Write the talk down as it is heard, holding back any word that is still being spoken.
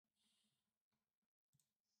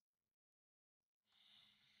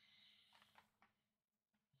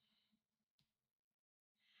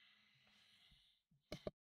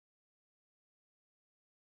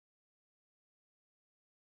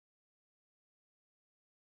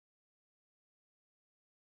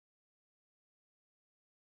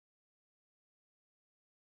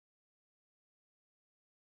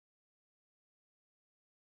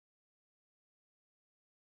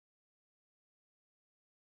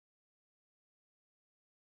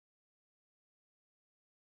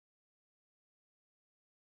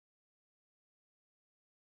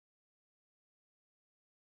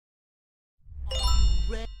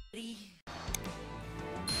Lights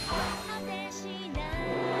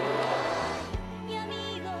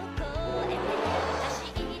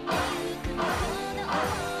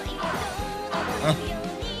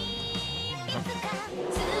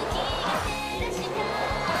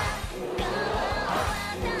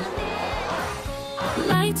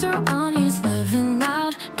are on, he's living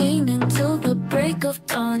out, gaming till the break of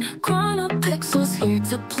dawn. Chrono Pixel's here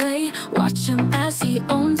to play, watch him as he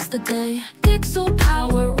owns the day. Pixel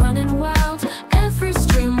power running wild, every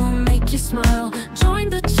stream will make you smile. Join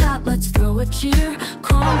the chat, let's throw a cheer.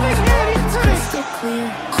 Chrono's it's crystal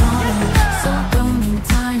clear. Chrono, so roaming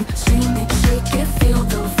time, stream it, shake it, feel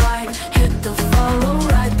the vibe. Hit the follow,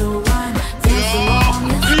 ride the rhyme, dance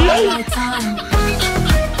along, it's highlight time.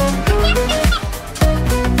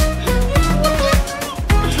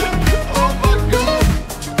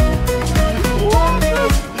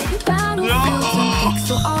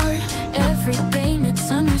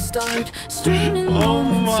 Streaming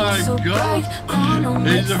moments so bright. Chrono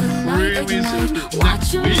makes the night ignite.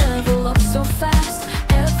 Watch him level up so fast.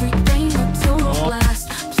 Everything a total blast.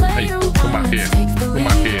 Player one, take the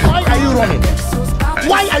lead. Why are you running?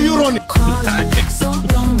 Why are you running? So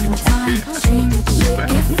roaming time. Stream it,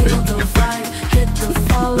 shake it, feel the vibe. Hit the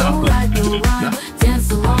follow, ride the rhyme.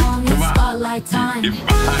 Dance along, it's spotlight time.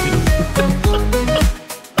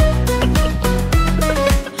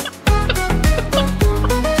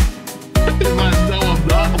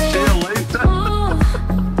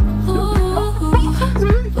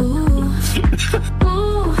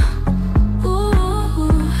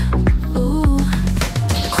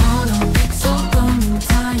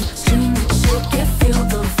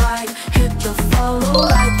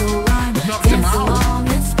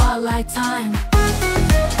 Time. No,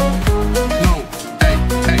 hey,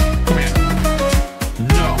 come here.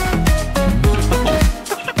 No.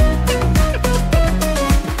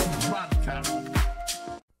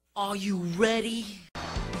 Are you ready?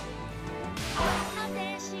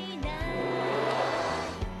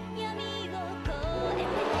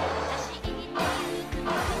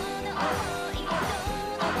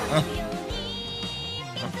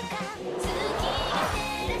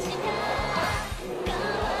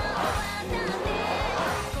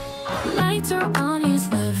 Lights are on, he's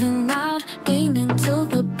living out, gaming till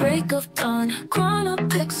the break of dawn. Chrono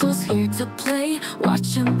Pixel's here to play,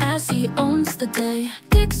 watch him as he owns the day.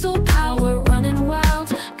 Pixel power running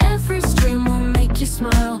wild, every stream will make you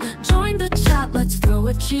smile. Join the chat, let's throw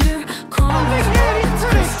a cheer. Chrono's it's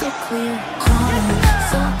crystal clear. Chrono,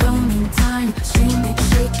 so roaming time, stream it,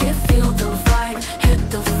 shake it, feel the vibe. Hit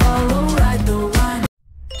the follow, ride the rhyme.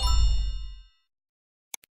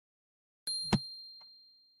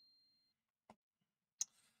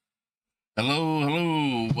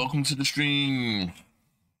 Hello, welcome to the stream.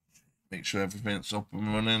 Make sure everything's up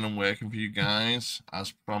and running and working for you guys.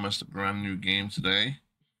 As promised, a brand new game today.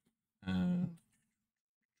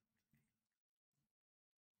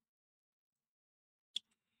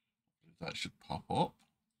 That should pop up.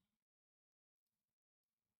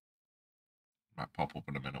 Might pop up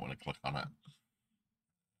in a minute when I click on it.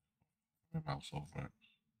 My mouse over it.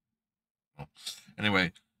 Oh.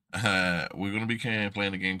 Anyway. We're going to be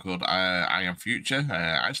playing a game called I Am Future.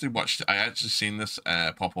 I actually seen this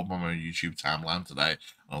pop up on my YouTube timeline today.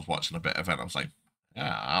 I was watching a bit of it. I was like,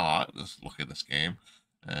 yeah, I like this. Look at this game.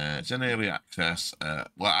 It's in early access.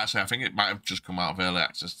 Well, actually, I think it might have just come out of early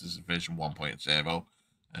access. This is version 1.0.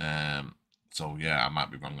 So yeah, I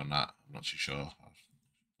might be wrong on that. I'm not too sure. I'll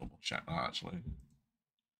double check that actually.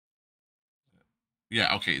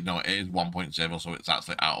 Yeah, okay, no, it is 1.0, so it's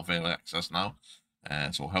actually out of early access now.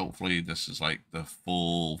 So hopefully this is like the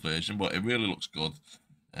full version, but it really looks good.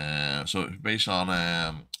 So it's based on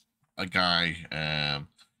a guy kind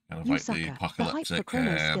of like the apocalyptic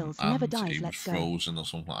and he was frozen or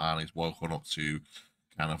something like that, and he's woken up to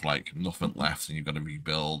kind of like nothing left and you've got to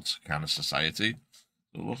rebuild kind of society.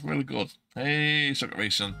 So it looks really good. Hey, Sucker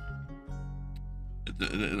Racing.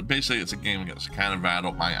 Basically it's a game that's kind of right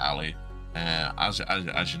up my alley. As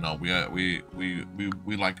you know, we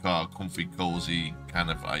like our comfy, cozy kind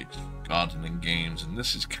of like gardening games, and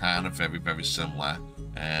this is kind of very similar,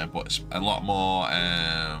 but it's a lot more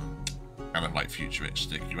kind of like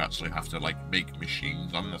futuristic. You actually have to like make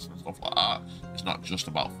machines on this and stuff like that. It's not just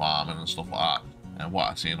about farming and stuff like that. And what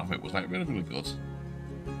I seen of it was like really good.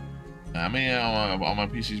 I'm here on my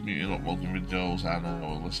PC's muting, uploading videos, and I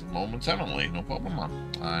will listen momentarily. No problem, man.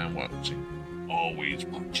 I am watching. Always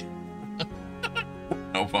watching.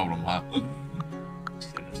 No problem, man.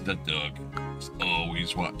 It's the dog. It's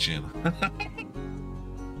always watching.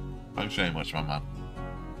 Thanks very much, my man.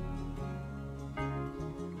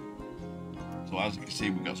 So as you can see,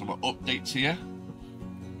 we've got some updates here.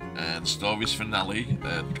 And stories finale,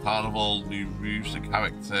 the carnival, new routes, new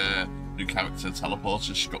character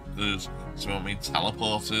teleporters, structures, so I mean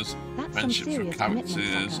teleporters, friendships with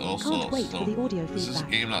characters, all sorts. So this is a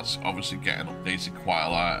game that's obviously getting updated quite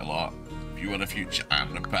a lot. If you in the future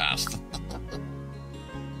and the past.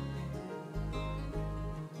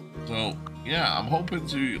 So yeah, I'm hoping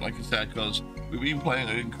to, like I said, because we've been playing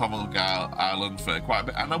in Coral Island for quite a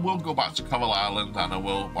bit, and I will go back to Coral Island, and I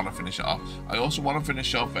will want to finish it off. I also want to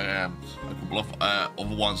finish off a couple of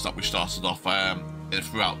other ones that we started off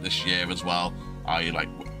throughout this year as well. I like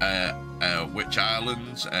Witch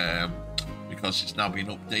Islands, because it's now been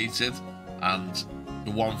updated, and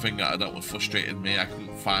the one thing that frustrated me, I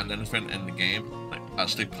couldn't find anything in the game. Like,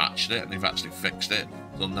 actually patched it, and they've actually fixed it.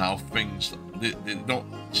 So now things they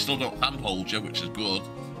still don't handhold you, which is good,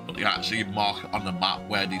 but they actually mark on the map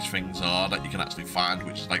where these things are that you can actually find,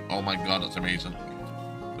 which is like, oh my god, that's amazing.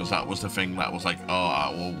 Because that was the thing that was like,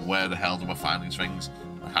 oh well, where the hell do I find these things?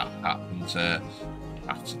 I happened to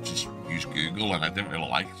have to just use Google, and I didn't really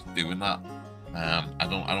like doing that. I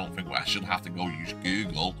don't think I should have to go use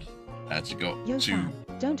Google to go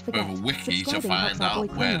to a wiki to find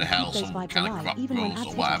out where the hell some kind of crap grows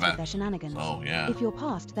or whatever. So yeah. If you're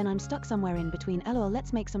past, then I'm stuck somewhere in between. LOL,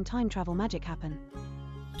 let's make some time travel magic happen.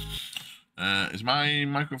 Is my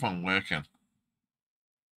microphone working?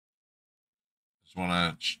 Just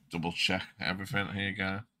want to double check everything here,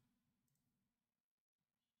 guy.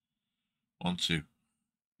 1, 2.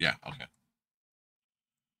 Yeah, okay.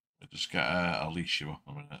 I'll just get Alicia up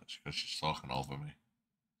a minute because she's talking over me.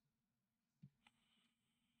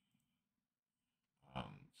 And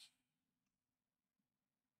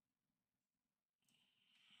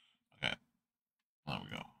okay, there we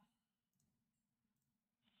go.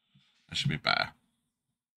 That should be better.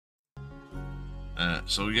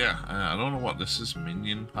 So yeah, I don't know what this is.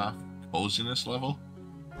 Minion path, coziness level.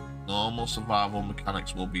 Normal survival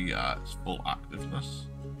mechanics will be at its full activeness.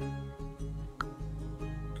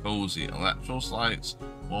 Cozy electrolytes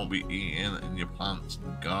won't be eaten in your plants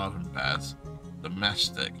and garden beds.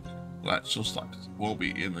 Domestic electrolytes won't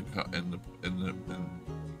be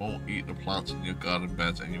won't eat the plants in your garden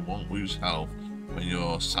beds, and you won't lose health when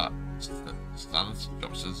your sanity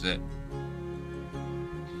drops to zip.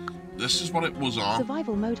 This is what it was on.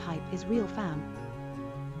 Survival mode hype is real, fam.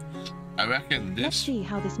 I reckon this. Let's see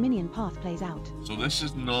how this minion path plays out. So this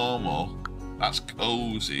is normal. That's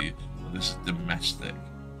cozy. And this is domestic.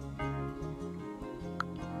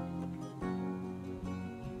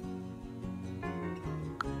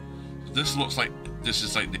 So this looks like this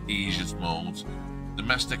is like the easiest mode.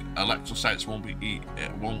 Domestic electrocytes won't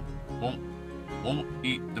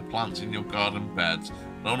eat the plants in your garden beds.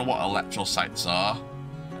 I don't know what electrocytes are.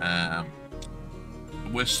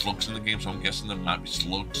 We're slugs in the game, so I'm guessing there might be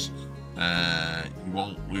slugs. You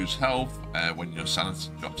won't lose health when your sanity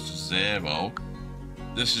drops to 0.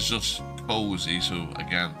 This is just cozy, so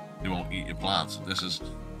again, they won't eat your plants. This is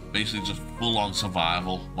basically just full-on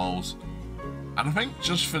survival mode. And I think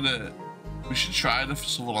just for we should try the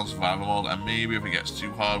full-on survival mode, and maybe if it gets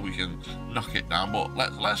too hard, we can knock it down. But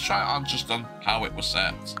let's try it on just on how it was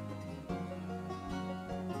set.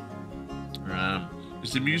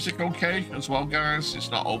 Is the music okay as well, guys? It's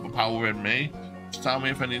not overpowering me. Just tell me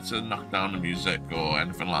if I need to knock down the music or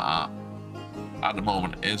anything like that. At the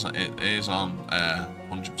moment, it is on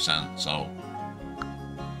 100%. So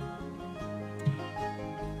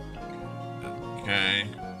okay,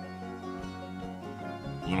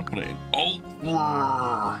 I'm gonna put it in. Oh,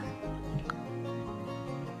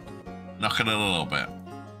 knock it in a little bit.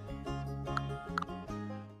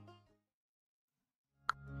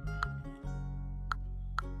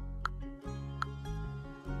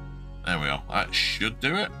 There we go. That should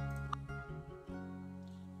do it.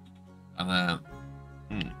 And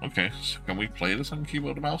then, okay. So can we play this on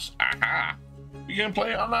keyboard and mouse? Aha! We can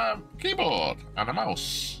play it on a keyboard and a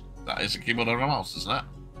mouse. That is a keyboard and a mouse, isn't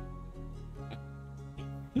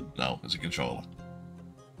it? No, it's a controller.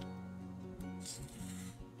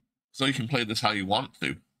 So you can play this how you want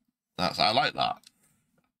to. I like that.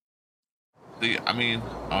 I mean,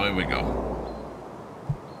 oh, here we go.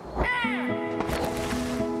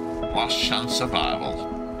 Last chance survival.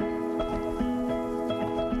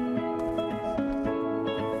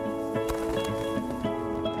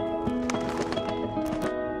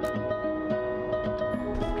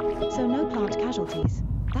 So no plant casualties.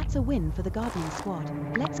 That's a win for the gardening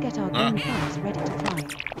squad. Let's get our green plants ready to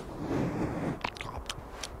thrive.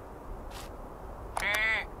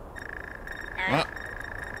 What?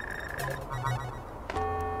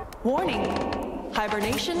 Warning.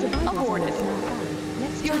 Hibernation aborted.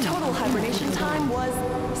 Let's Your total hibernation time was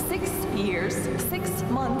 6 years, 6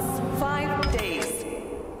 months, 5 days.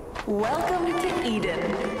 Welcome to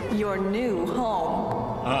Eden, your new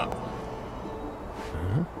home.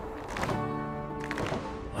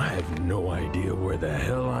 I have no idea where the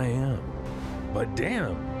hell I am. But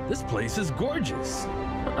damn, this place is gorgeous.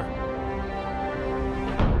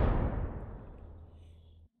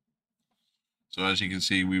 So as you can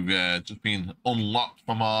see, we've just been unlocked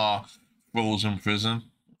from our frozen prison.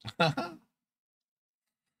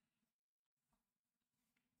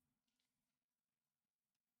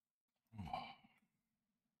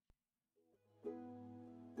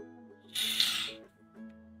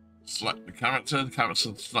 Select the character. The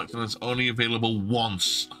character selected is only available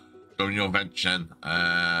once during your venture.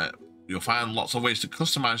 You'll find lots of ways to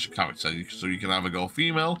customize your character, so you can either go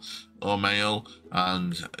female or male.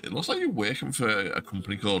 And it looks like you're working for a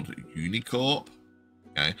company called Unicorp,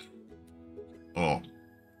 okay? Or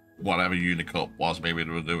whatever Unicorp was. Maybe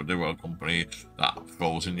they were a company that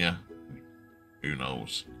frozen you. Who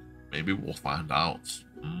knows? Maybe we'll find out.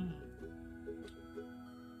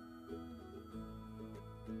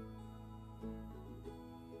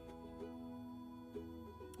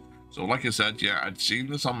 So, like I said, yeah, I'd seen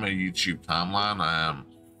this on my YouTube timeline,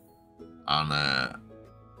 and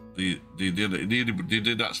they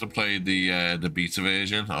did actually play the beta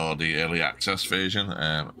version or the early access version,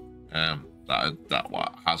 that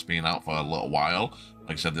what has been out for a little while.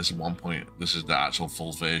 Like I said, this is the actual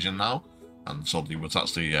full version now, and so they was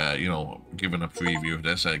actually you know, given a preview of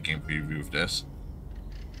this, a game preview of this.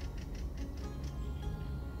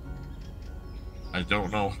 I don't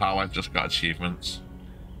know how I just got achievements.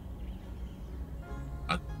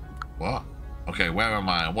 What? Okay, where am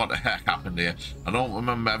I? What the heck happened here? I don't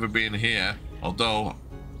remember ever being here, although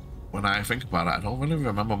when I think about it, I don't really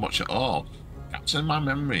remember much at all. Gaps in my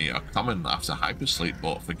memory are common after hypersleep,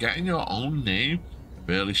 but forgetting your own name, I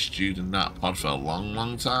barely stewed in that pod for a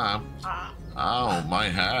long time. Oh, my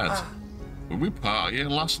head. Were we partying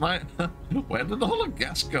last night? Where did all the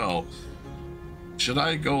guests go? Should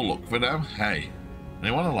I go look for them? Hey,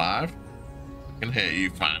 anyone alive? I can hear you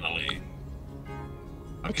finally.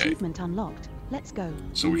 Okay. Achievement unlocked. Let's go.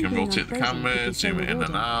 So we can rotate the camera, zoom it in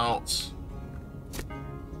and rewarding. out.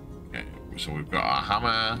 Okay, so we've got our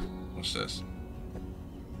hammer. What's this?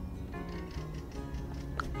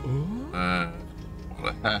 What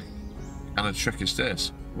the heck kind of trick is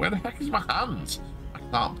this? Where the heck is my hand? I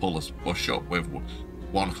can't pull this bush up with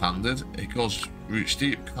one-handed. It goes roots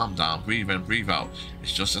deep. Calm down, breathe in, breathe out.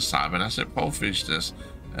 It's just a cybernetic prosthesis,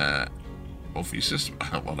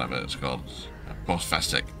 whatever it's called.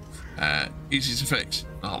 Prosthetic. Easy to fix.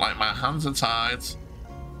 Not like my hands are tied.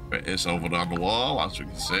 It is over on the wall, as we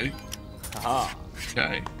can see. Aha.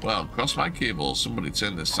 Okay, well, cross my cable. Somebody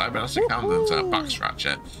turned this cybernetic hand into a back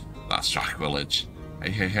scratcher. That's sacrilege.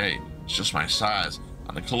 Hey, it's just my size,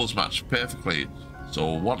 and the colours match perfectly.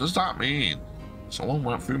 So what does that mean? Someone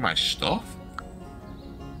went through my stuff?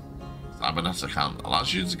 Cybernetic hand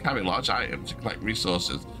allows you to carry large items to collect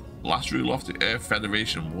resources. The last rule of the Earth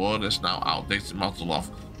Federation wore this now outdated model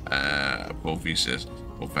of prosthesis,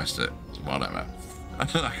 whatever. I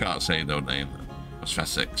can't say no name.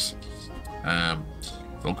 Prosthetics.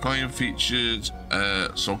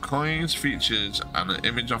 So coins featured an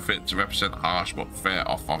image of it to represent harsh but fair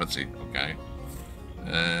authority. Okay.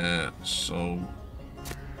 So.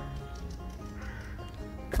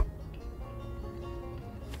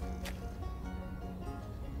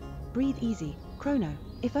 Breathe easy. Chrono.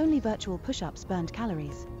 If only virtual push-ups burned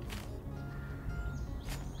calories.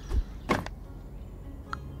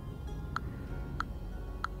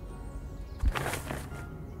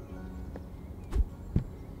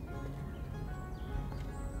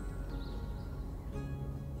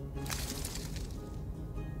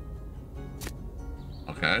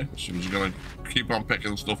 Okay, so we're just gonna keep on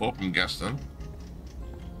picking stuff up, I'm guessing.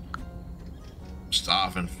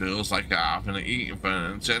 Starving, feels like I haven't eaten for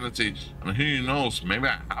an eternity, and who knows, maybe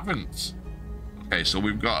I haven't. Okay, so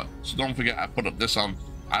we've got, so don't forget I put up this on,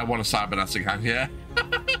 I want a cybernetic hand, yeah?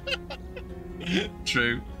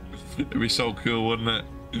 True. It'd be so cool, wouldn't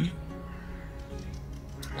it?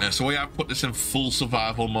 So we have put this in full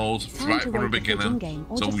survival mode right from the beginning.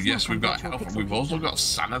 So yes, we've got health, we've also got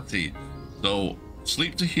sanity. So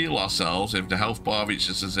sleep to heal ourselves. If the health bar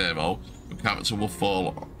reaches a 0, your character will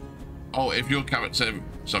fall. Oh, if your character,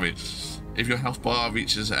 sorry, if your health bar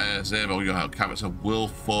reaches 0, your character will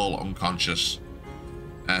fall unconscious.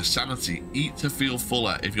 Sanity, eat to feel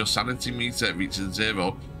fuller. If your sanity meter reaches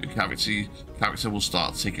 0, your character will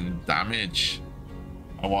start taking damage.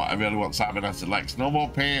 I really want cybernetic legs. No more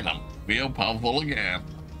pain. I feel powerful again.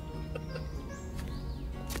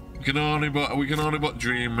 We can only but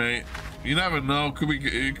dream, mate. You never know.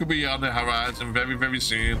 It could be on the horizon very, very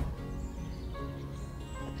soon.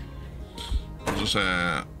 I'll just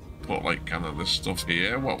put like kind of this stuff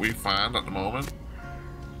here, what we find at the moment.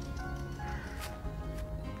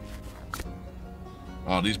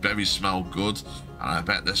 Oh, these berries smell good, and I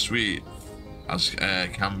bet they're sweet as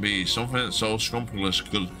can be. Something so scrumptious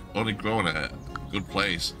could only grow in a good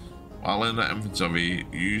place. While in the inventory,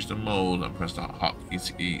 use the mode and press the hotkey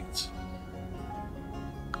to eat.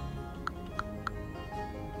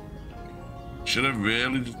 Should I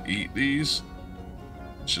really just eat these?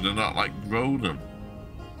 Should I not like grow them?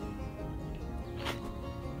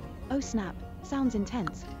 Oh snap, sounds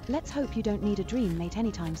intense. Let's hope you don't need a dream mate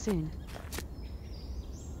anytime soon.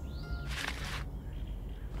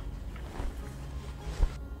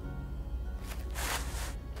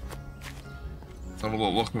 Let's have a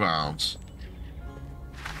little look around.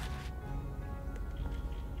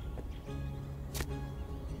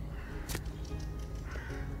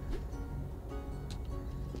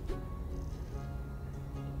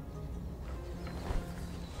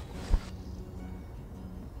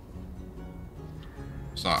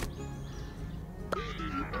 Stop.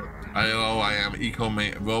 Hello, I am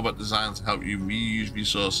EcoMate, a robot designed to help you reuse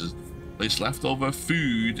resources. Place leftover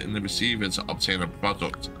food in the receiver to obtain a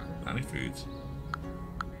product. Any food?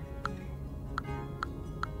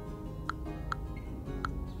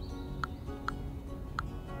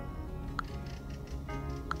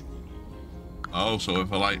 Oh, so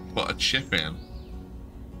if I like put a chip in,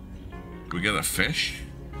 do we get a fish?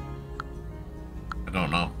 I don't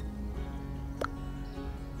know.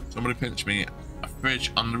 Somebody pinch me a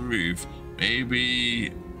fridge on the roof.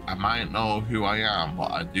 Maybe I might know who I am,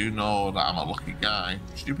 but I do know that I'm a lucky guy.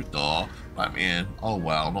 Stupid door, let me in. Oh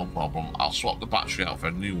well, no problem. I'll swap the battery out for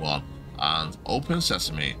a new one. And open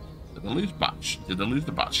sesame. Did I lose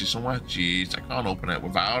the battery somewhere? Jeez, I can't open it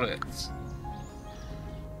without it.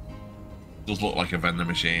 Does look like a vending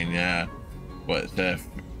machine, yeah, but the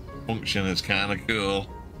function is kind of cool.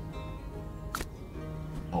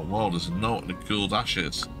 Oh wow, there's a note in the cooled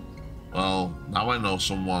ashes. Well, now I know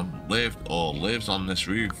someone lived or lives on this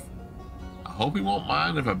roof. I hope he won't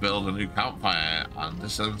mind if I build a new campfire and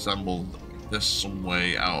disassemble this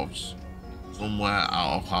somewhere out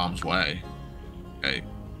of harm's way. Okay.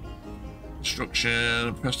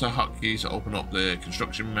 Construction, press the hotkey to open up the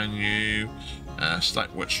construction menu.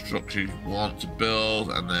 Select which structure you want to build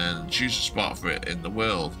and then choose a spot for it in the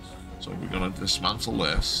world. So we're going to dismantle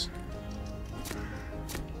this.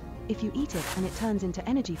 If you eat it and it turns into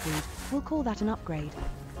energy food, we'll call that an upgrade.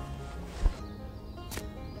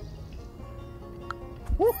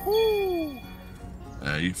 Woohoo!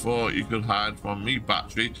 You thought you could hide from me,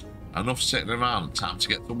 battery? Enough sitting around, time to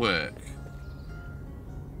get to work.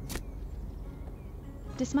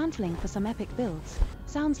 Dismantling for some epic builds.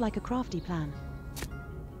 Sounds like a crafty plan.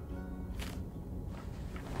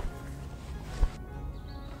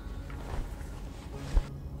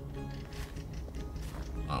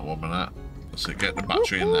 Right, 1 minute. Let's get the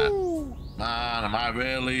battery in there. Man, am I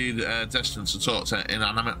really destined to talk to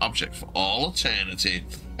inanimate objects for all eternity?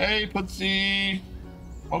 Hey, Pudsey!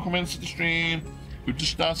 Welcome into the stream. We've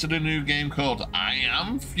just started a new game called I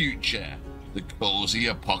Am Future, the cozy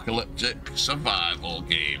apocalyptic survival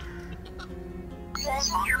game.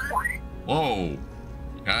 Whoa.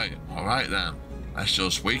 Okay, alright then. Let's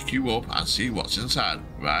just wake you up and see what's inside.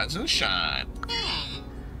 Rise and shine.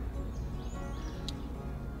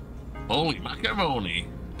 Holy macaroni.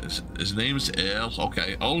 His name's Earl.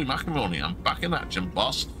 Okay, holy macaroni. I'm back in action,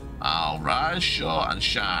 boss. I'll rise, show, and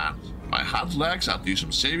shine. My hands, legs, I'll do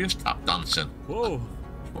some serious tap dancing. Whoa.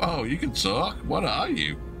 Whoa, you can talk? What are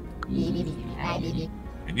you?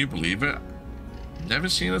 Can you believe it? Never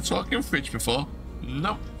seen a talking fridge before.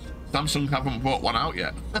 Nope. Samsung haven't brought one out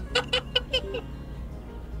yet.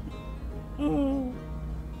 Oh.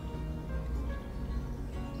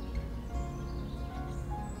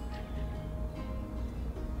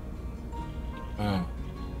 Oh.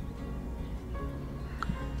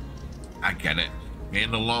 I get it.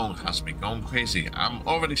 Being alone has me going crazy. I'm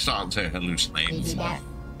already starting to hallucinate.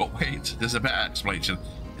 But wait, there's a better explanation.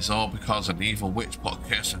 It's all because an evil witch put a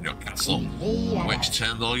curse on your castle. The witch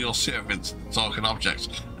turned all your servants into talking objects,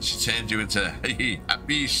 and she turned you into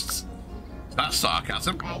beasts. That's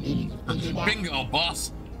sarcasm. Bingo,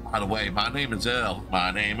 boss. By the way, my name is Earl. My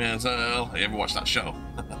name is Earl. You ever watch that show?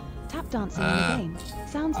 Tap dancing in the game.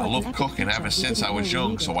 Sounds like I love cooking ever since I was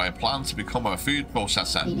young, so I planned to become a food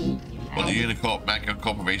processor. But the Unicorn Mega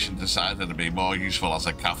Corporation decided to be more useful as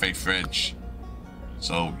a cafe fridge.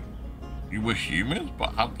 So, you were human,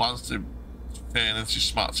 but had plans to turn into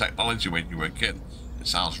smart technology when you were a kid. It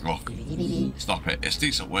sounds rough. Stop it. It's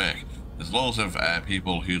decent work. There's loads of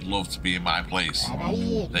people who'd love to be in my place.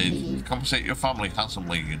 They'd compensate your family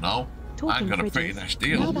handsomely, you know. I got a pretty nice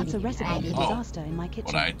deal. Now that's a recipe for disaster in my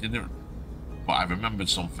kitchen. But I remembered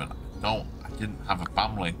something. I didn't have a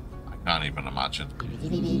family. I can't even imagine.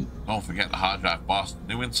 Don't forget the hard drive, boss.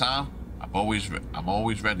 New in town? I'm always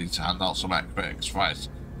ready to hand out some extra advice.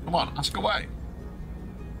 Come on, ask away.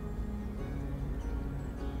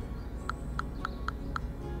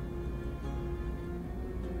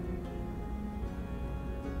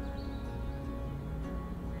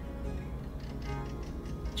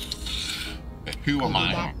 Who am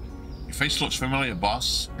I? Your face looks familiar,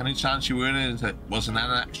 boss. Any chance you was an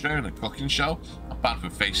extra in a cooking show? I'm bad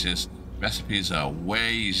with faces. Recipes are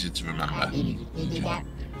way easier to remember.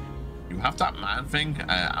 You have that man thing?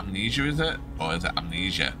 Amnesia, is it? Or is it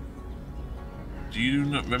amnesia? Do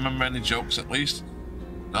you remember any jokes at least?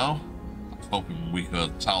 No? I was hoping we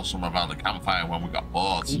could tell some around the campfire when we got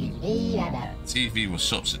bored. TV was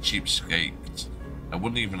such a cheapskate. I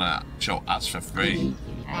wouldn't even show ads for free.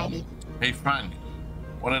 Hey Frank,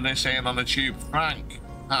 what are they saying on the tube? Frank!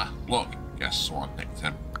 Ah, look, guess someone nicked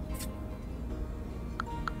him.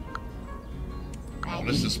 What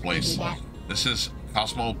is this place? This is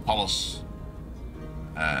Cosmopolis,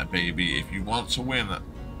 baby. If you want to win a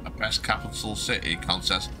Best Capital City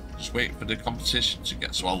contest, just wait for the competition to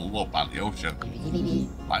get swallowed up at the ocean.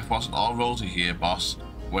 Life wasn't all rosy here, boss.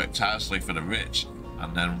 Worked tirelessly for the rich,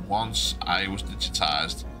 and then once I was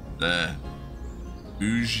digitized, the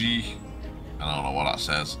bougie, I don't know what that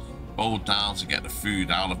says, bowed down to get the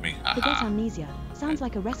food out of me. Forget amnesia. Sounds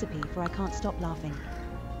like a recipe for I can't stop laughing.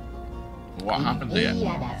 What happened here?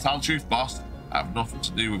 Tell the truth, boss. I have nothing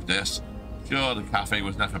to do with this. Sure, the cafe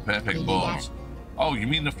was never perfect, but... Oh, you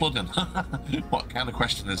mean the flooding? What kind of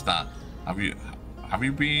question is that? Have you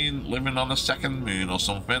been living on a second moon or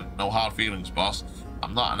something? No hard feelings, boss.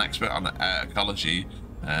 I'm not an expert on ecology.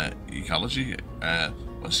 But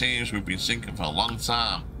it seems we've been sinking for a long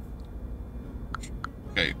time.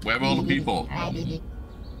 Okay, where are all the people?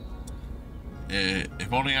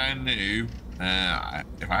 If only I knew.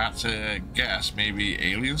 If I had to guess, maybe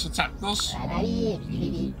aliens attacked us. I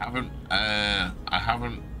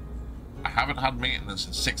haven't had maintenance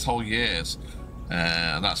in 6 whole years.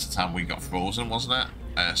 That's the time we got frozen, wasn't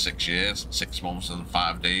it? 6 years, 6 months and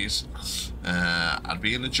 5 days. I'd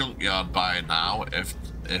be in the junkyard by now if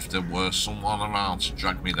there was someone around to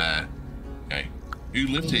drag me there. Okay, who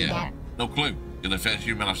lived here? No clue. You're the first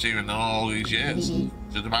human I've seen in all these years.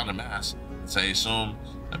 To demand a mess. Say some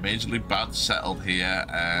majorly bad settled here,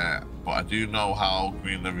 but I do know how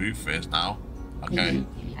green the roof is now. Okay.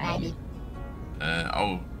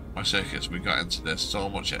 Oh, my circuits, we got into this so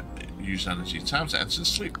much used energy. Time to enter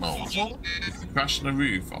sleep mode. You can crash on the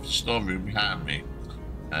roof of the storeroom behind me.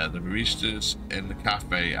 The baristas in the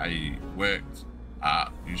cafe I worked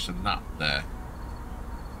at used to nap there.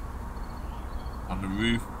 On the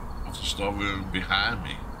roof of the storeroom behind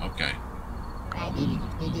me. Okay.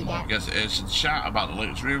 I guess it is to chat about the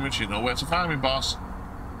latest rumors. You know where to find me, boss.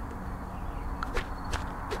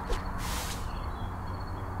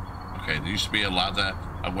 Okay, there used to be a ladder.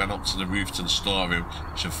 I went up to the roof to the storeroom.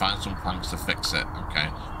 Should find some planks to fix it. Okay,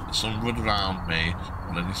 there's some wood around me,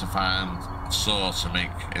 but I need to find a saw to make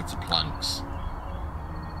into planks.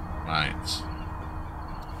 Right.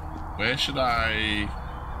 Where should I?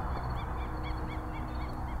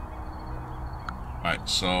 Right,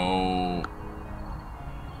 so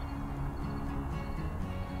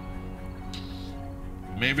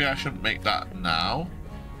maybe I shouldn't make that now.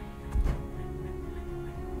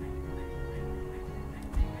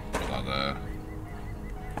 Put that there.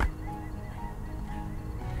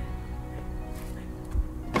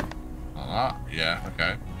 Like that? Yeah,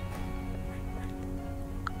 okay.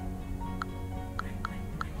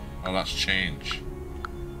 Oh, that's change.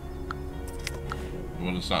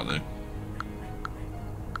 What does that do?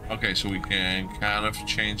 Okay, so we can kind of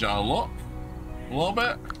change our look a little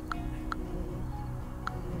bit.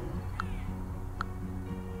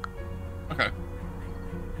 Okay.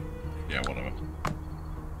 Yeah, whatever.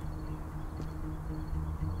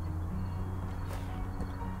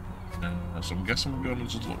 So I'm guessing we're going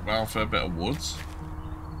to just look around for a bit of woods.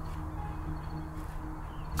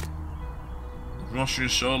 The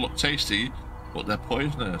mushrooms sure look tasty, but they're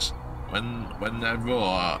poisonous. When they're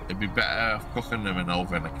raw, it'd be better cooking them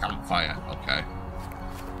over in a campfire. Okay.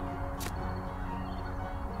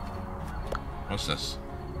 What's this?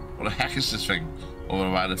 What the heck is this thing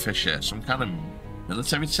over by the fish here? Some kind of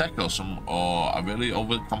military tech or a really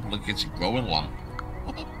overcomplicated growing one?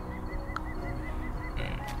 Okay.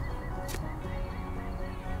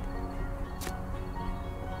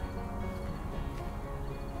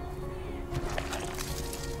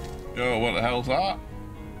 Yo, what the hell's that?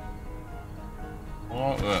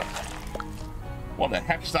 What the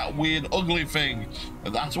heck's that weird ugly thing?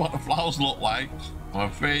 And that's what the flowers look like. I'm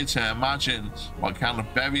afraid to imagine what kind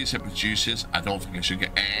of berries it produces. I don't think I should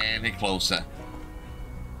get any closer.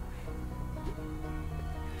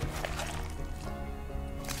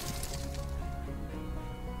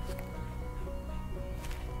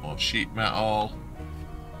 More sheet metal.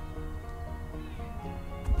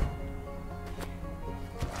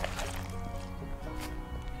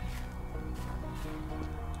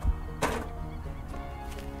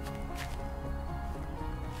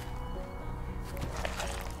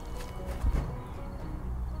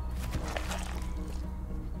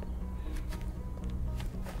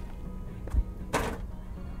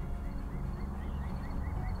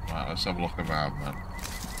 Right, let's have a look around then.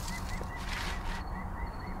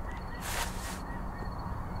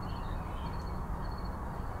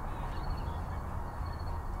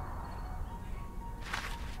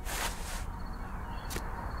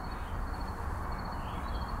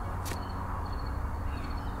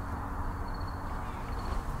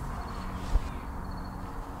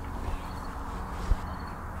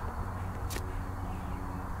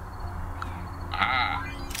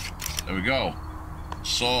 There we go.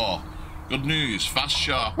 Saw. Good news. Fast,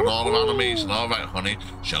 sharp, and all around amazing. Alright, honey.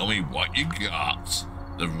 Show me what you got.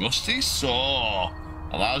 The rusty saw.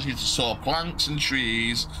 Allows you to saw planks and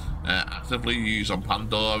trees. Actively used on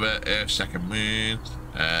Pandora, Earth's second moon.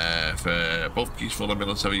 For both peaceful and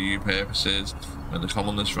military purposes. When the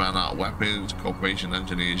colonists ran out of weapons, corporation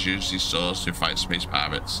engineers used these saws to fight space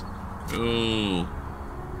pirates. Ooh.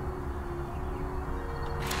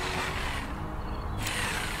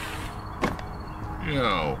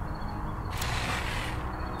 Yo.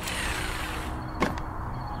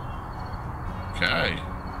 Okay.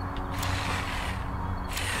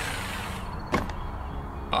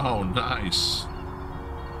 Oh, nice.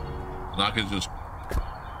 And I can just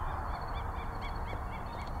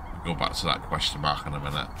go back to that question mark in a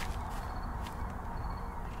minute.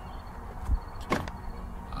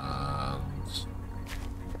 And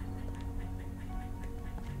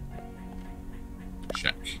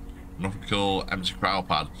check. Another cool empty crowd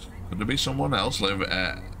pad. Could there be someone else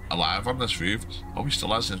alive on this roof? Oh, he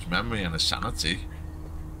still has his memory and his sanity.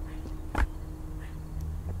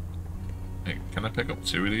 Hey, can I pick up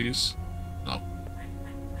 2 of these? No.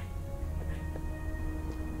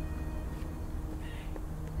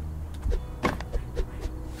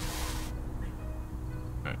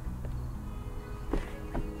 Okay.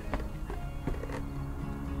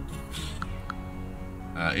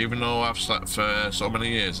 Even though I've slept for so many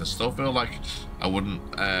years, I still feel like I wouldn't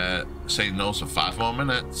say no to 5 more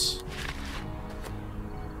minutes.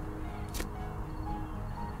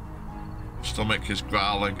 Stomach is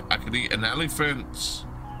growling. I could eat an elephant.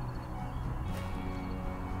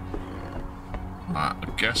 Right,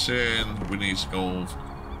 I'm guessing we need to go.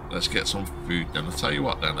 Let's get some food then. I'll tell you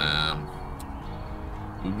what then.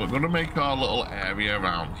 We're going to make our little area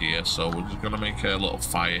around here. So we're just going to make a little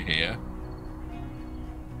fire here.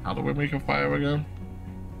 How do we make a fire again?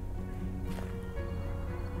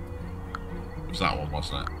 It was that one,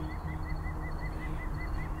 wasn't it?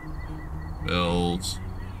 Build.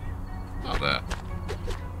 Oh, there.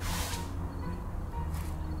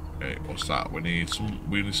 Okay, what's that? We need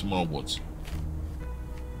some more wood.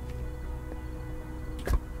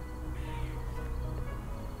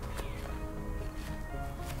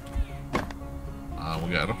 And we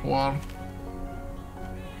get another one.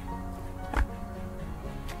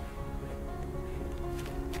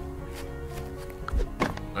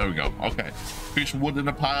 There we go. Okay. Put some wood in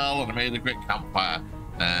a pile and I made a great campfire.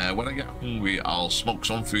 When I get hungry, I'll smoke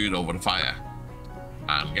some food over the fire.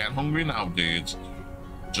 I'm getting hungry now, dudes.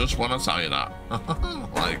 Just want to tell you that.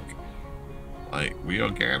 like, we are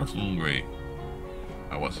getting hungry.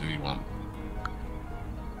 Oh, what do you want?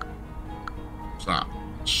 What's that?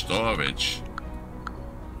 Storage.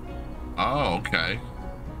 Oh, okay.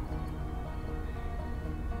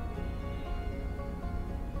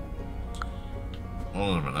 Hold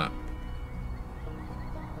on a minute.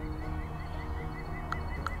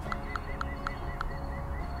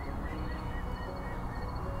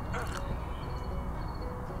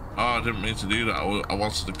 Oh, I didn't mean to do that. I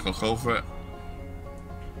wanted to cook over it.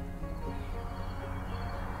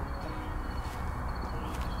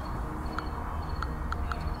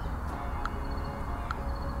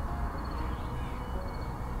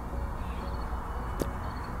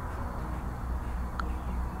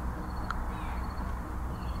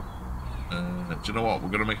 Do you know what? We're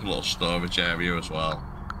going to make a little storage area as well.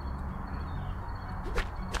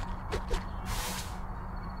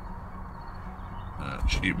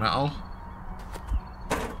 Sheet metal.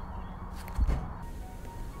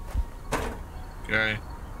 Okay.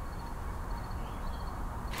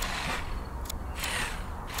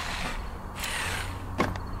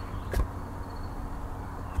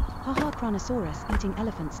 Haha, Chronosaurus eating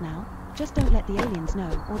elephants now. Just don't let the aliens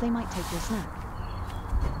know, or they might take your snack.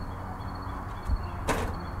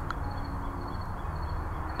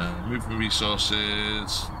 Moving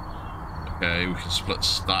resources. Okay, we can split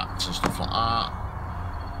stats and stuff like that.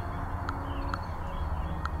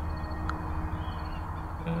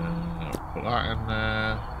 Put that in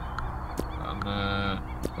there. That in there.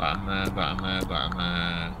 That in there. That in there. That in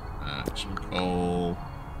there. Some coal.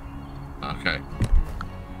 Okay.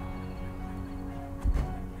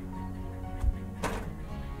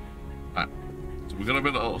 Right. So we've got a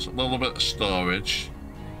little bit of storage.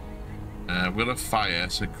 We're gonna fire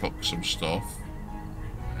to cook some stuff.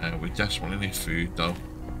 We desperately need food though.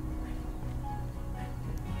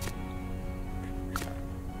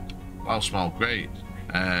 That'll smell great.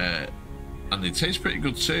 And it tastes pretty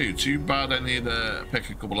good too. Too bad I need to pick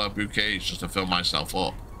a couple of bouquets just to fill myself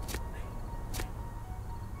up.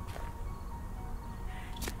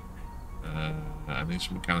 I need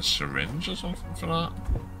some kind of syringe or something for that. I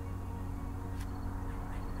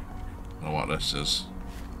don't know what this is.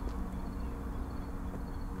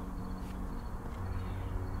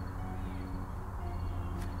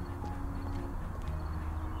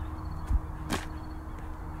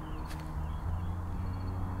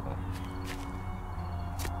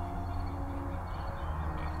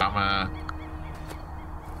 Hammer.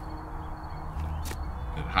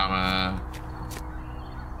 Good hammer.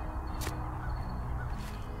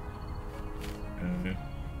 Okay.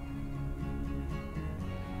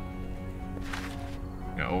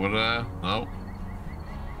 Get over there. No.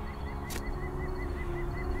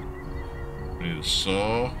 We need a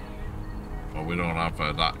saw. Well, we don't have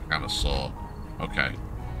that kind of saw. Okay.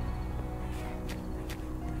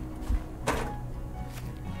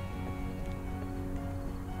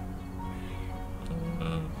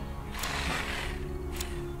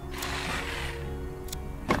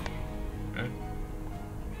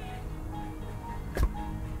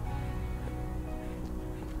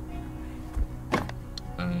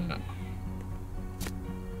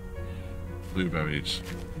 Blueberries.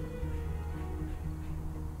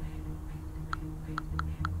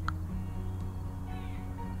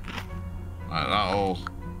 Like that all.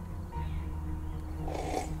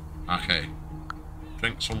 Okay.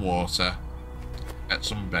 Drink some water. Get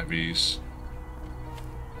some berries.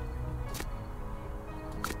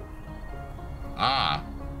 Ah.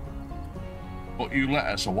 But you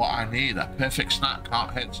lettuce are what I need. A perfect snack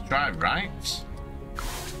can't hurt to try, right?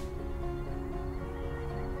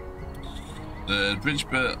 The bridge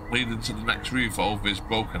bit leading to the next roof over is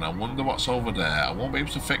broken. I wonder what's over there. I won't be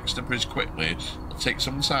able to fix the bridge quickly. It'll take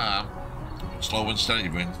some time. Slow and steady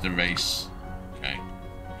wins the race. Okay.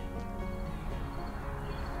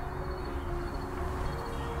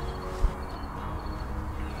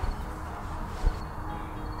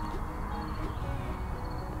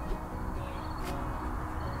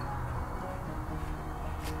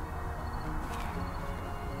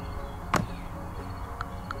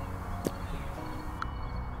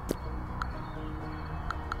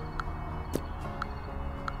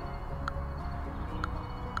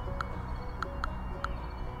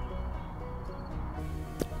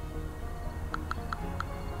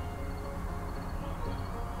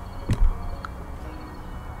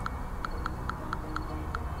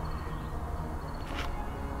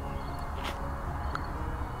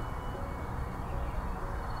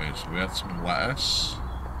 So we had some lettuce.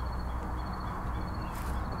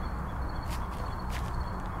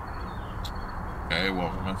 Okay,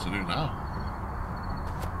 what are we meant to do now?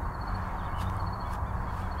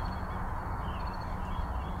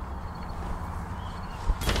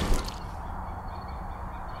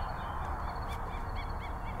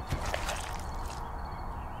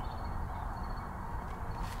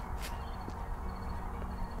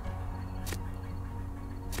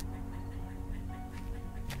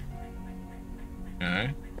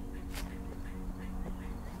 Okay.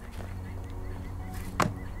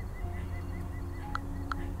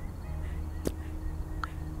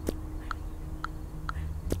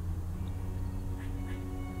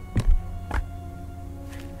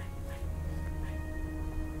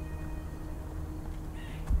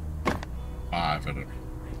 Five of them.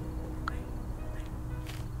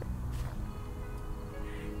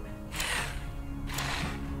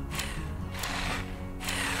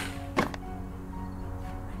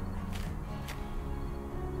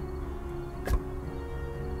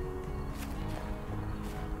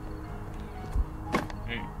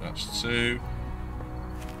 Okay. That's 2.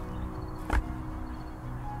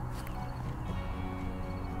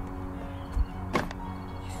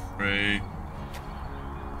 3.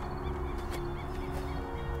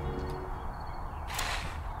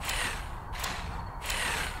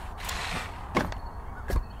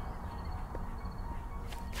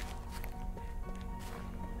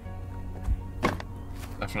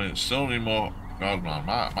 Definitely still need more. God man,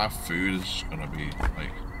 my food is gonna be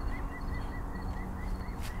like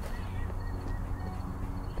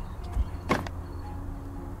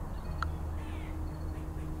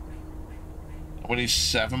we need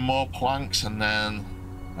 7 more planks and then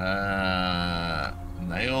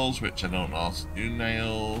nails, which I don't know how to do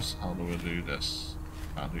nails. How do we do this?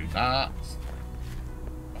 Can't do that.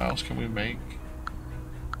 What else can we make?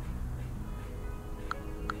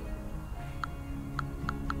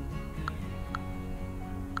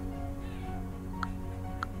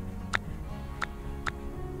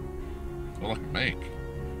 All I can make.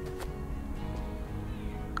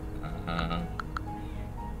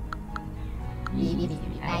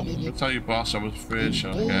 I'll tell you, boss, I was fridge,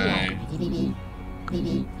 okay. Oh,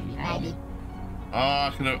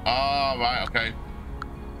 I can have, oh, right, okay.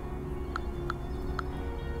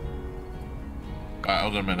 Right,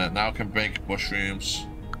 hold on a minute. Now I can bake mushrooms.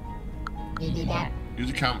 Use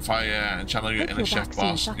a campfire and channel your inner chef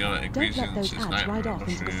boss. You know, increasing Don't let those its ads ride off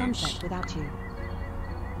into the mushrooms. sunset without you.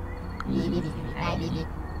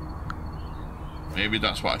 Maybe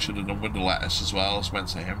that's what I should have done with the lettuce as well. I went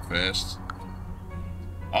to him first.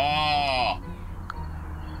 Oh,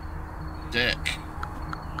 dick.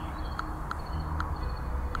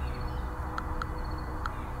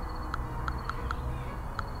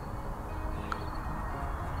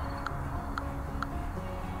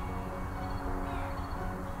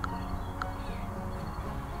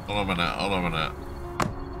 Hold on a minute.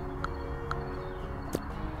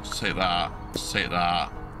 Let's take that. Let's take that.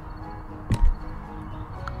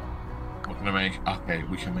 What can I make? Okay,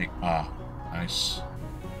 we can make. Ah, nice.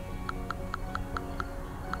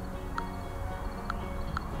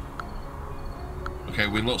 Okay,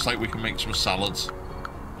 we looks like we can make some salads.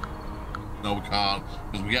 No, we can't,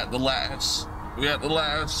 because we get the lettuce. We get the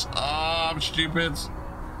lettuce. Oh, I'm stupid.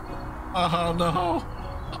 Oh no,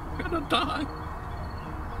 I'm gonna die.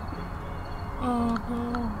 Oh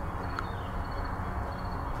no.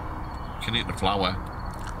 Can eat the flour.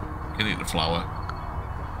 Can eat the flour.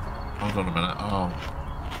 Hold on a minute. Oh.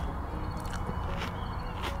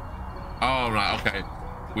 Oh right. Okay.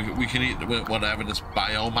 We can eat whatever this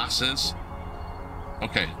biomass is.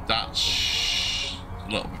 Okay, that's a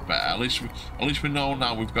little bit better. At least we know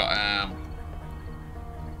now we've got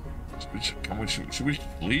should we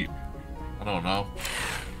sleep? I don't know.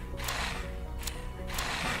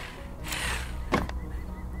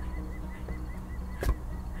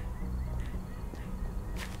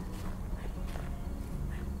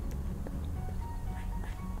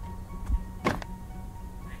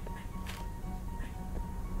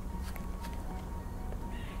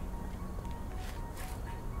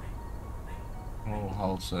 Oh,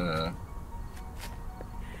 how to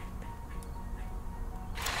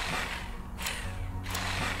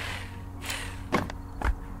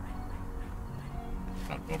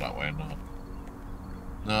can't go that way now.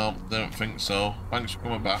 No, don't think so. Thanks for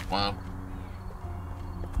coming back, man.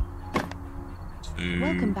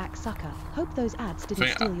 Welcome back, sucker. Hope those ads didn't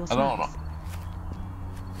steal your snacks.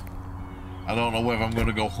 I don't know whether I'm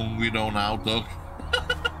gonna go hungry though now, Doug.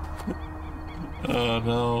 Oh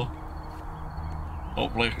no.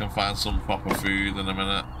 Hopefully I can find some proper food in a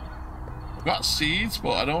minute. I've got seeds,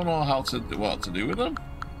 but I don't know how to what to do with them.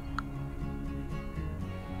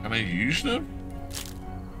 Can I use them?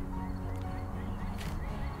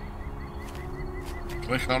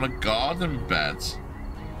 Click on a garden bed.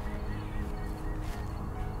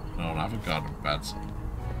 I don't have a garden bed.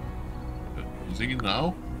 Does he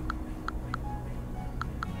know?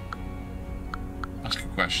 Ask a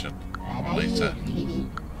question later.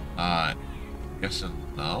 Alright. Guessing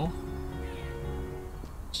no.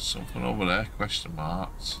 Something over there, question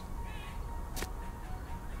marks.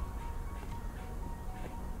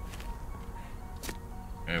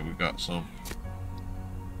 Okay, we've got some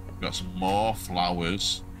more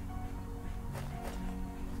flowers.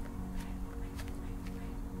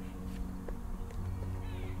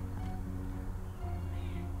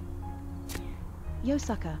 Yo,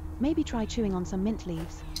 sucker, maybe try chewing on some mint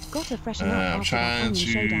leaves. Gotta freshen up I'm after that trying onion to,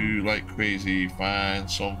 showdown. like crazy,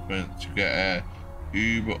 find something to get a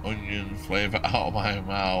uber onion flavor out of my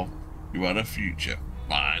mouth. You are the future.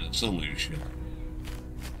 Find a solution.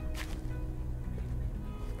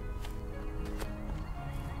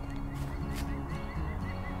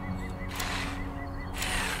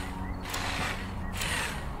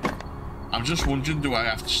 I'm just wondering, do I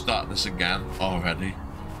have to start this again already?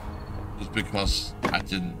 Just because I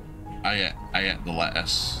ate the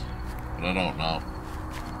lettuce, but I don't know.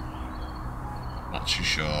 Not too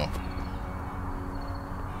sure.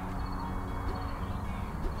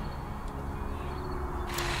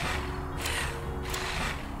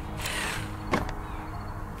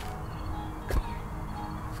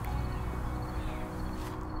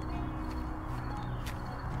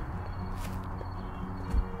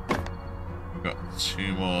 Got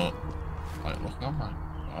 2 more. Like, look, oh my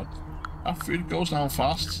god. Our food goes down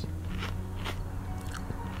fast.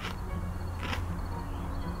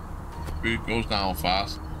 Food goes down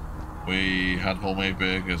fast. We had homemade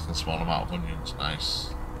burgers and a small amount of onions.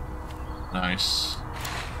 Nice. Nice.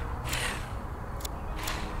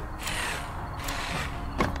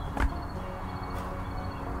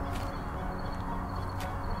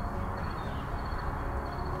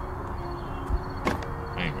 I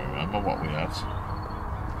don't even remember what we had.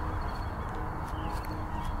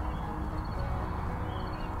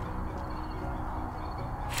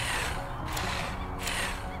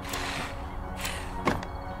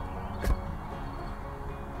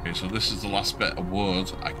 So this is the last bit of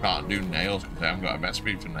wood. I can't do nails because I haven't got a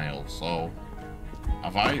recipe for nails. So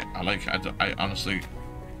have I honestly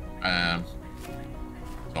so am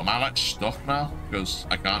I like stuck now because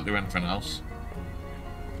I can't do anything else?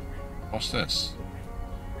 What's this?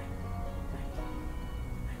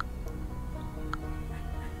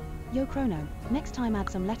 Yo Chrono, next time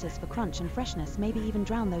add some lettuce for crunch and freshness, maybe even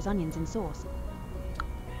drown those onions in sauce.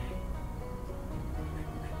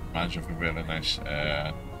 Imagine for really nice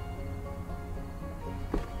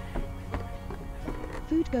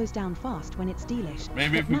Food goes down fast when it's delish.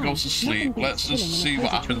 maybe if we go to sleep, let's just see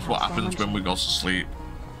what happens when we go to sleep.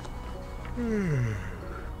 We've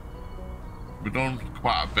done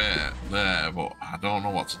quite a bit there, but I don't know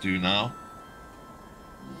what to do now.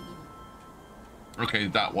 Okay,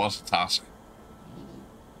 that was a task.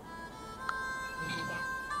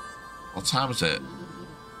 What time is it?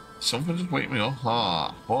 Something just wake me up.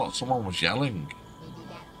 Ah, I thought someone was yelling.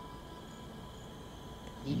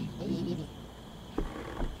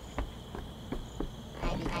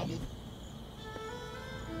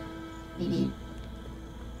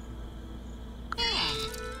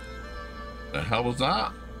 The hell was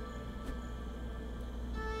that?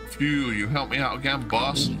 Phew, you helped me out again,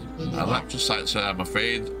 boss. Electrocytes, I'm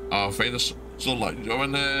afraid of sunlight.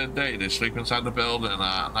 During the day, they sleep inside the building, and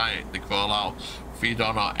at night, they crawl out, feed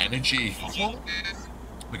on our energy.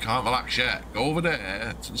 We can't relax yet. Go over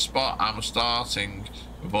there to the spot I'm starting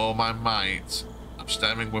with all my might. I'm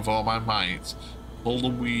stemming with all my might. Pull the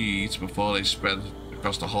weeds before they spread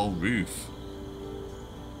across the whole roof.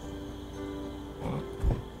 What?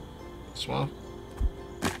 This one?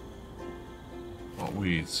 What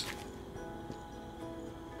weeds?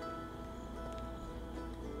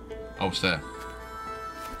 Oh, it's there.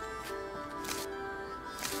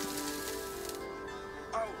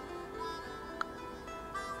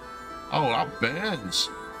 Oh, that burns.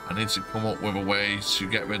 I need to come up with a way to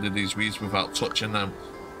get rid of these weeds without touching them.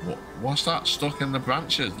 What's that stuck in the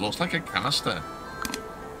branches? Looks like a canister.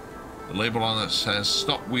 The label on it says,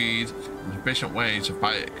 stop weed, an efficient way to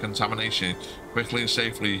fight contamination quickly and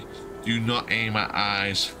safely. Do not aim at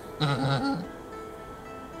eyes. Are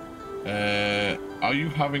you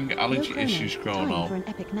having allergy issues, Chrono? For an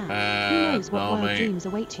epic nap. Who knows what no, wild mate. dreams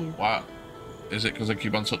await you? What? Is it because I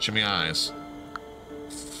keep on touching my eyes?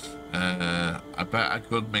 I bet I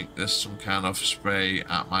could make this some kind of spray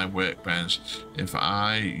at my workbench if you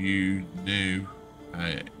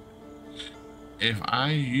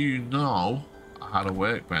know I had a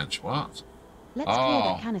workbench. What? Let's clear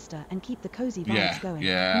that canister and keep the cozy vibes going.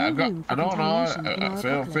 Yeah, No I don't know.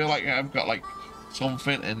 I feel like I've got like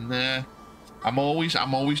something in there. I'm always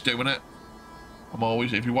doing it.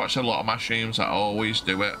 If you watch a lot of my streams, I always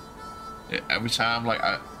do it. Every time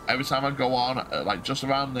I go on, like just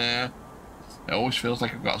around there, it always feels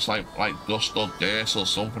like I've got like dust or dirt or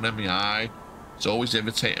something in my eye. It's always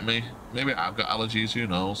irritating me. Maybe I've got allergies, who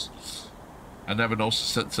knows? I never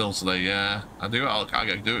noticed it till today. Yeah, I do it.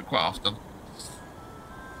 I do it quite often.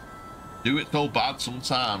 Do it so bad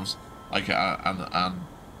sometimes, like and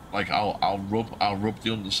like I'll rub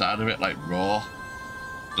the underside of it like raw,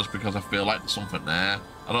 just because I feel like there's something there.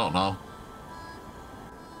 I don't know.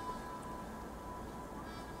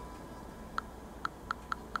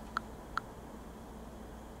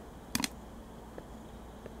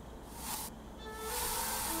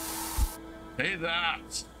 Hey,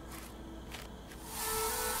 that.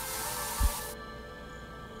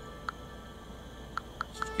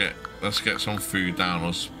 Let's get some food down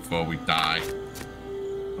us before we die.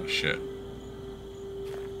 Oh shit.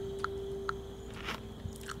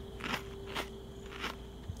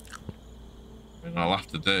 thing I'll have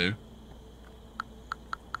to do.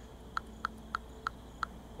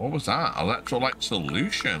 What was that? Electrolyte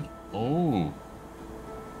solution. Oh.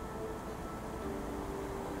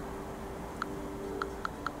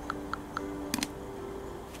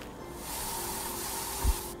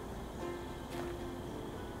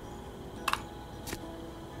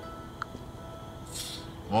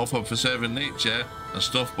 I'm all for preserving nature and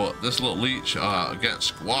stuff, but this little leech gets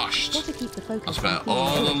squashed. Gotta keep the focus I bet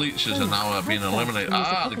all the leeches are now being eliminated.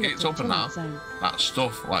 Ah, the gate's open now. Zone. That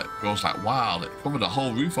stuff like goes like wild. It covered the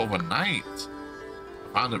whole roof overnight.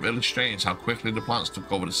 I found it really strange how quickly the plants took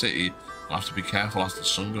over the city. I'll have to be careful as the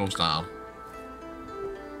sun goes down.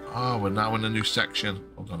 Oh, we're now in a new section.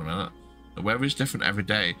 Hold on a minute. The weather is different every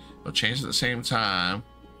day, but changes at the same time.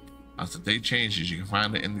 As the day changes, you can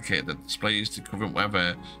finally indicate that displays the current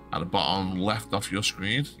weather at the bottom left off your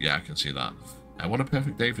screen. Yeah, I can see that. What a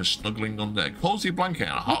perfect day for snuggling under a cozy blanket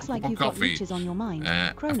and a hot cup of coffee. On your mind.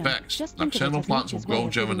 Effects. Nocturnal plants will grow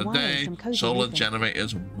during the day. Solar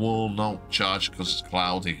generators will not charge because it's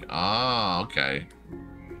cloudy. Ah, okay.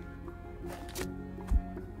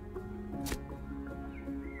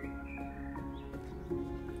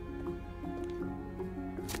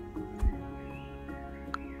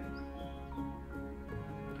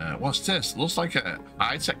 What's this? Looks like a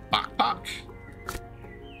high-tech backpack.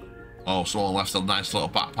 Oh, someone left a nice little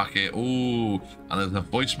backpack here. Ooh, and there's a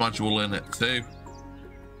voice module in it too.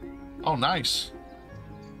 Oh, nice.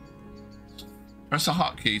 Press the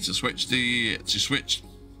hotkey to switch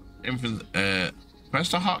press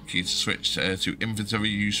the hotkey to switch to inventory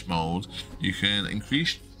use mode. You can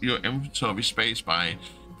increase your inventory space by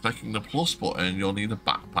clicking the plus button. You'll need a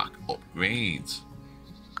backpack upgrade.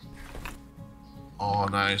 Oh,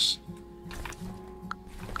 nice.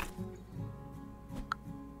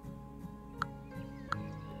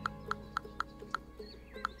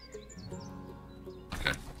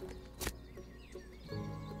 Okay.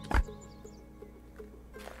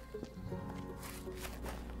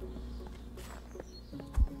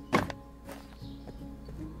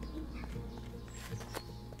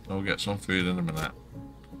 We'll get some food in a minute.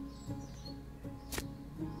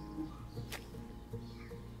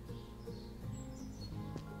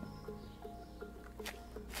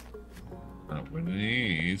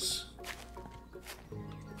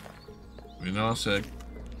 We know I said.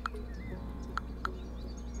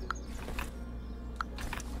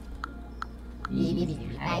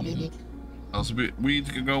 That's a bit weed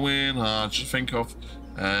could go in. Just think of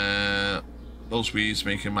those weeds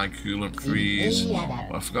making my coolant freeze.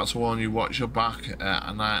 But I forgot to warn you, watch your back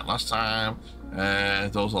at night. Last time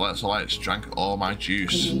those electrolytes drank all my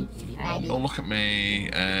juice. Don't look at me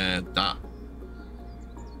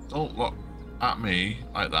don't look at me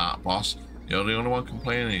like that, boss. You're the only one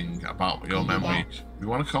complaining about your memory. If you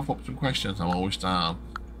want to cough up some questions, I'm always down.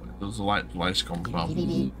 Where does the lights come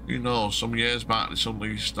from? You know, some years back they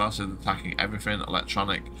suddenly started attacking everything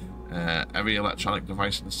electronic, every electronic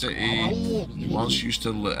device in the city. Once used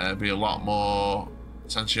to be a lot more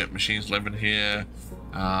sentient machines living here.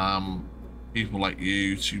 People like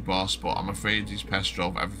you too, boss, but I'm afraid these pests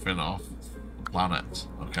drove everything off the planet.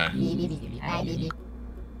 Okay.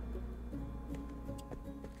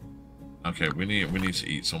 Okay, we need to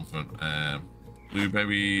eat something.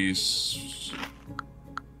 Blueberries,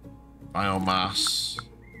 biomass.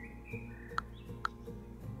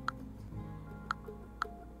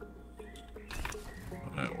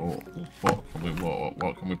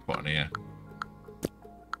 What can we put in here?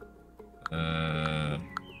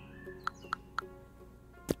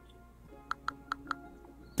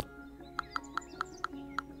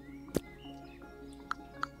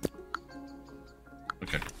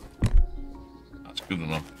 Okay. Good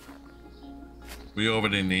enough. We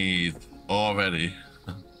already need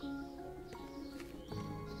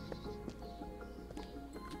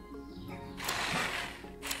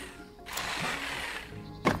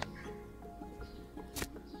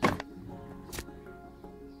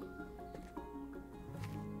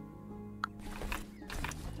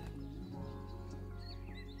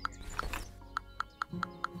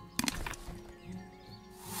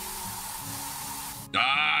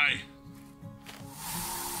die.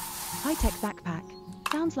 High-tech backpack.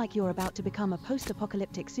 Sounds like you're about to become a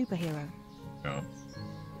post-apocalyptic superhero. Yeah.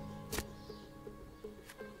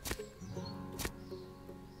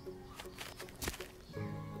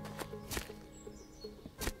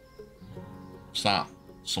 What's that?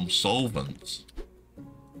 Some solvents.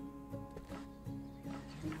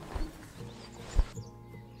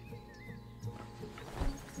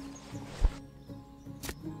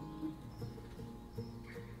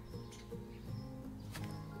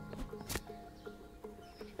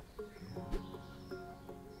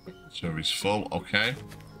 Inventory's full. Okay.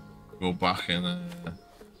 Go back in.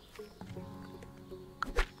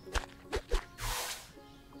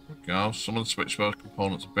 Go. Some of the switchboard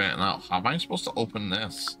components are burnt out. How am I supposed to open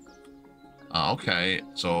this? Okay,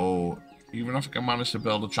 so even if I can manage to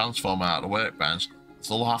build a transformer out of the workbench, I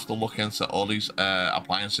still have to look into all these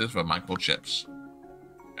appliances with microchips.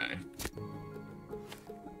 Okay.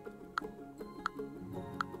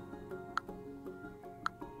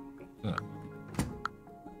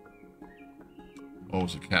 Oh,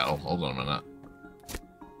 it's a kettle. Hold on a minute.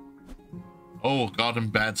 Oh, garden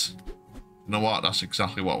beds. You know what? That's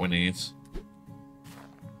exactly what we need.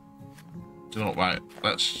 Do you know what? Right,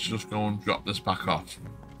 let's just go and drop this back off.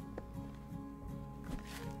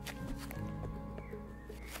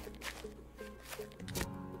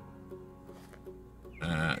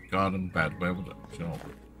 Garden bed. Where would it show?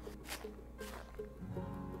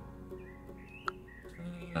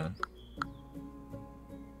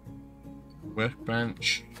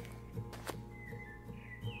 Workbench.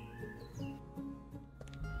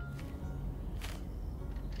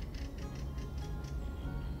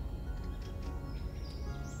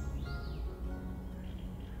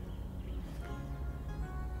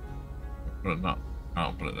 Put it not.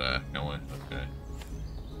 I'll put it there, can we? Okay.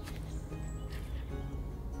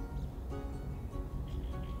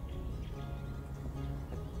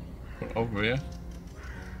 Put it over here.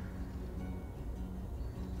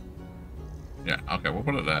 Yeah, okay, we'll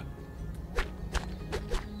put it there.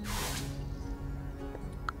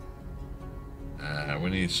 We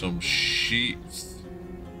need some sheets.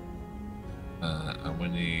 And we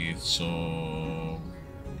need some...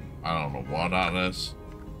 I don't know what that is.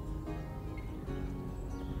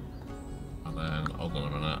 And then, hold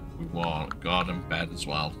on a minute, we want a garden bed as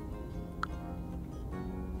well.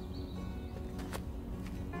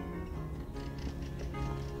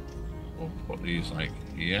 We'll put these like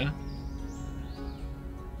here.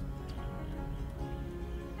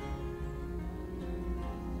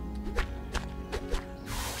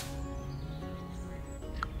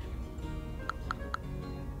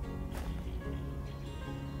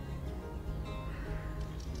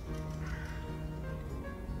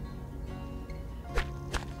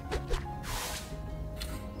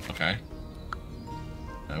 Okay.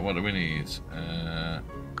 What do we need?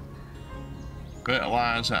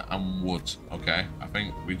 Fertilizer and wood. Okay, I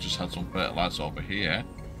think we just had some fertilizer over here.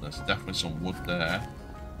 There's definitely some wood there.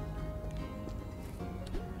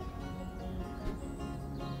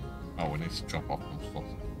 Oh, we need to drop off some stuff.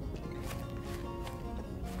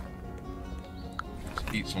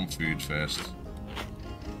 Let's eat some food first.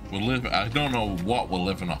 We're living. I don't know what we're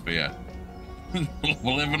living off here.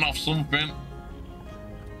 We're living off something.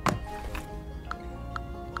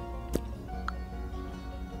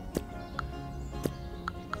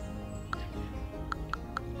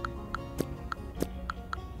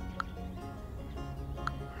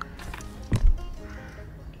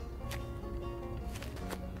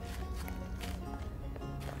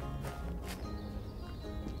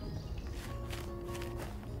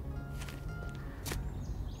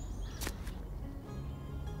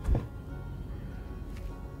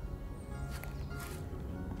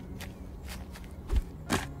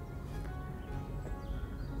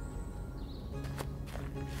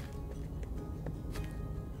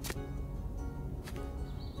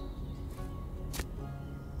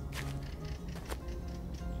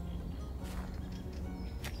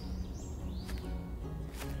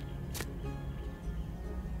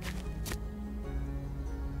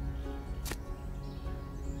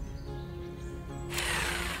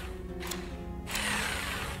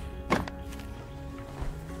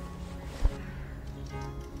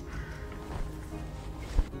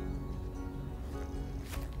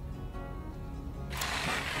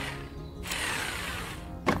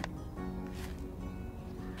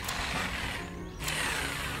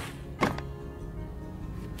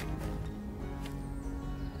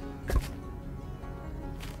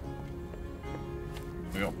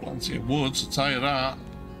 We got plenty of wood, to tell you that.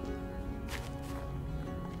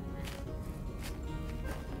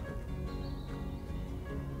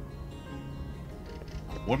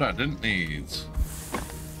 What I didn't need.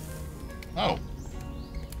 Oh.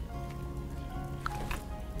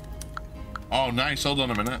 Oh, nice. Hold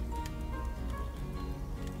on a minute.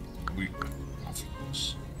 We have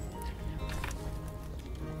flowers.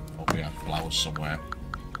 Oh, we have flowers somewhere.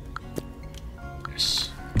 Yes.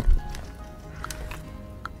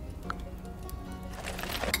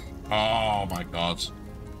 Oh my God.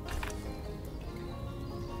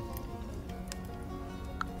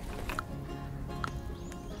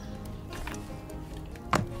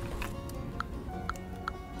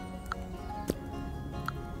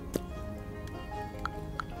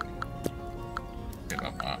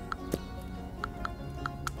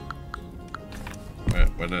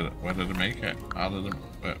 Where did I make it? How did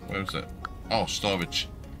I, where is it? Oh, storage.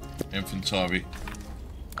 Inventory.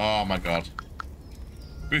 Oh my god.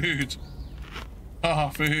 Food! Ah,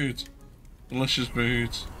 food! Delicious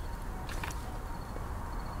food.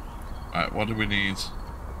 Right, what do we need?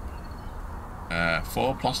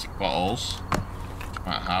 4 plastic bottles.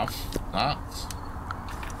 Might have that.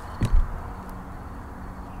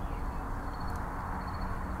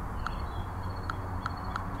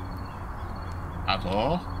 Add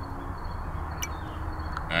all.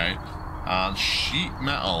 Okay. And sheet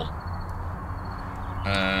metal.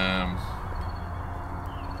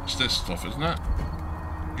 It's this stuff, isn't it?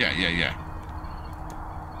 Yeah.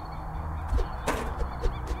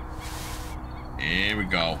 Here we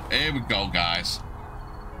go. Here we go, guys.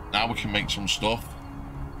 Now we can make some stuff.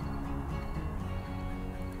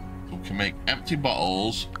 So we can make empty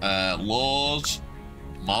bottles, lures,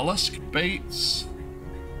 mollusk baits.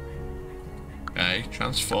 Okay,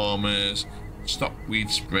 transformers, stop weed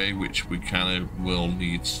spray, which we kind of will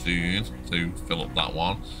need soon to fill up that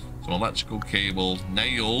one. Some electrical cables,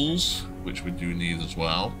 nails, which we do need as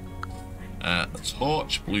well. A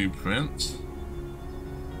torch blueprint.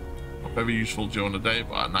 Not very useful during the day,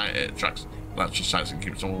 but at night it attracts electrocytes and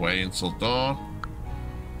keeps them away until dawn.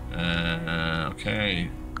 Okay.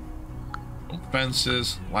 Some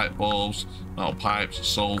fences, light bulbs, metal pipes,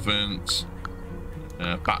 solvents.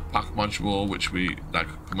 Backpack module, that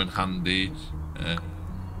could come in handy.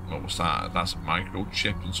 What was that? That's a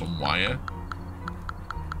microchip and some wire.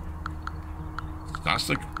 That's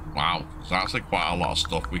like, wow, that's like quite a lot of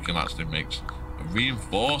stuff we can actually make. A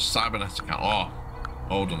reinforced cybernetic, oh,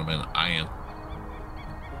 hold on a minute, iron.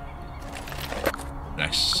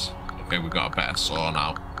 Yes. Okay, we've got a better saw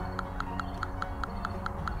now.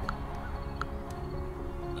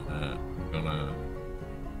 We're gonna...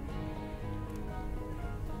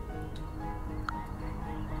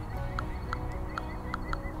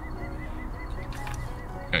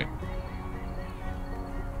 Okay.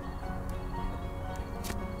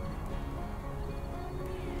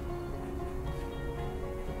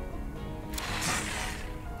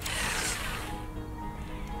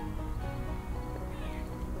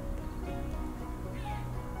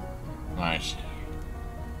 Nice.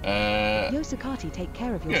 Yosakati, take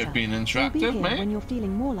care of yourself. Yeah, being We'll interactive, be here mate. when you're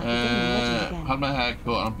feeling more like a gaming legend again. Had my hair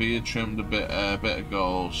cut and beard trimmed a bit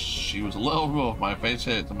ago. She was a little rough. My face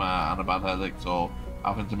hurt to my and a bad headache, so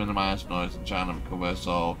having to minimise noise and trying to recover.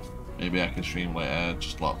 So maybe I can stream later.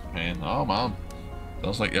 Just lots of pain. Oh man,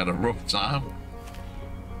 feels like you had a rough time.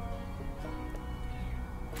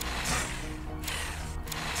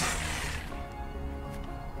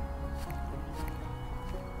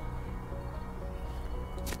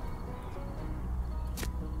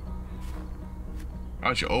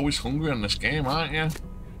 Right, you're always hungry in this game, aren't you?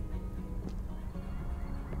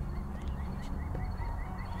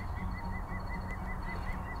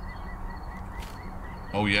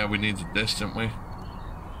 Oh yeah, we needed this, didn't we?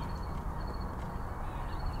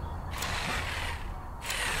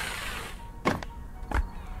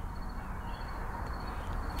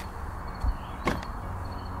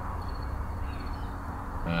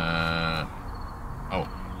 Oh.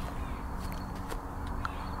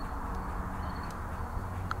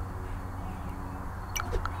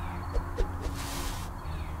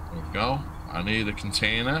 There we go. I need a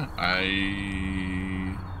container.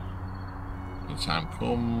 When the time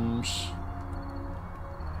comes.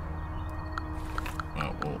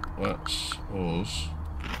 Right, well, let's us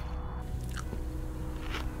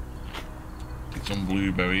get some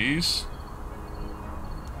blueberries.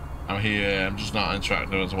 I'm here, I'm just not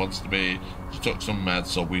interactive as I wanted to be. Just took some meds,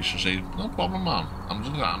 so we should see. No problem, man. I'm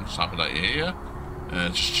just happy that you're here.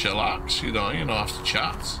 Just chillax, you don't have to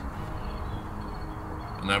chat.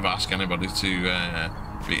 I never ask anybody to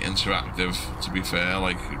be interactive, to be fair.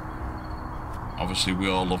 Like, obviously we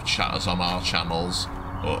all love chatters on our channels,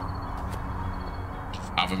 but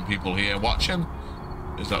having people here watching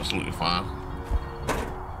is absolutely fine.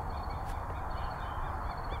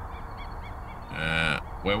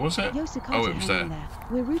 Where was it? Yosakati, Oh, it was hang on there.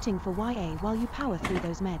 We're rooting for YA while you power through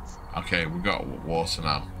those meds. Okay, we got water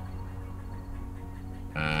now.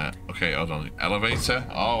 Okay, hold on. Elevator.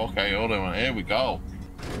 Oh, okay, hold on. Here we go.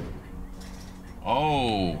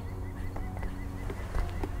 Oh.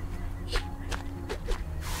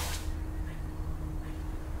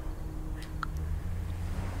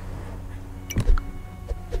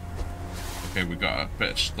 Okay, we got a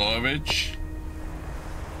bit of storage.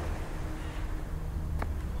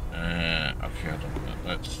 Okay, I don't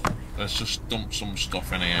know. Let's just dump some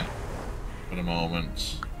stuff in here for the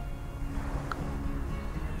moment.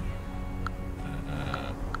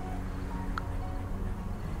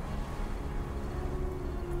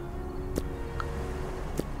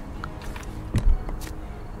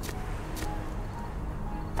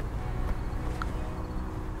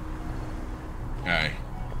 Okay.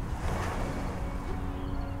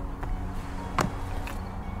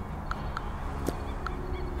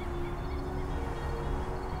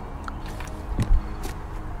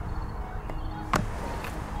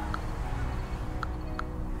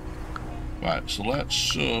 Right, so let's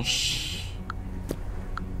just...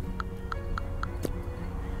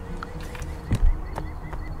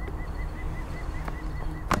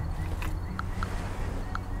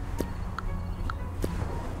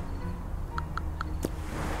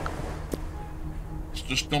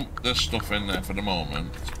 just dump this stuff in there for the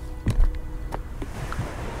moment.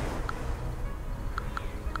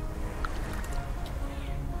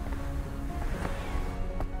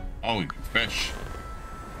 Oh, we can fish.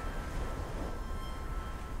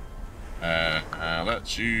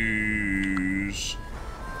 Let's use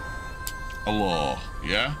a lure,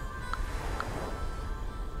 yeah?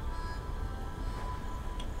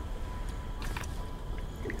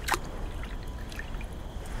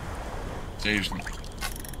 Saves.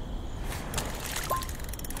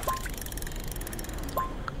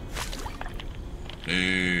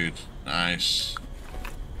 Dude, nice.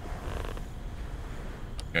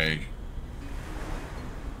 Okay.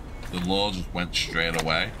 The lure just went straight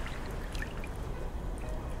away.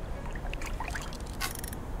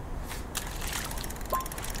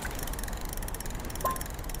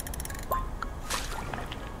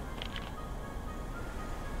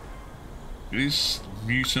 These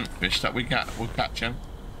mutant fish that we're catching.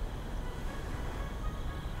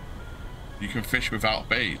 You can fish without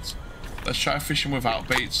bait. Let's try fishing without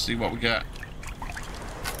bait, see what we get.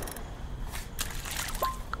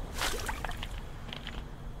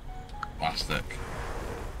 Plastic.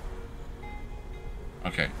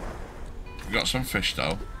 Okay. We got some fish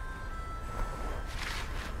though.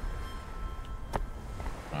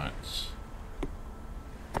 Right.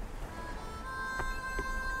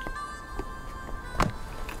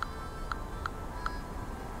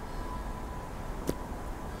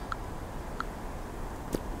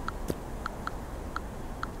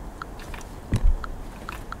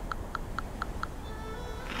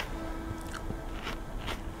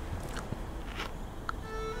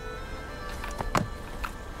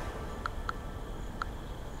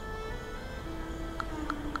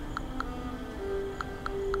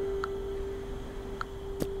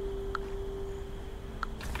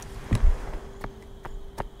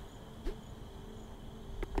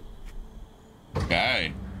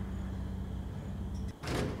 Okay.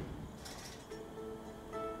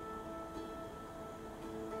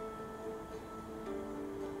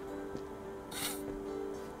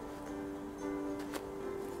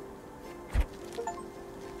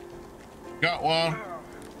 Got one.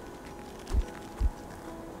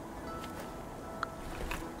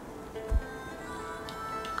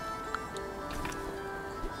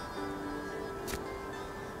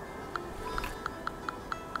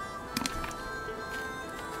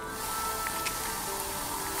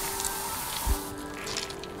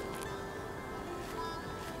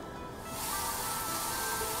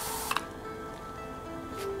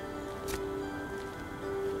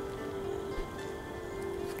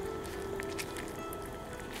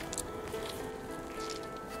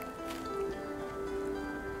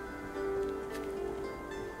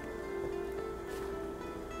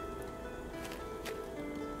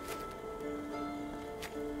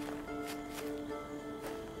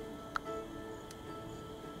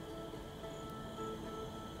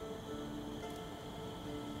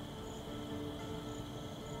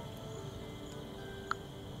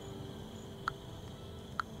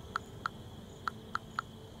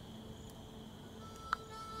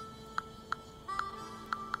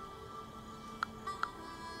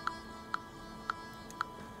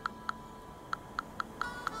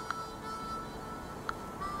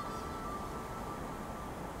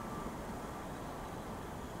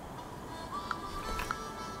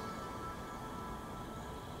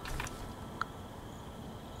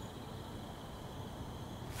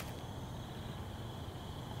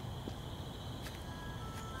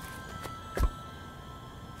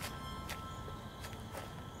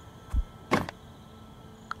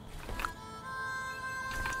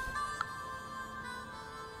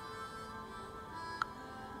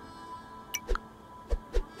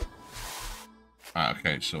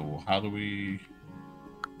 Okay, so how do we...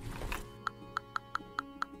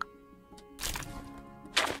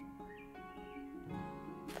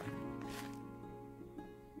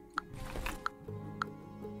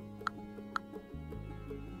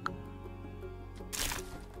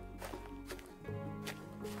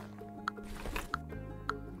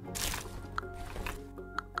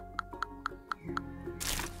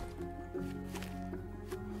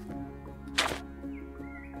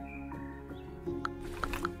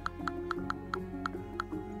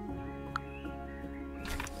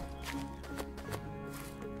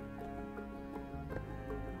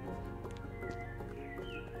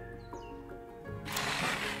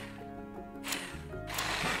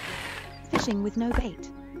 Fishing with no bait.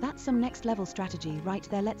 That's some next level strategy right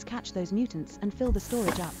there. Let's catch those mutants and fill the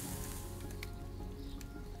storage up.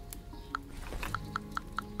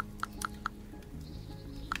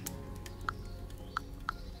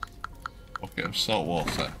 Bucket of salt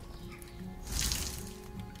water.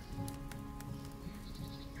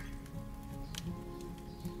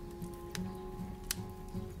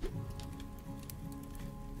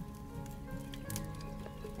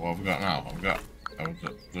 What have we got now?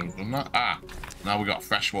 We've done that. Ah, now we got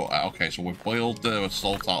fresh water. Okay, so we've boiled the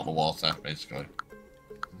salt out of the water, basically.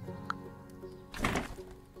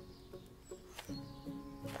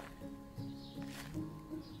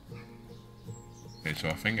 Okay, so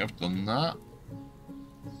I think I've done that.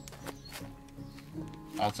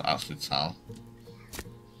 How to actually tell.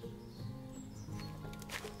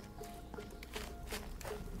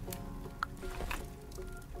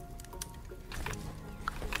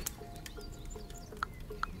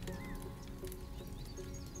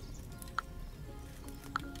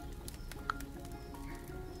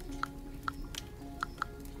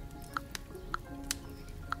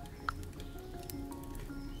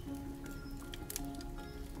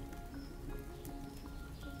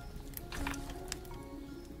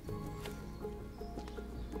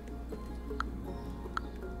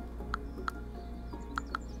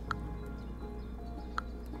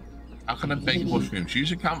 How can I bake mushrooms?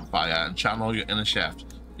 Use a campfire and channel your inner chef.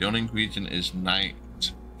 The only ingredient is night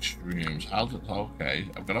shrooms. How does... Okay,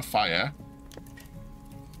 I've got a fire.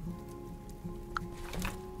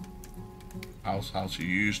 How to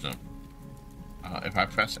use them? If I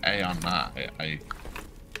press A on that,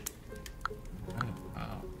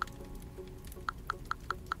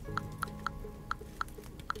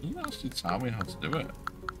 doesn't actually tell me how to do it.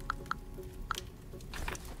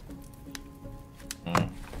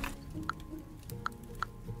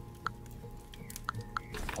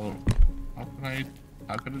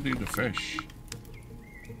 How can I do the fish?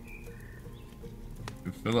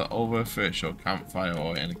 You fill it over a fish or campfire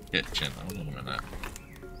or in a kitchen. Hold on a minute.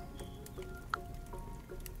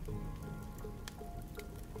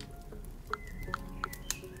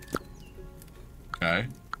 Okay.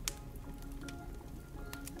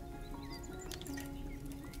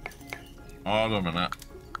 Hold on a minute.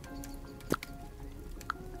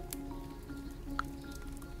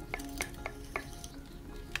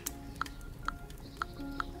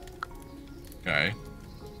 Okay.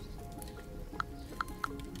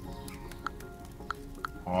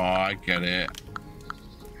 Oh, I get it.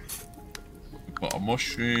 Put a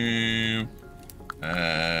mushroom, or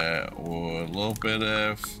a little bit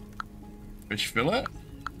of fish fillet.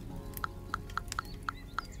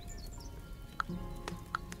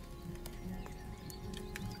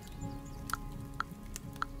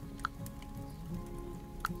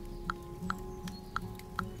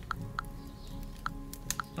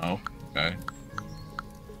 No, okay.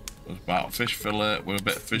 It was about fish fillet with a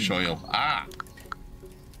bit of fish oil. Ah!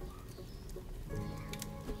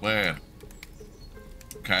 Where?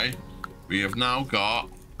 Okay. We have now got...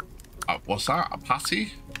 what's that? A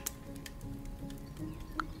patty?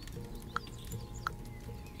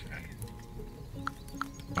 Okay.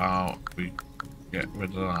 Now we get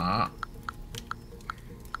rid of that.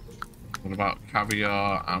 What about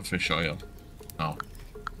caviar and fish oil? No.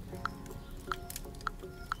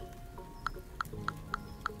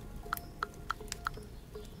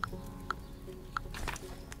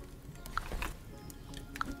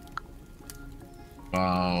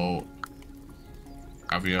 About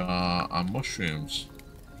caviar and mushrooms.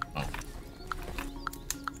 Oh.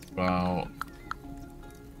 About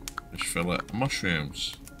fish fillet and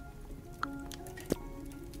mushrooms.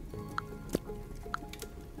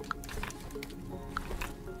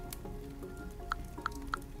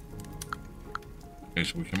 Okay,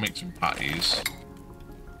 so we can make some patties.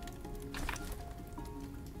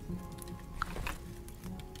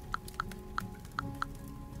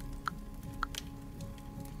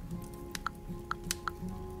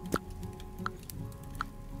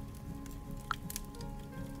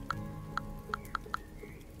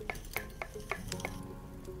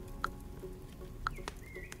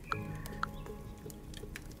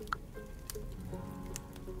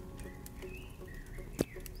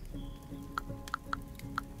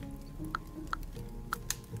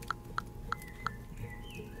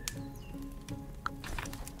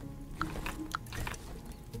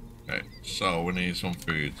 So we need some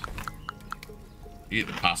food. Eat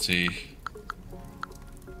the patty.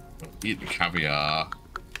 Eat the caviar.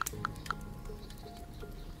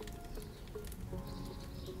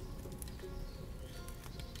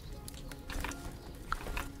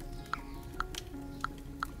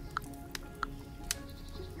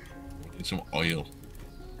 Need some oil.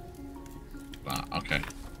 Ah, okay.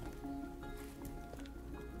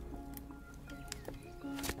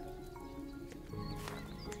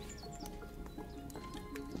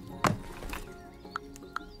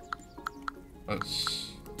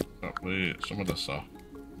 Let's probably some of this off.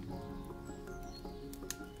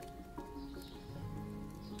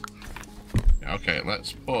 Okay,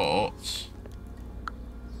 let's put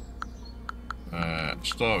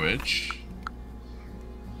storage.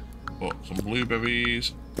 Put some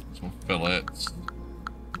blueberries, some fillets,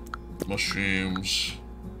 mushrooms,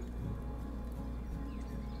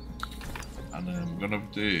 and then I'm gonna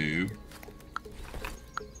do.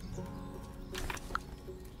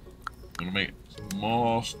 I'm gonna make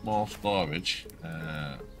more small storage.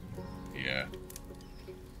 Yeah.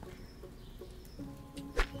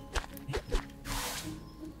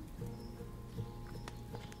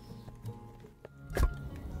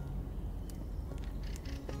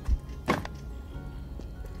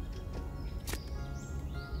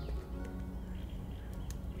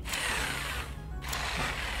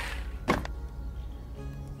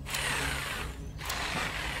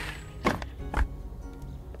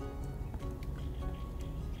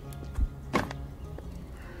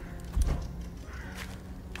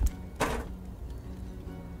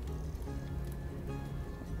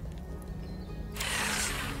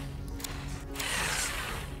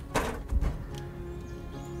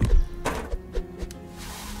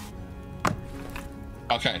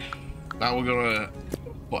 Okay, now we're gonna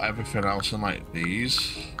put everything else in like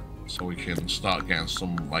these, so we can start getting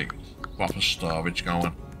some like proper storage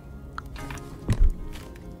going.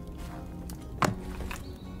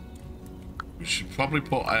 We should probably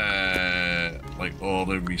put like all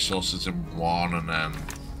the resources in one, and then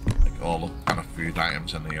like all the kind of food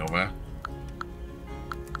items in the other.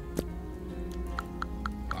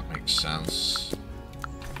 That makes sense.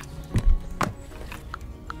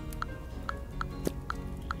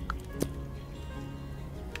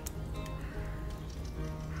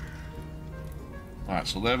 Alright,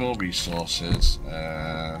 so they're all resources.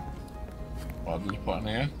 What did you put in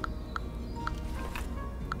here?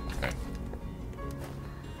 Okay.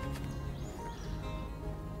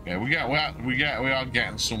 Okay, we are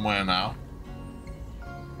getting somewhere now.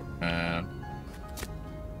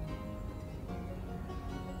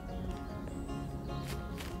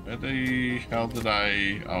 Where the hell did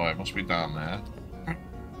I? Oh, it must be down there.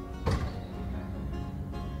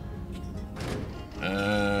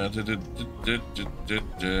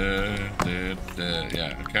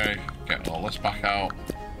 Yeah, okay. Get all this back out.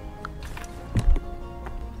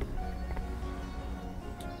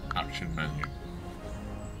 Action menu.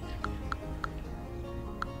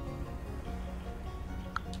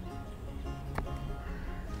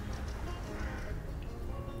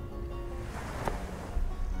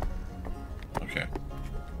 Okay.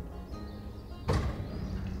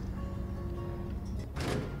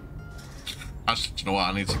 Actually, do you know what?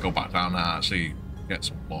 I need to go back down there and actually get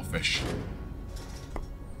some more fish.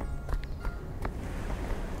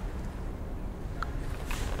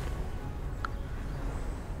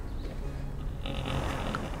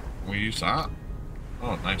 Can we use that?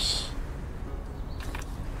 Oh, nice.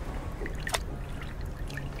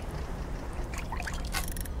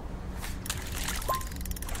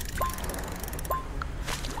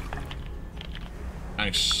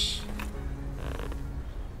 Nice.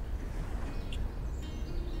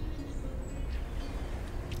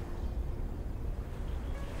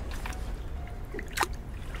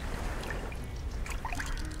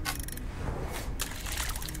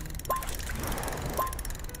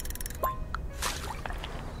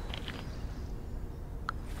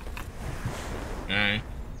 Okay.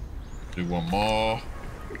 Do one more.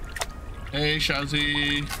 Hey,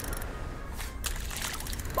 Shazzy.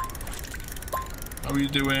 How are you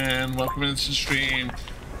doing? Welcome into the stream.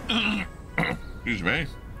 Excuse me.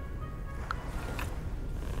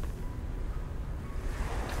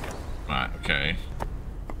 Right, okay.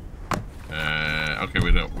 Okay,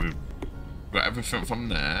 we've got everything from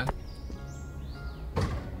there.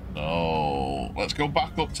 So let's go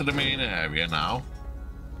back up to the main area now.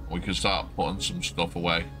 We can start putting some stuff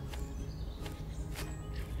away.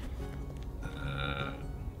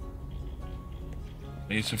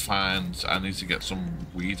 I need to get some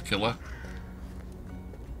weed killer.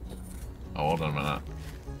 Oh, hold on a minute.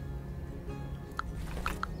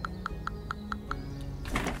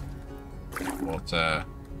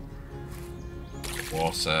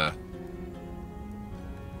 Water.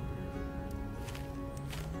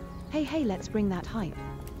 Hey, let's bring that hype.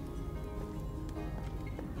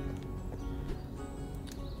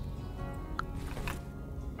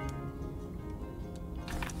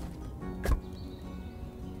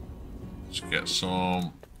 get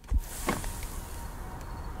some.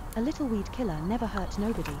 A little weed killer never hurt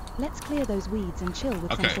nobody. Let's clear those weeds and chill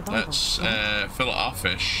with some Okay, survival. let's fillet our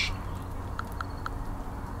fish.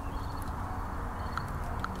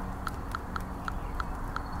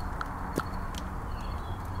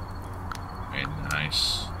 Okay,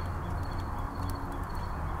 nice.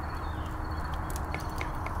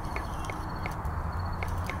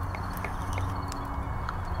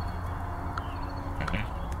 Okay,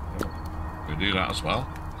 we do that as well.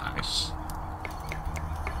 Nice.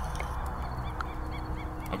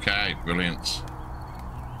 Okay, brilliant.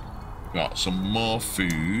 Got some more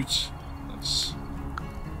food. Let's.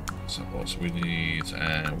 So what we need?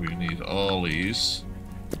 We need all these.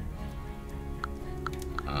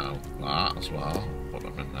 That as well. Put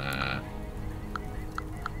them in there.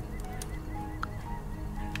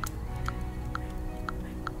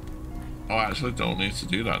 Oh, I actually don't need to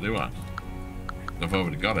do that, do I? I've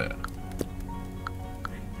already got it.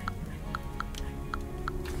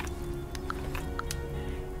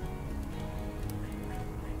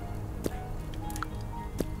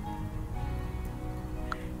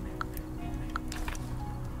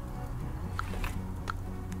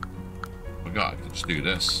 I can just do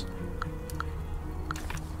this.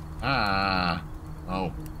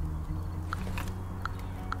 Oh.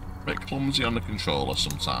 A bit clumsy on the controller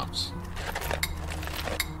sometimes.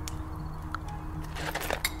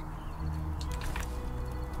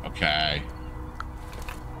 Okay.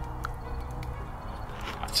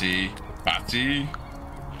 Patty.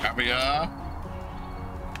 Caviar.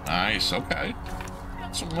 Nice, okay.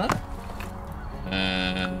 Got some there.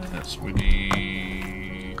 That's we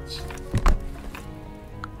need.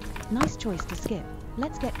 Nice choice to skip.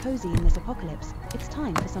 Let's get cozy in this apocalypse. It's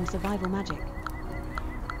time for some survival magic.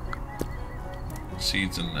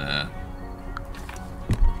 Seeds in there.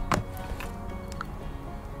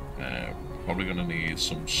 Probably gonna need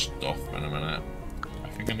some stuff in a minute. I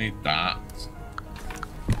think I need that.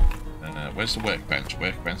 Where's the workbench?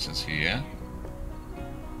 Workbench is here.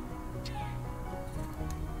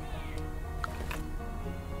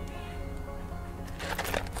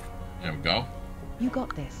 There we go. You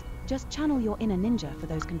got this. Just channel your inner ninja for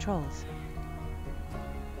those controls.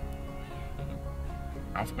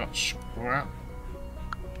 I've got scrap.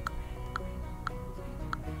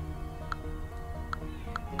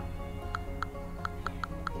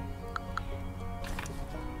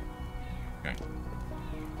 Okay.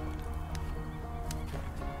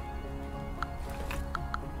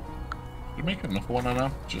 Could make another one of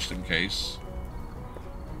them, just in case.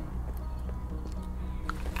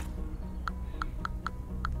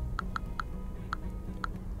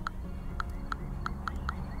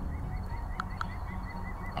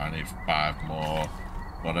 I need 5 more,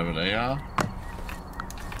 whatever they are.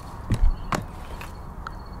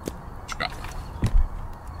 Scrap.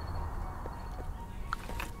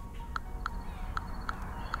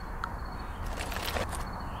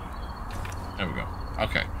 There we go.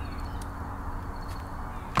 Okay.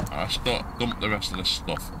 I'll dump the rest of this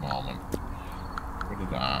stuff for a moment. What is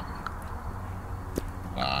that?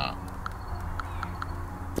 That.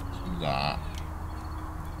 Some of that.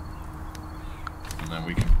 And then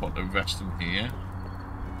we can put the rest in here.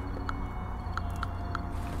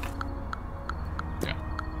 Yeah.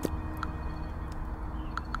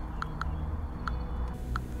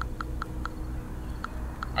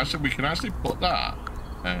 Actually, we can actually put that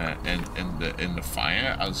in the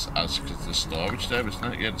fire as because the storage there,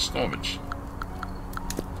 isn't it? Yeah, the storage.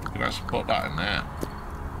 We can actually put that in there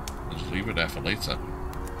and just leave it there for later.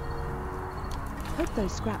 Hope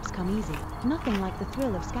those scraps come easy. Nothing like the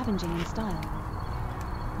thrill of scavenging in style.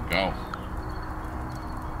 Go.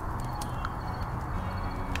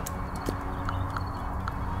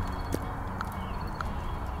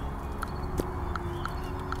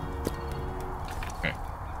 Okay.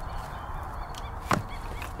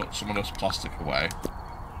 Put some of this plastic away.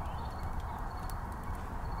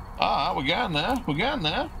 Ah, we're getting there. We're getting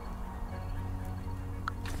there.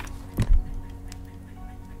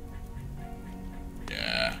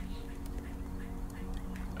 Yeah.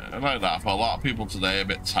 I like that. For a lot of people today, a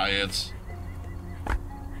bit tired.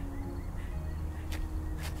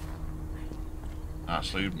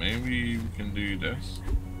 Actually, maybe we can do this.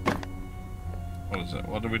 What is it?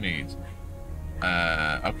 What do we need?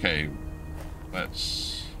 Okay.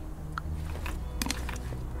 Let's...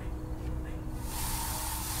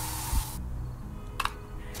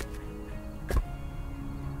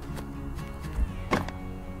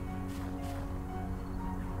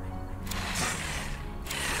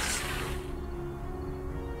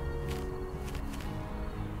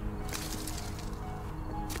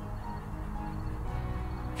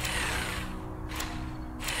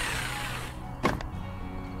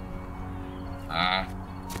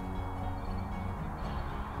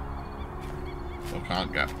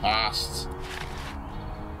 can't get past.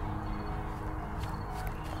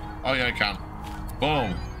 Oh yeah, I can.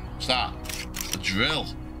 Boom. What's that? A drill.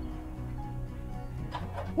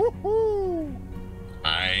 Woohoo!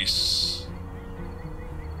 Nice.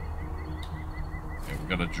 Okay, we've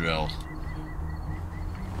got a drill.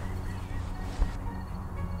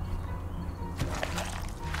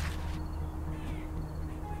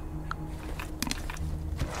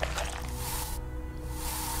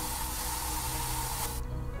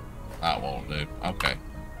 That won't do. Okay.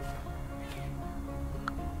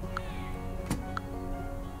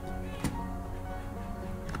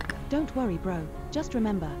 Don't worry, bro. Just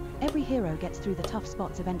remember, every hero gets through the tough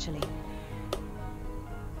spots eventually.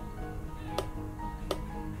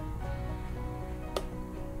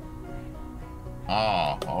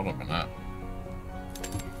 Oh, hold a minute.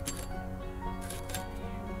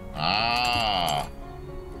 Ah.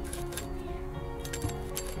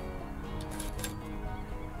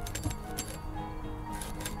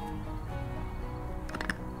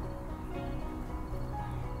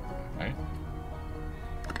 Okay.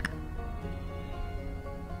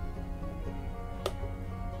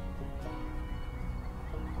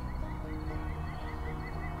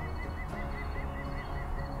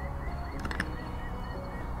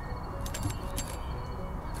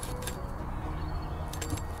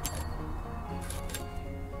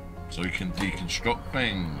 So you can deconstruct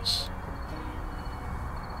things.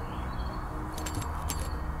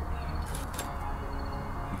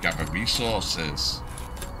 You gather resources.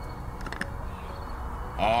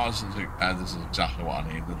 Oh, this is exactly what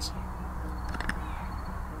I needed.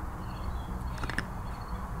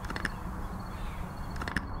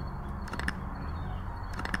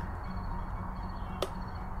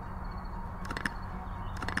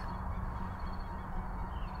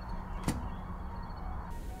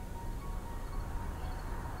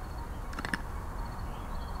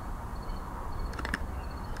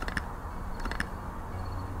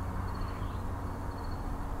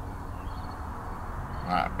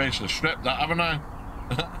 Right, basically stripped that, haven't I?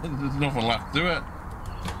 There's nothing left to it.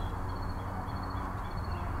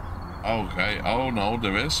 Okay, oh no,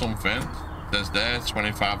 there is something. There's there,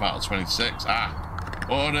 25 out of 26. Ah,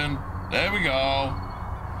 button. There we go.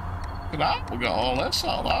 Look at that, we got all this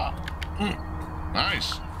out of that.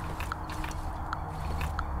 Nice.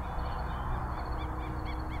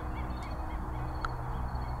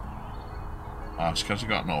 Ah, it's because I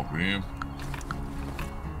got no room.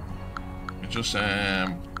 Just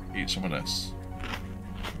eat some of this.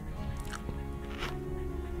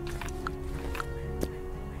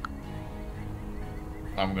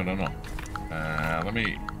 I'm gonna know. Let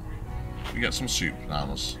me get some soup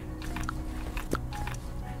bananas.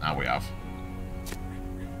 Now we have.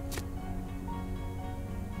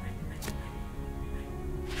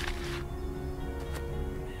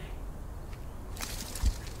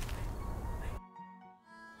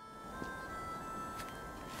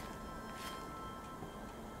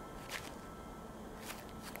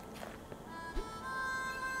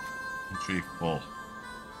 Tree full.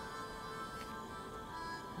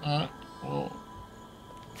 Alright, well.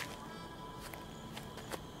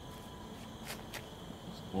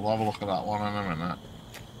 We'll have a look at that one in a minute.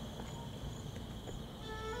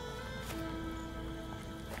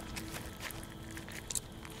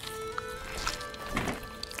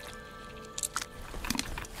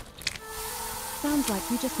 Sounds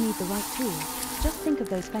like you just need the right tools. Just think of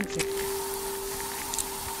those fences.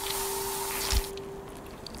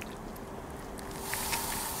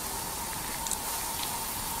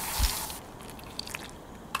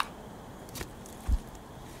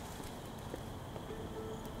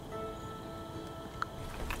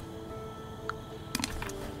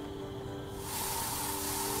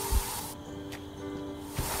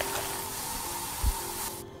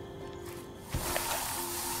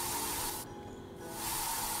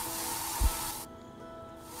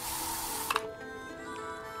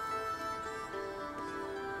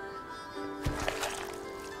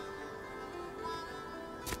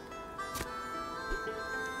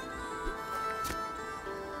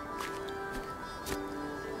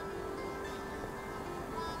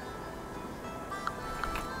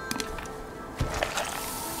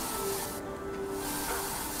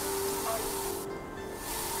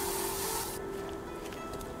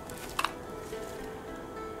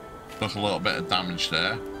 Took a little bit of damage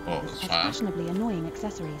there, but it's fine. Fashionably annoying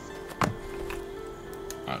accessories.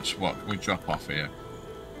 Right, so what can we drop off here?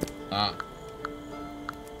 That.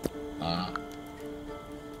 That.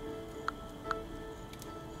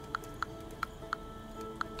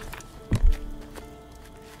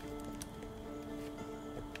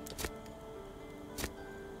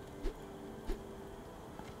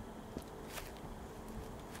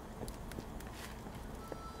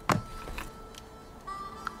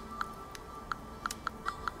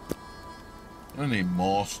 I need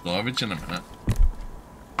more storage in a minute.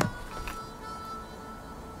 So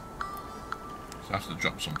I have to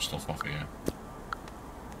drop some stuff off here.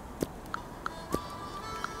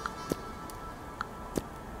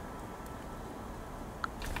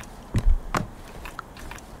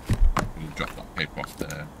 Drop that paper off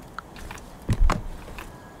there.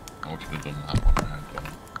 I should have done that one there.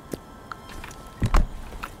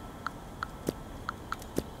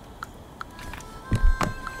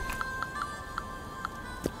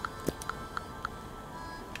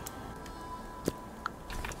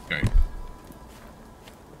 Okay.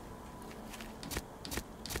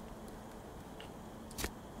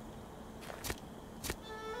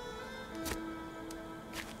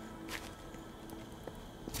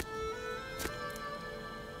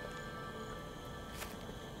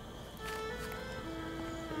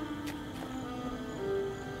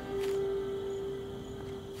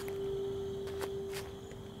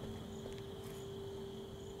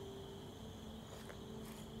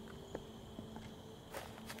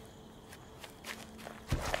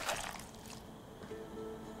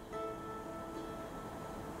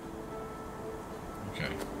 Okay.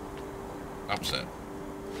 That was it.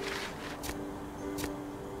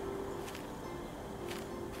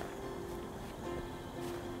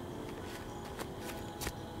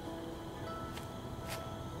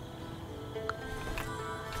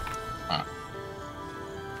 Ah.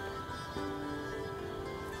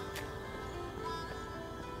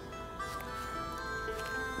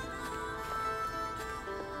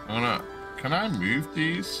 Can I move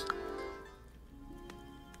these?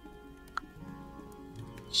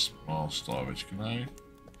 Small storage, can I?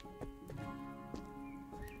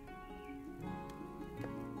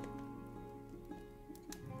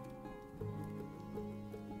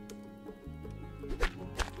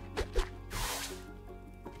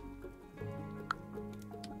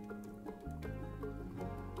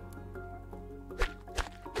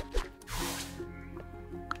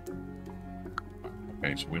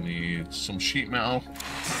 Okay, so we need some sheet metal.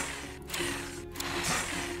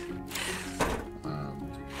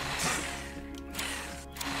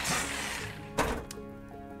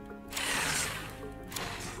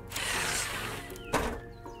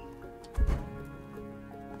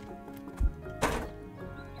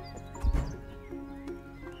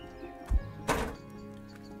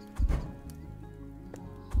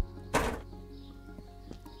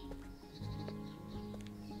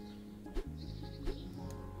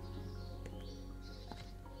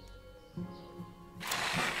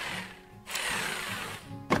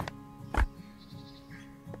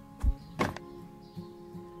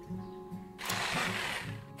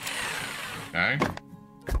 Okay.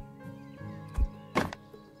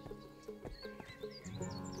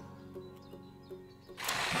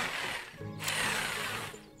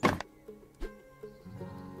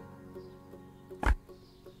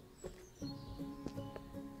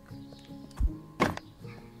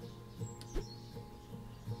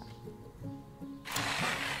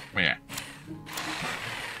 Yeah.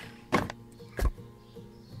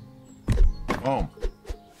 Boom.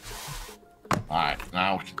 Alright,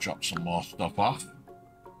 now we can drop some more stuff off.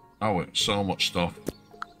 Oh, it's so much stuff.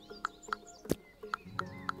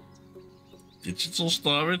 Digital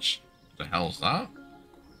storage? What the hell's that?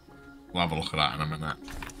 We'll have a look at that in a minute.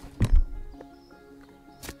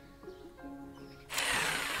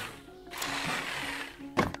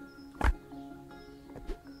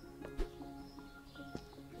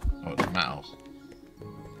 Oh, it's metal.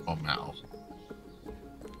 Oh, metal.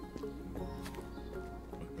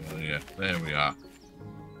 Yeah, there we are.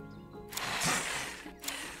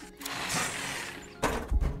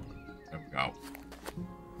 There we go.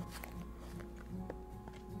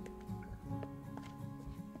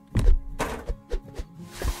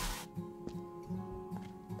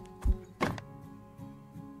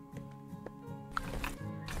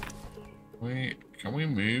 Wait, can we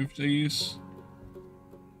move these?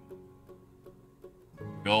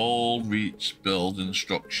 Goal reach building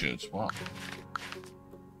structures. What?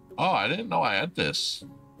 Oh, I didn't know I had this.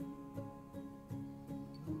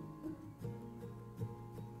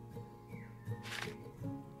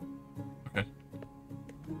 Okay.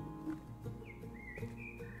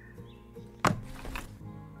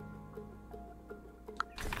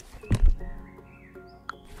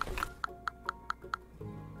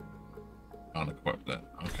 Can't equip that.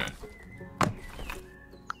 Okay.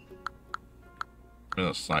 Maybe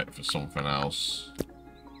that's site for something else.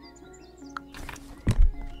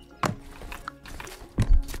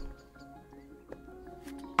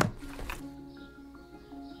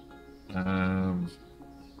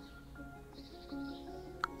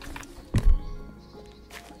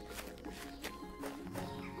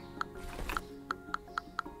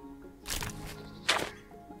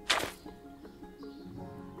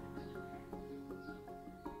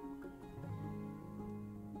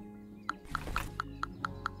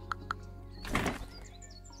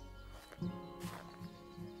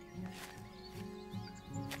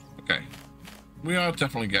 We are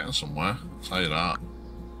definitely getting somewhere, I'll tell you that.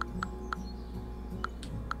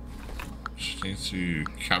 Just need to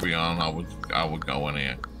carry on our going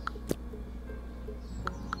here.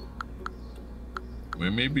 We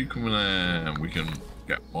may be coming in, we can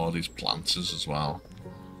get more of these planters as well.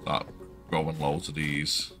 Start growing loads of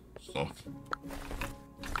these stuff.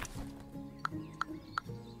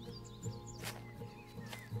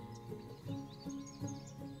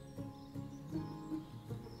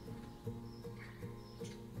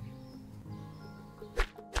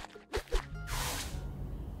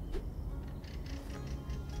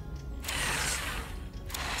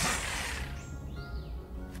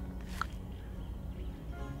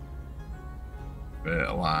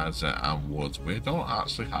 Fertilizer and wood. We don't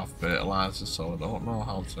actually have fertilizer, so I don't know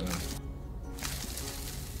how to.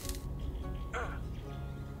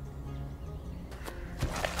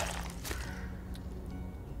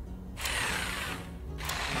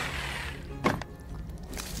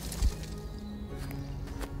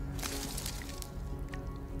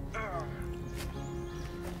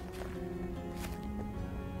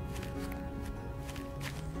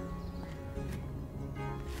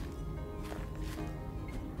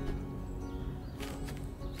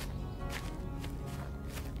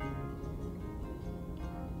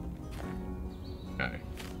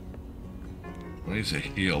 We need to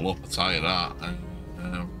heal up, I'll tell you that.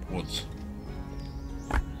 Woods.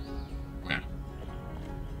 Yeah.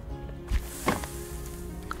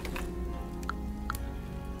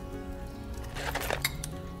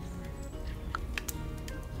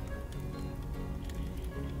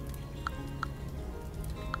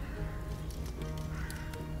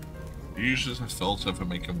 Uses a filter for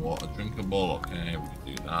making water drinkable. Okay, we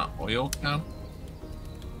can do that. Oil can.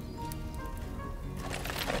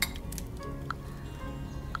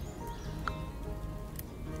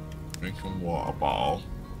 Drinking water bottle.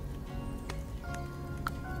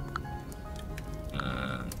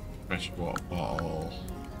 Fresh water bottle.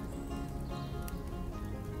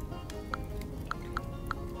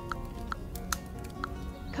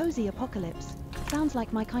 Cozy apocalypse. Sounds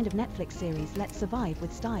like my kind of Netflix series. Let's survive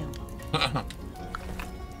with style.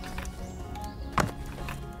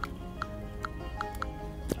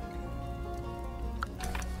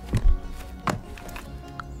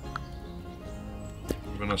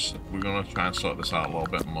 We're gonna try and sort this out a little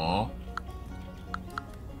bit more.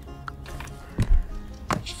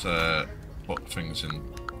 Just put things in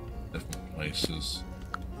different places.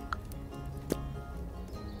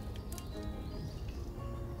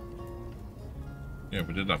 Yeah,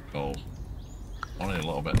 we did have coal. Only a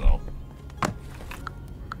little bit though.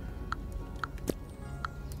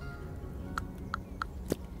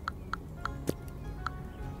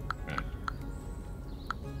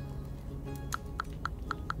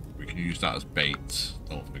 Use that as bait,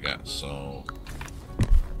 don't forget, so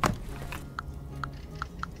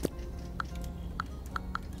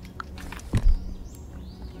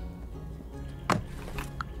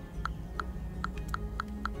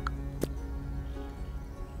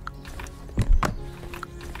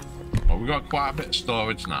well, we've got quite a bit of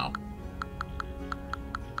storage now.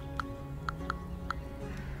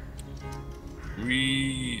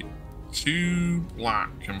 Two black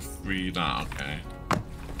and 3 that, okay.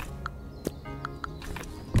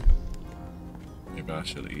 Maybe I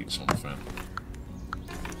should eat something.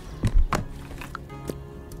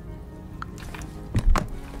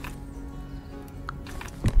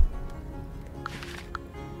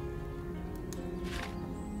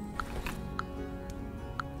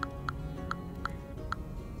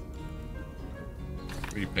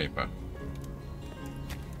 Read paper.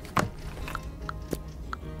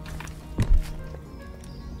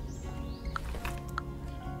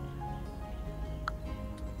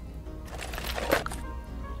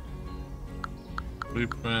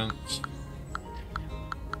 Blueprints.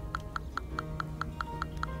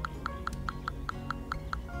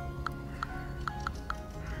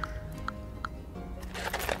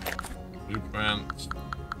 Blueprints.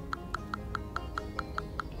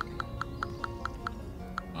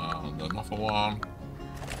 And another one.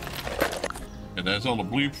 Okay, there's all the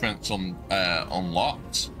blueprints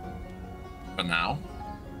unlocked for now.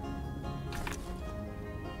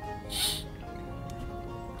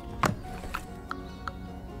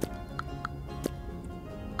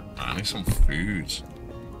 I need some food.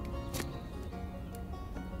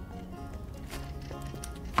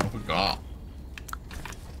 What have we got?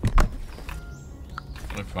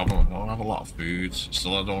 No problem, I don't have a lot of food.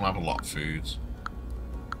 Still, I don't have a lot of food.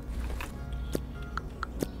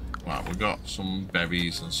 Right, we got some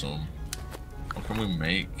berries and some. What can we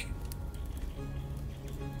make?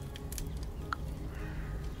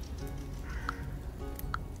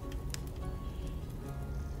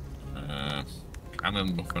 kind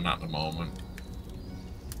of nothing at the moment.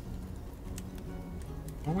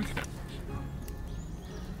 Oh, we can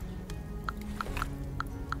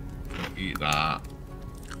eat that.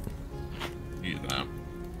 Eat that.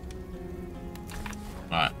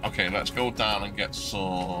 Right, okay, let's go down and get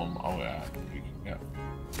some. Oh, yeah, we can get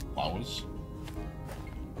flowers.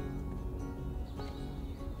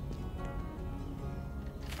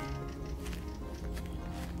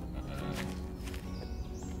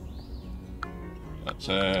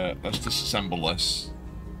 Let's disassemble this.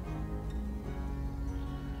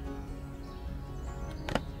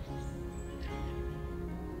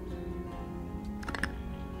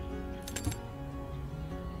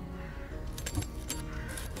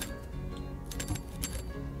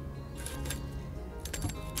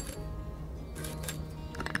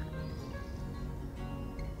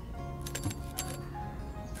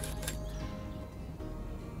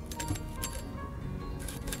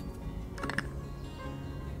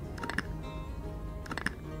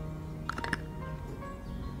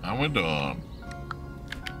 And we're done.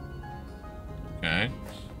 Okay.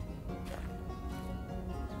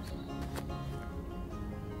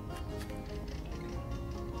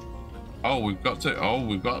 Oh, we've got to. Oh,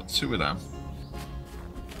 we've got 2 of them.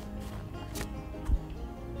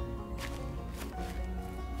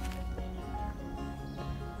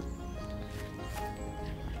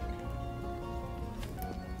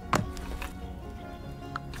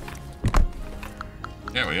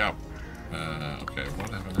 There we go. Okay,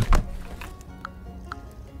 whatever.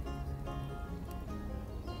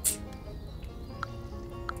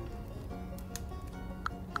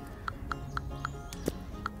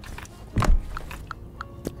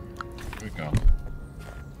 Here we go.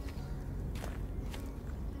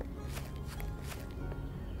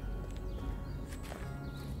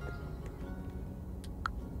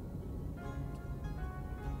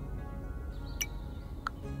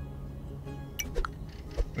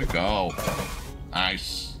 Here we go.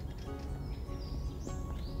 Nice.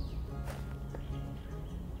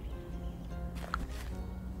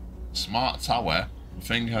 Smart tower. The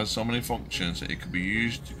thing has so many functions that it can be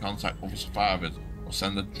used to contact other survivors or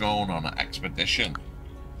send a drone on an expedition.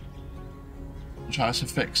 Tries to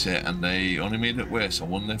fix it and they only made it worse. I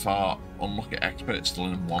wonder if our unlucky expert is still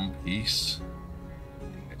in one piece.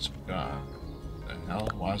 Okay, so we got. What the hell?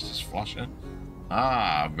 Why is this flashing?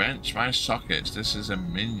 Ah, wrench my sockets. This is a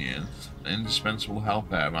minion, an indispensable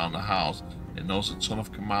helper around the house. It knows a ton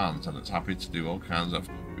of commands and it's happy to do all kinds of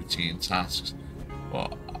routine tasks.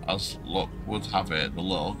 But as luck would have it, the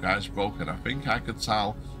little guy's broken. I think I could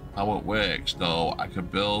tell how it works, though. I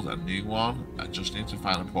could build a new one. I just need to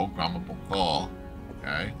find a programmable core.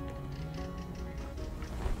 Okay.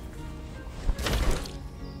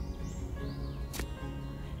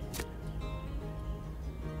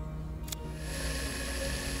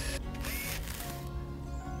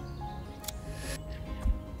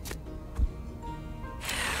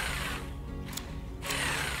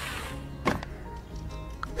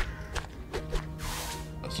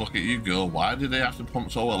 Look at you, girl. Why did they have to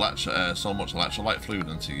pump so much electrolyte fluid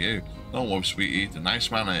into you? Don't worry, sweetie. The nice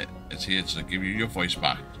man is here to give you your voice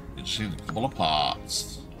back. You just need a couple of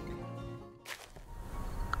parts.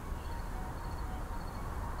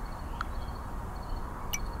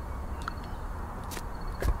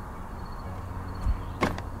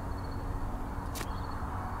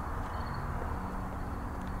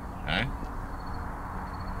 Okay.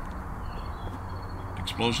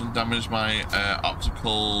 Explosion damaged my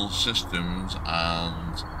optical systems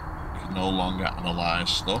and can no longer analyze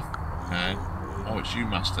stuff. Okay. Oh, it's you,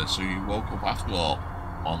 Master. So you woke up after all.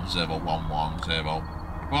 10110.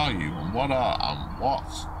 Who are you and what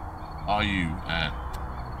are you?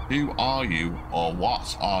 Who are you or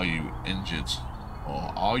what are you injured?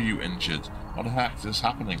 Or are you injured? What the heck is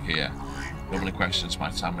happening here? So many questions.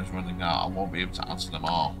 My time is running out. I won't be able to answer them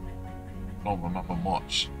all. I don't remember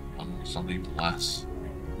much. I understand even less.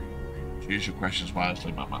 Choose your questions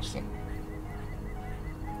wisely, my master.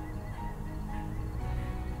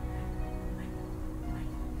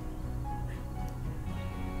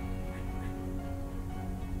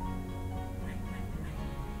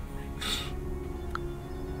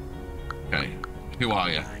 Okay, who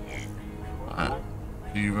are you?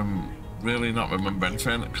 Do you really not remember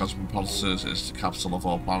anything? Cosmopolis is the capital of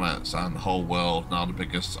all planets and the whole world, now the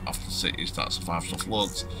biggest of the cities that survived the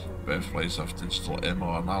floods. Birthplace of digital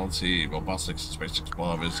immortality, robotics, and space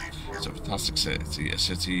explorers. It's a fantastic city, a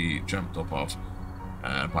city dreamt up of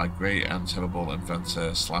by great and terrible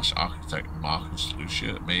inventor / architect Marcus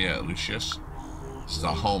Lucius. This is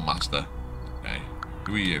our home, master. Okay,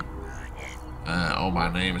 who are you? Oh,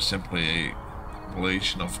 my name is simply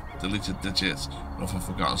compilation of deleted digits and of a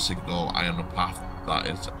forgotten signal. I am the path that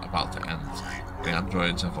is about to end. The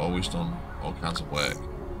androids have always done all kinds of work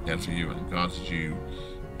here for you and guarded you,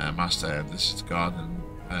 Master. This is the garden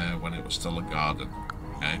when it was still a garden.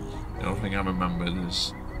 Okay. The only thing I remember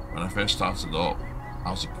is when I first started up,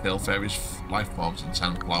 I was to kill various life forms and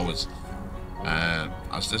 10 flowers.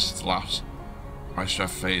 As this last, my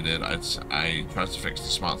strength faded. I tried to fix the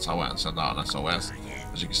smart tower and send out an SOS.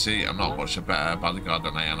 As you can see, I'm not much a better bodyguard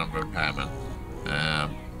than I am a repairman.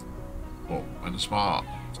 But when the smart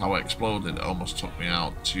tower exploded, it almost took me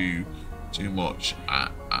out too much.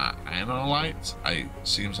 I know light. It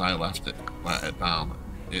seems I let it down.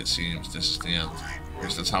 It seems this is the end.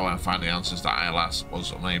 It's the tower and find the answers that I last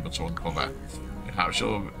was unable to uncover. Perhaps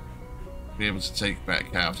you'll be able to take better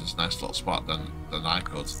care of this nice little spot than I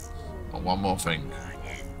could. And one more thing.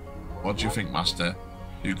 What do you think, Master?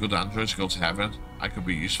 Do good androids go to heaven? I could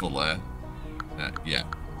be useful there. Yeah.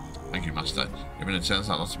 Thank you, Master. Even it turns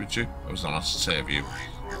out not to be true, it was an honor to save you.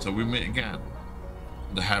 So we meet again.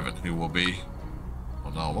 The heaven, who will be... Oh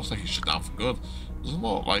no, looks like he's shut down for good. Doesn't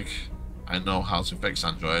look like I know how to fix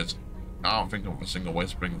androids. I can't think of a single way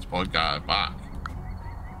to bring this poor guy back.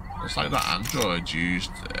 Looks like that android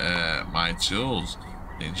used my tools.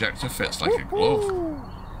 The injector fits like a glove.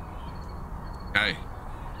 Okay.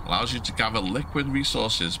 Allows you to gather liquid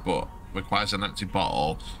resources, but requires an empty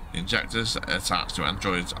bottle. The injector is attached to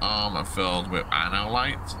android's arm and filled with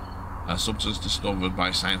analyte, a substance discovered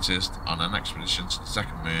by scientists on an expedition to the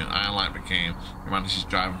second moon. Analyte became humanity's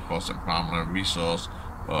driving force and primary resource,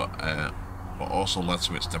 but also led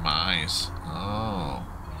to its demise. Oh.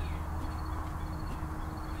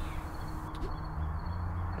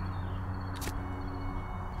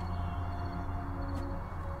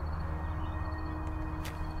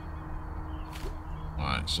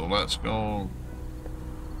 Right, so let's go.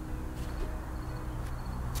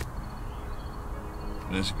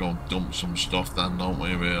 We need to go dump some stuff then, don't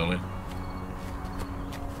we, really?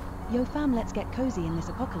 Yo fam, let's get cozy in this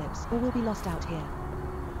apocalypse, or we'll be lost out here.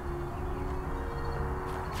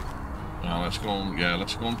 Now let's go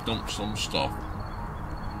and dump some stuff.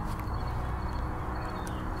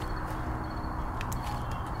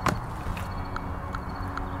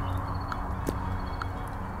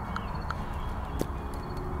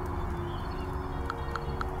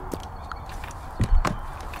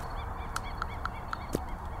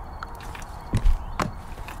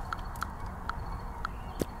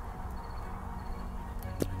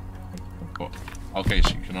 Okay, so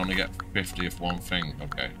you can only get 50 of one thing,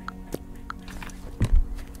 okay.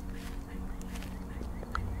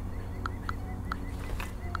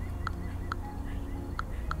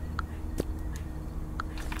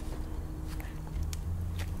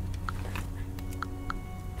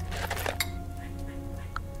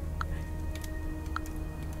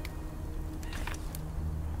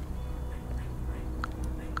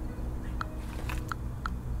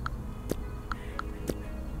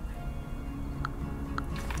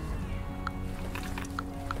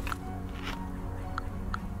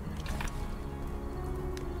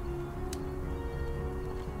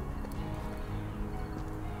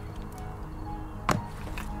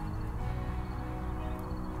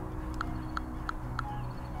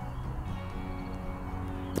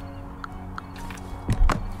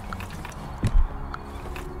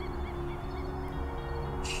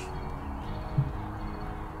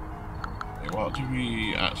 What do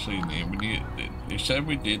we actually need? We need. You said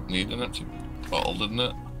we did need an empty bottle, didn't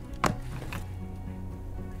it?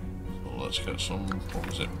 So let's get some. What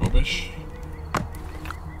was it? Rubbish.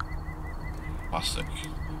 Plastic.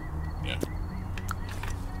 Yeah.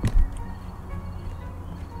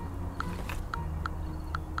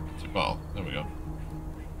 Empty bottle. There we go.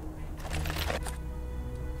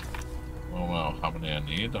 I don't know how many I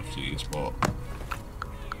need after these, but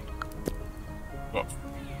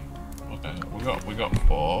we got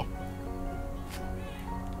 4.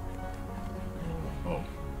 Oh.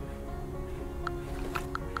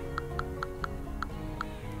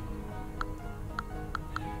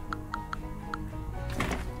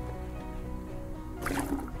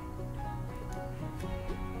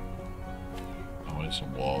 I need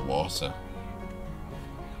some more water.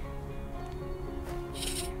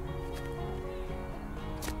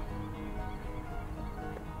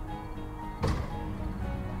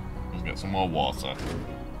 Get some more water.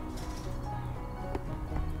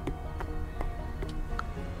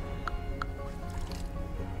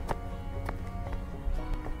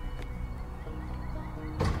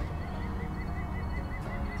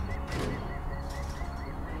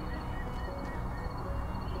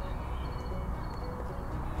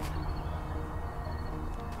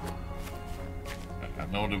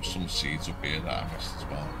 know there was some seeds up here that I missed as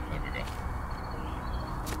well. There we go.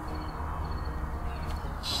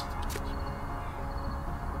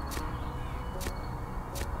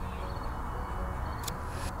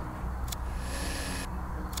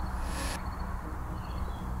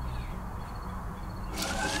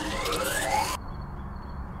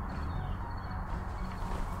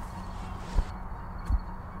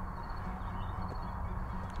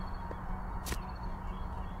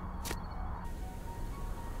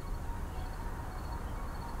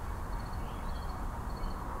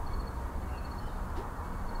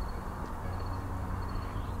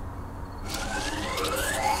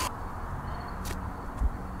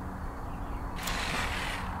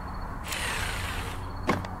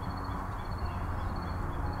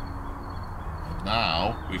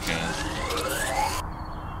 Now we can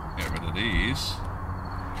get rid of these.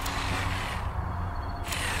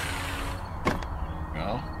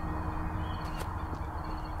 Go.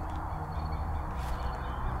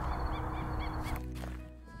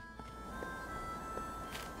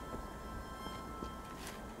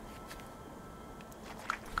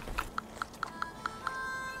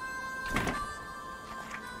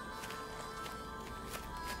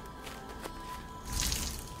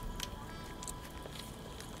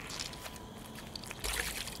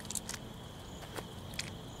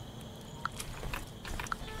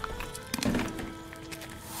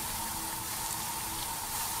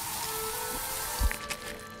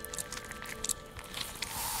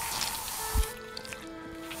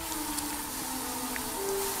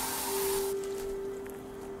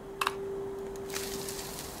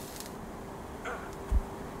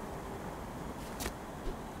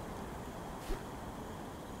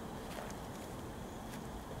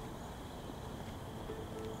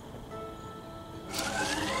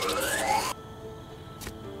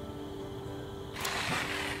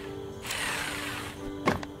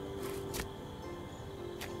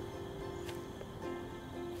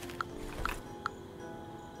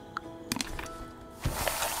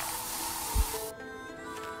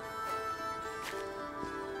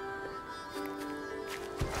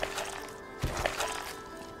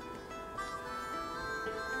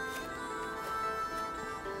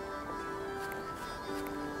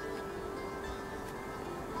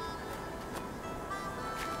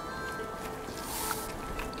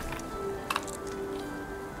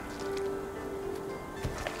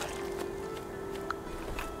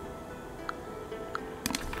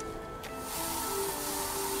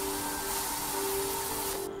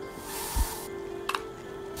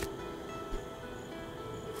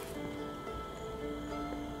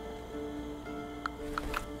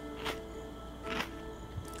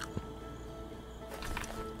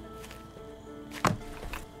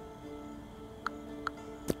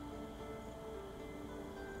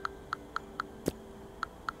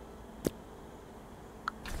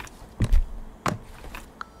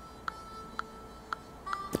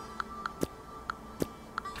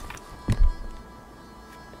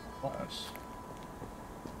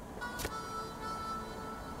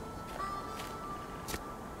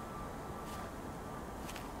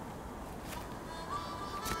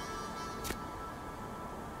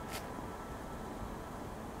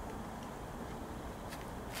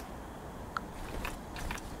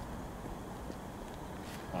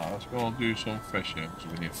 Let's go and do some fishing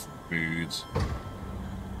because we need foods.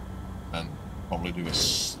 And probably do a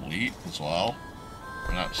sleep as well.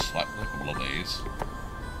 We've not slept in a couple of days.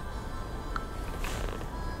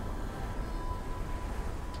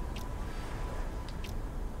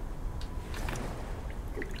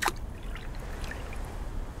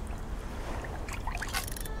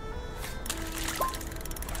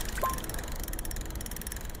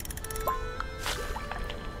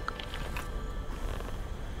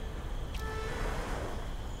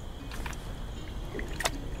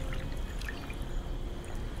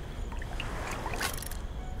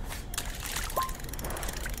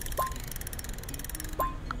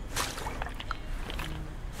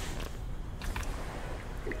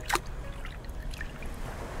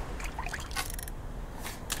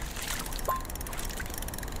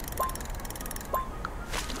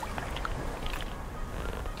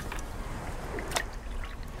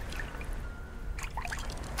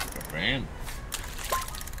 Rain.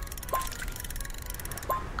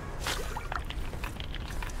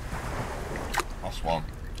 Last one.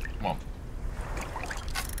 Come on.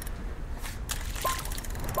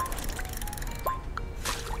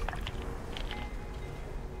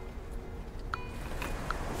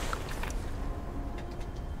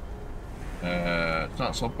 It's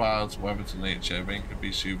not so bad. Weather to nature. Rain can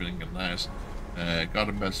be soothing and nice.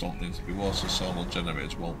 Garden beds don't need to be water. Solar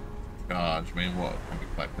generators will charge. Main water can be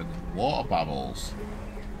collected in water bubbles.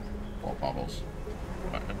 Water bubbles.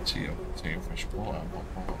 Empty or contain fresh water.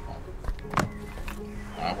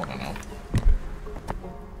 I want to know.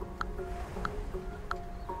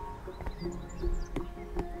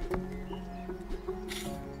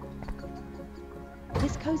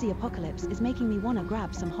 This cozy apocalypse is making me wanna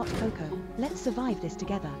grab some hot cocoa. Let's survive this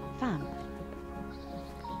together, fam.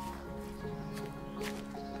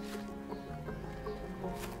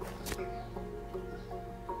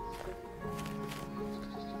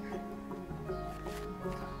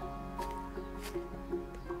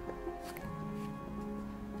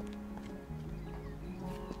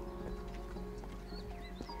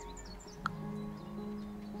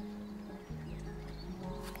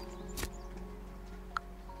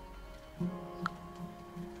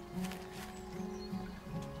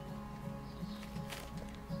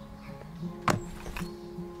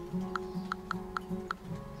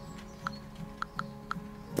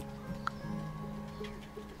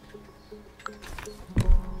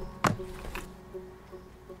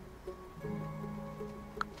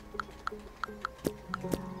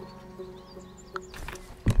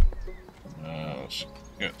 Let's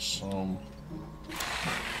get some.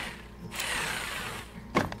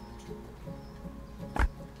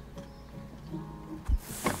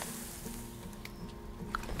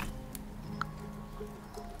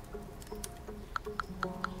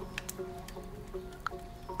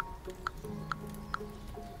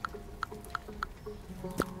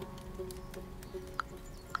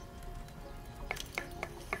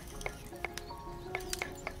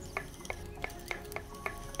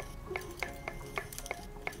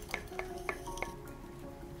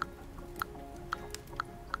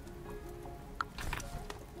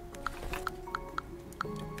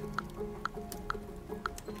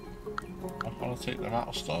 I'll take them out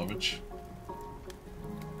of storage.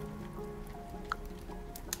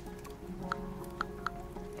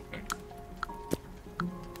 Okay.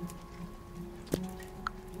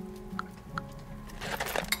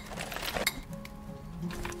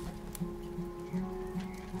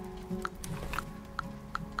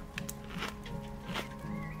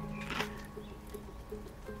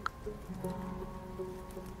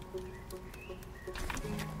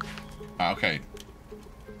 Okay.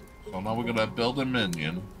 So now we're gonna build a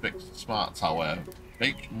minion, fix the smart tower,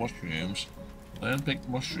 bake mushrooms, learn bake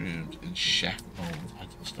mushrooms in chef mode. I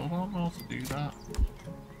still don't know how to do that.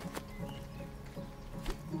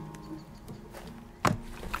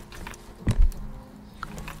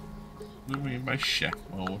 What do you mean by chef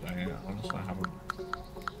mode? I honestly haven't.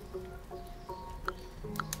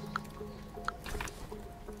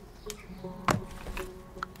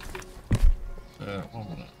 One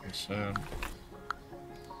minute. It's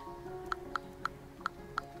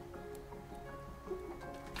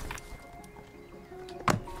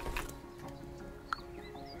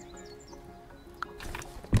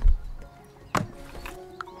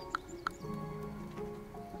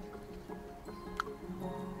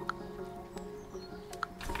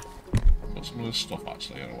got some of this stuff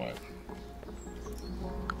actually in a way.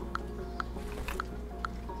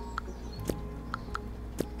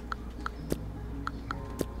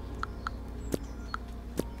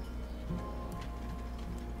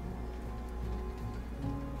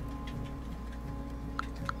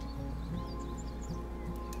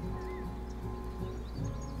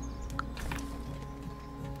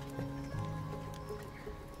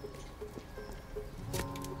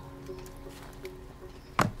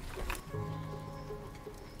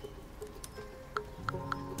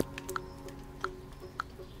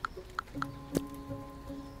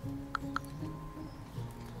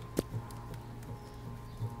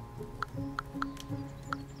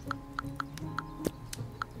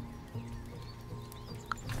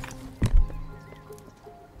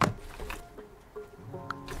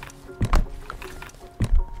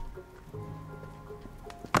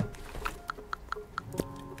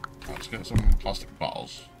 Let's get some plastic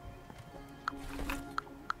bottles.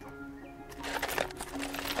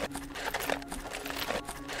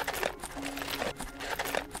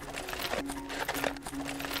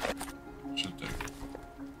 Should do.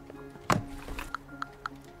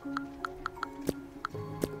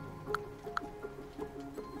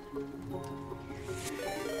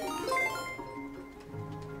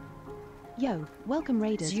 Yo, welcome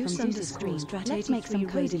raiders from Zeus's stream. Let's make some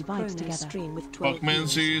cozy vibes together. Welcome in,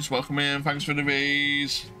 Zeus. Welcome in. Thanks for the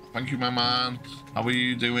raise. Thank you, my man. How are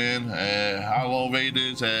you doing? Hello,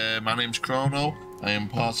 raiders. My name's Chrono. I am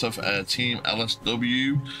part of Team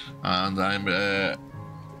LSW, and I'm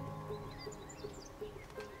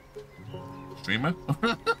streamer.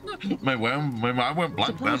 my mind went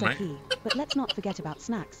blank then, Supplies are mate. key, but let's not forget about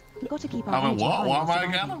snacks. We've got to keep our I mean, energy high what am while I surviving.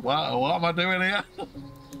 again? What am I doing here?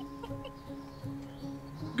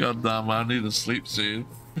 God damn, I need to sleep soon.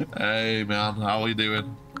 Hey man, how are you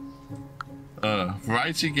doing?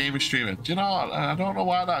 Variety gamer streamer. Do you know what? I don't know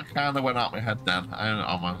why that kind of went out my head then.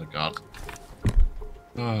 Oh my god.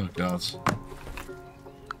 Oh god.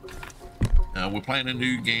 We're playing a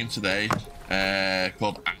new game today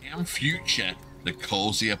called I Am Future, the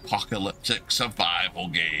cozy apocalyptic survival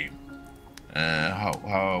game.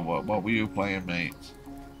 What were you playing, mate?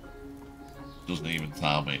 Doesn't even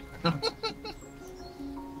tell me.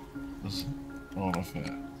 All of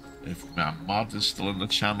it. If my mod is still in the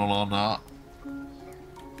channel or not.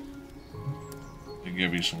 I'll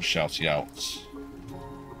give you some shouty outs.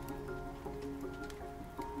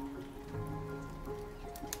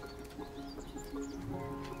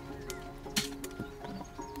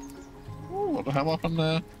 Oh, what the hell happened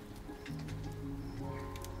there?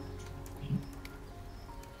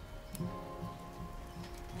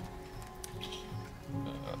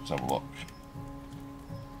 Let's have a look.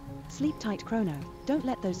 Sleep tight, Chrono. Don't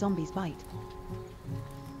let those zombies bite.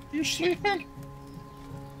 You sleeping?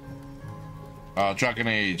 Dragon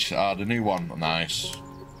Age, the new one, nice.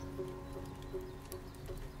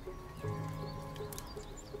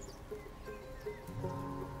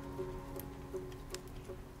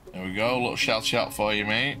 There we go, a little shout for you,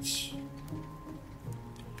 mates.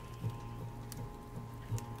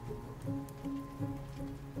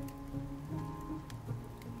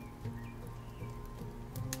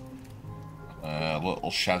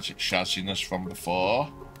 Little shazziness from before.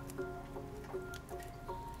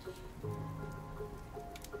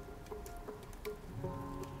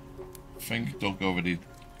 I think Doug already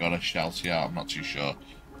got a shouty out, I'm not too sure.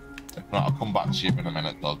 If not, I'll come back to you in a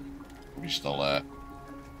minute, Doug. You're still there.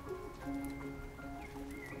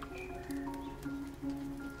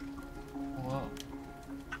 Wow.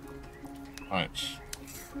 Right.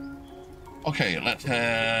 Okay, let's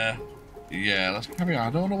carry on. I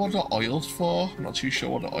don't know what the oil's for. I'm not too sure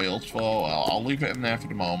what the oil's for. I'll leave it in there for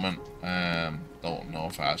the moment. Don't know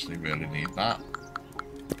if I actually really need that.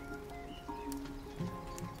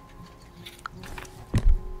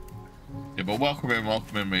 Yeah, but welcome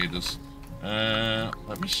in, readers.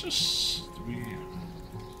 Let me just...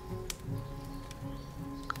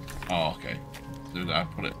 Oh, okay. Did I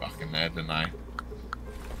put it back in there, didn't I?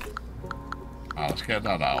 Let's get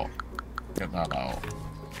that out. Get that out.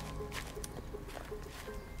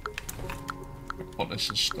 Put this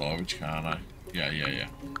in storage, can't I? Yeah.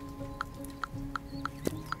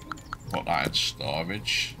 Put that in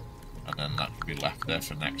storage, and then that can be left there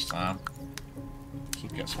for next time. So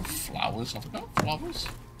get some flowers. I've got flowers.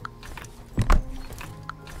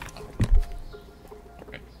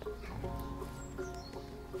 Okay.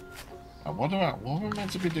 What am I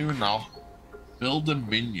meant to be doing now? Build a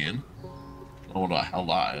minion. I don't know what the hell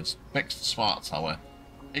that is. Fix the smart tower.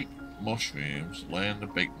 Bake mushrooms. Learn the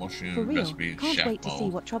bake mushroom For real, recipe. can't Chef wait to see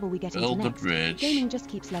mode. what trouble we get Build into the next. bridge. Gaming just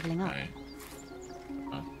keeps leveling up. Okay.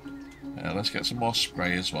 Let's get some more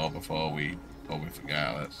spray as well before we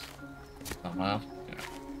forget. Let's. That man.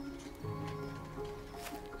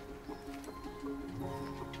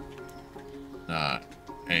 Yeah. 9,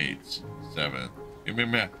 8, 7. Give me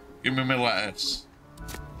my lettuce.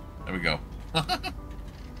 There we go.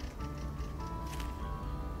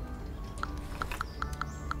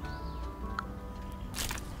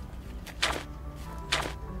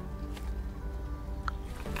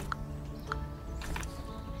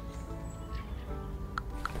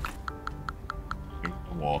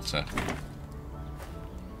 Water.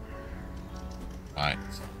 Right.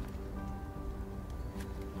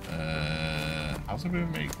 How do we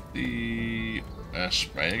make the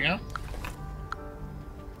spray again?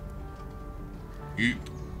 Goop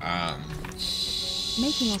and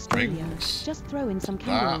Making Australia, springs. just throw in some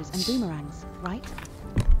kangaroos and boomerangs, right?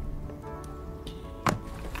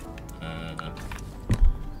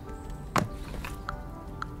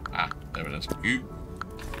 There it is. Goop.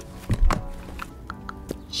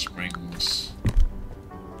 Springs.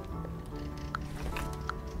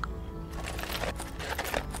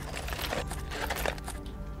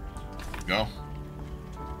 Go.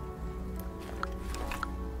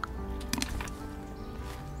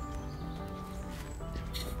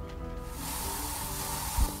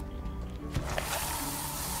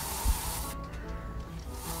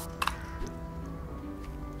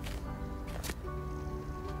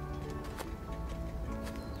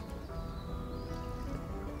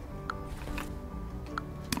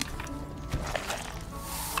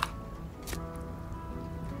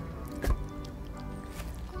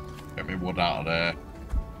 wood out of there.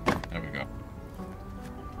 There we go.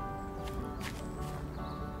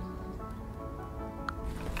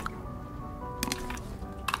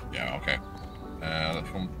 Yeah, okay. Let's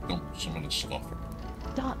come dump some of this stuff.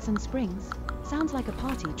 Darts and springs. Sounds like a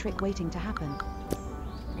party trick waiting to happen.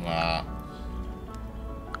 Nah.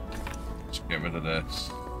 Let's get rid of this.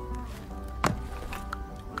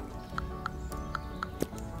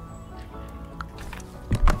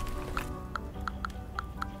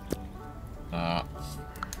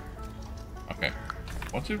 Okay.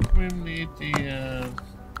 What did we need the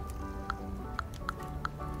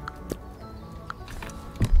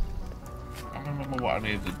I don't remember what I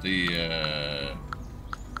needed the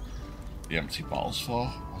empty bottles for.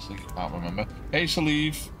 I think I can't remember. Hey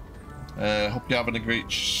Salif. Hope you're having a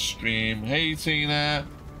great stream. Hey Tina.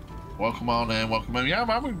 Welcome on in, welcome in. Yeah, I'm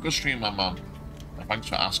having a good stream, man. Thanks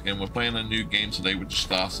for asking. We're playing a new game today. We just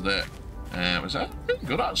started it. It's pretty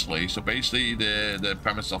good actually. So basically the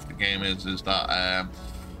premise of the game is that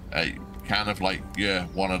kind of like you're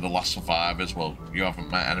one of the last survivors. Well, you haven't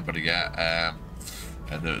met anybody yet.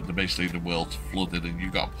 And basically the world's flooded and you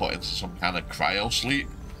got put into some kind of cryo sleep.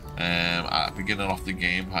 At the beginning of the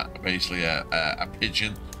game, basically a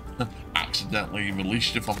pigeon accidentally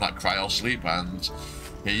released you from that cryo sleep, and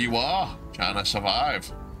here you are trying to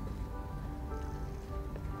survive.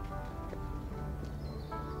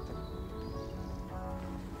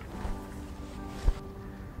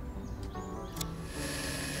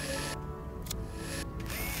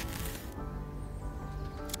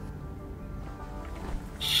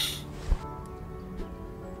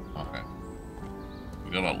 Okay,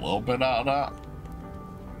 we got a little bit out of that.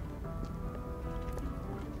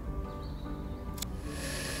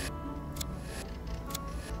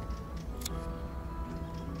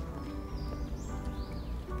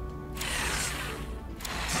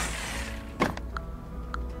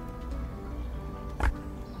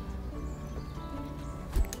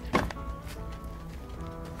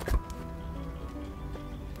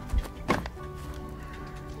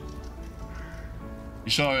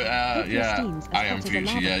 You saw, yeah, I am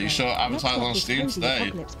future. Yeah, you saw advertised on Steam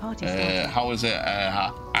today. How is it?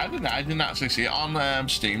 I didn't actually see it on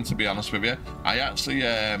Steam, to be honest with you. I actually,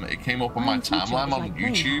 it came up on my timeline on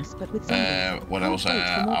YouTube when I was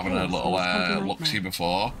having a little look-see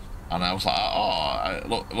before, and I was like, oh,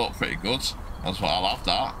 it looked pretty good. I was like, I'll have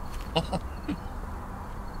that.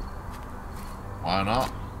 Why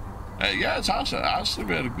not? Yeah, it's actually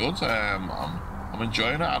really good. I'm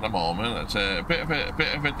enjoying it at the moment. It's a bit of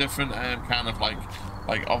a different kind of like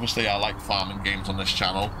obviously I like farming games on this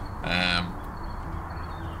channel, and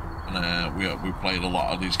we played a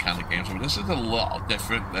lot of these kind of games, but this is a lot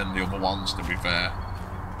different than the other ones, to be fair.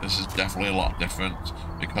 This is definitely a lot different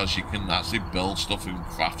because you can actually build stuff and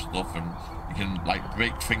craft stuff, and you can like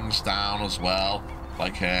break things down as well.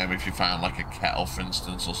 Like if you find like a kettle, for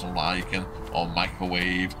instance, or something like that, you can, or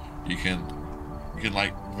microwave, you can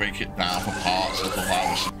like break it down for parts and stuff like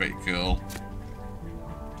that, which is pretty cool.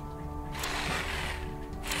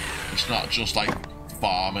 It's not just like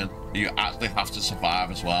farming, you actually have to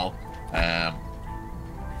survive as well.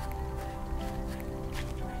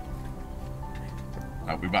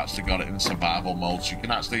 We've actually got it in survival mode, so you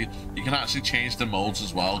can actually change the modes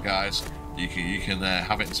as well, guys. You can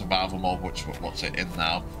have it in survival mode, which what's it in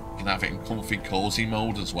now. You can have it in comfy cozy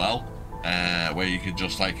mode as well, where you can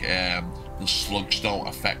just like the slugs don't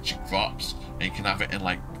affect your crops, and you can have it in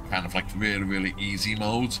like kind of like really easy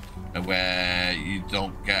mode, where you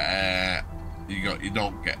don't get you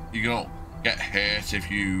don't get hurt if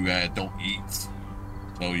you don't eat.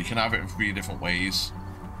 So you can have it in 3 different ways.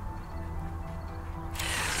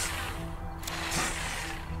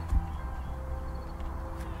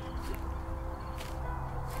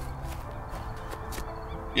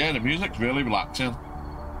 Yeah, the music's really relaxing.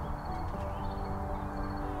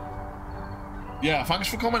 Yeah, thanks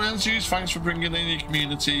for coming in, Zeus. Thanks for bringing in your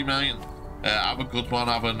community, mate. Have a good one.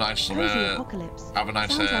 Have a nice, Apocalypse. Have a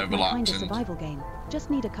nice, Sounds like relaxing. kind of survival game. Just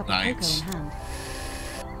need a cup of cocoa in hand.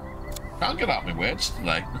 Can't get out my words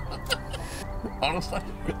today. Honestly,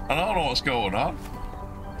 I don't know what's going on.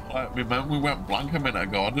 Like, my memory went blank a minute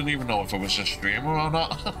ago. I didn't even know if I was a streamer or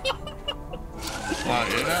not. Like,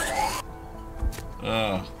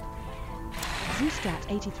 yeah. Zoostrat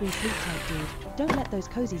 83 sleep tight, dude. Don't let those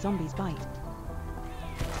cozy zombies bite.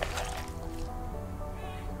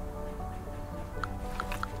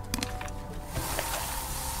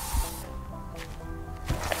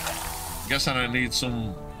 Guess I need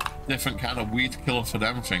some different kind of weed killer for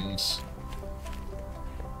them things.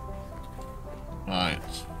 Right.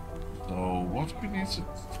 So what do we need to...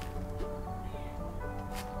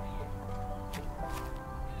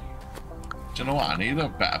 Do you know what? I need a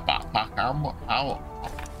better backpack.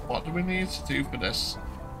 What do we need to do for this?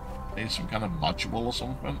 Need some kind of module or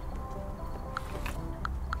something?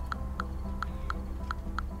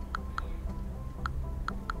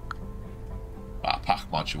 Backpack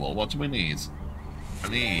module. What do we need? I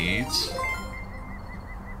need...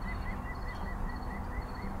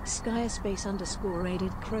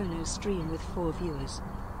 Skyerspace_rated Chrono stream with 4 viewers.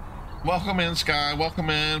 Welcome in, Sky. Welcome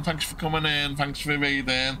in. Thanks for coming in. Thanks for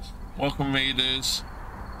reading. Welcome, readers.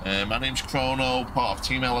 My name's Chrono, part of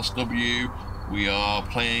Team LSW. We are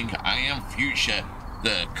playing I Am Future,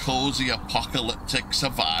 the cozy apocalyptic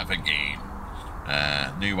survivor game.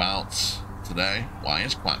 New out today. Why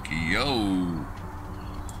is Quacky? Yo.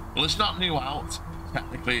 Well, it's not new out.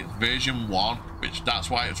 Technically, it's version 1, which that's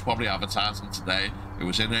why it's probably advertising today. It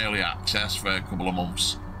was in early access for a couple of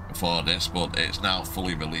months before this, but it's now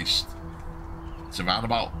fully released. It's around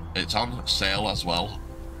about, it's on sale as well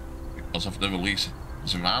because of the release.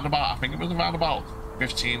 It's around about, I think it was around about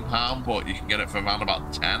 £15, but you can get it for around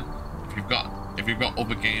about 10. If you've got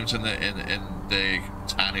other games in the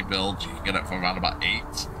tiny build, you can get it for around about 8.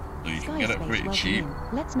 So you can get it pretty cheap.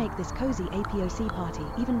 Let's make this cozy APOC party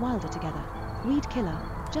even wilder together. Weed killer,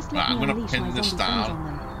 just let me unleash my zombie friends on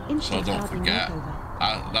them. Instant so don't forget.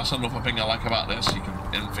 That's another thing I like about this. You can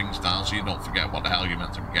pin things down so you don't forget what the hell you're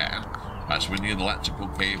meant to be getting. Right, so we need electrical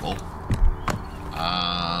cable.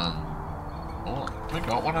 Oh, I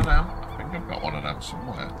got one of them. I think I've got one of them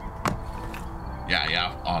somewhere.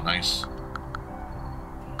 Yeah. Oh, nice.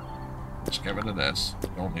 Let's get rid of this.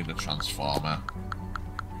 Don't need a transformer.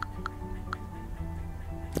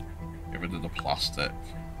 Get rid of the plastic.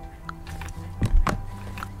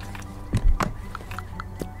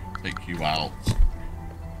 Take you out.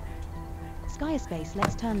 Skyerspace,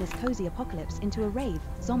 let's turn this cozy apocalypse into a rave,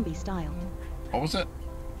 zombie style. What was it?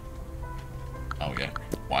 Oh yeah,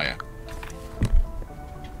 wire.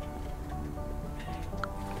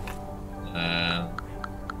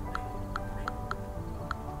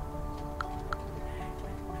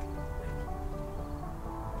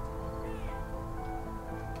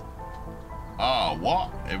 Oh,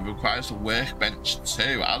 what? It requires a workbench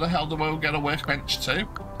too. How the hell do I get a workbench too?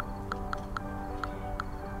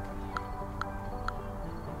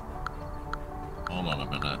 Hold on a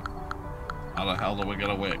minute. How the hell do we get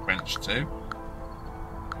a workbench too?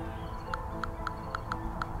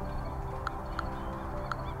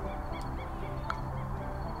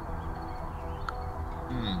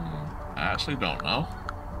 I actually don't know.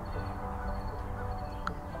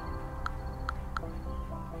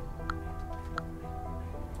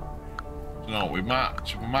 No, we might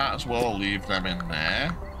as well leave them in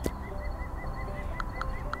there.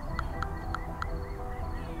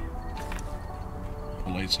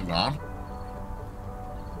 Later on.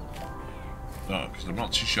 No, because I'm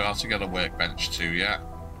not too sure how to get a workbench too yet.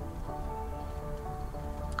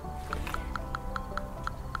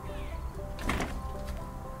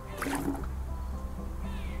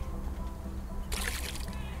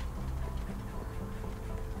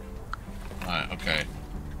 Right, okay.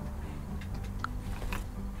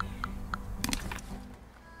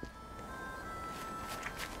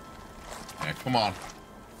 Yeah, come on.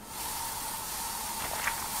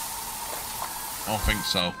 I don't think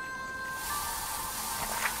so.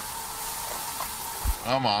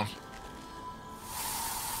 Come on.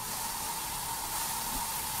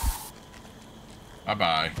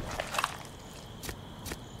 Bye-bye.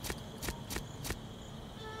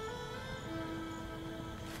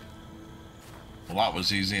 Well, that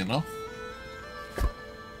was easy enough.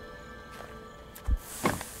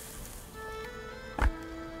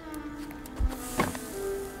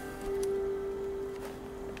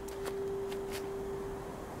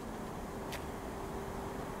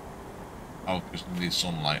 Oh, because we need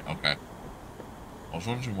sunlight. Okay. I was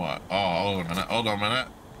wondering what. Oh, hold on a minute. Hold on a minute.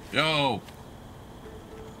 Yo!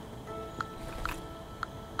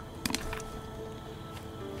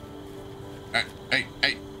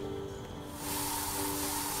 Hey.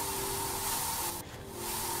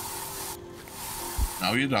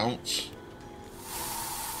 No, you don't.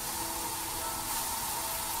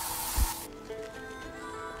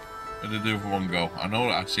 Where did the other one go? I know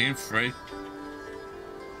that I've seen 3.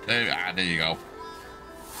 There you go.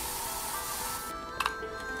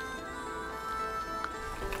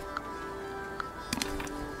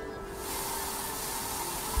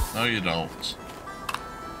 No, you don't.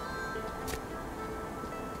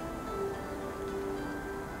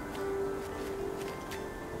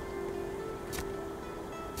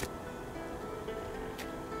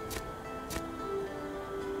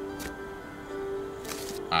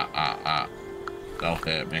 They'll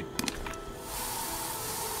hurt me.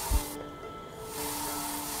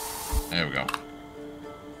 There we go.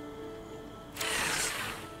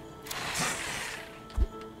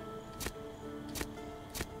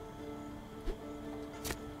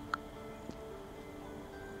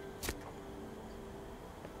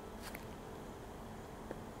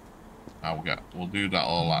 We'll do that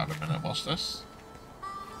all out in a minute. What's this?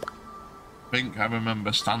 I think I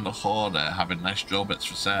remember Standard Hoarder having nice drill bits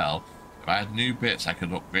for sale. If I had new bits, I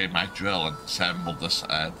could upgrade my drill and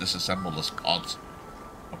disassemble this pod.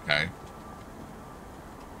 Okay.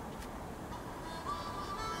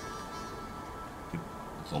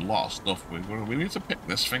 There's a lot of stuff. We need to pick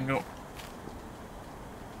this thing up.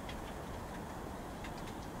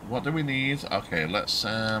 What do we need? Okay, let's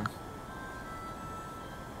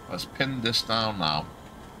pin this down now.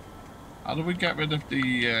 How do we get rid of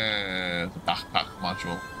the backpack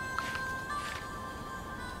module?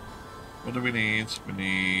 What do we need? We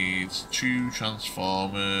need 2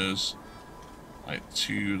 transformers. Like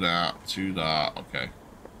 2 that, okay.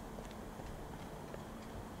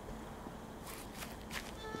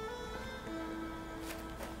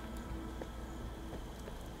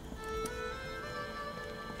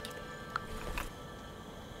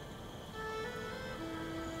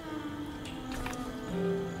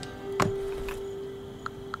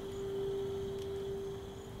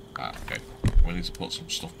 Okay, we need to put some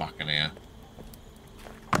stuff back in here.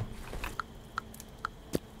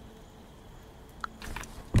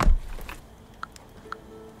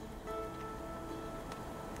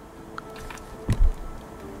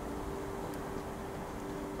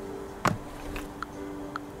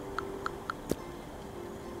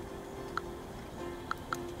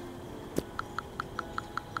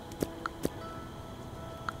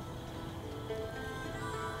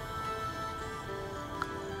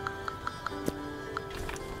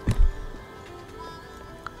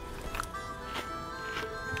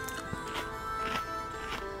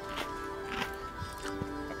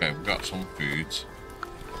 Okay, we've got some food.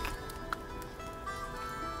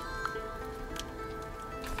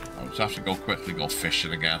 I'll just have to go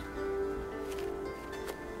fishing again.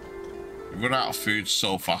 We run out of food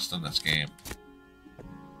so fast in this game.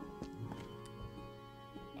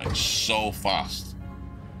 Like, so fast.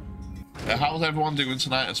 How's everyone doing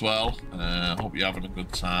tonight as well? Hope you're having a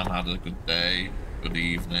good time, had a good day, good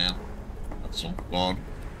evening, had some fun.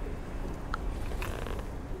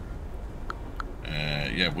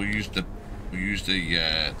 Yeah, we'll use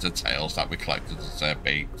the tails that we collected as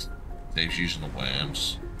bait. Dave's using the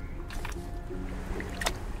worms.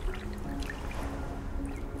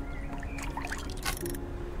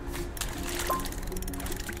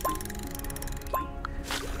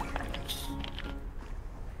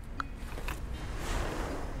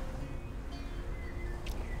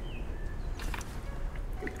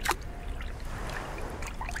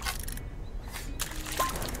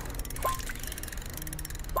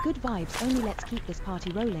 Good vibes only, let's keep this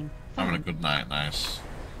party rolling. Having a good night, nice.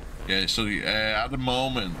 Yeah, so at the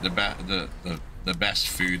moment, the best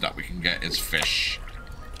food that we can get is fish.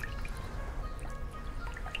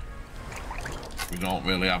 We don't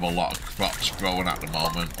really have a lot of crops growing at the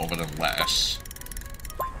moment other than lettuce.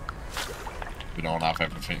 We don't have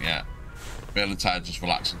everything yet. Really tired, just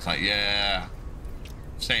relaxing tonight. Yeah,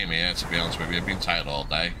 same here, to be honest with you. I've been tired all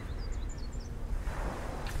day.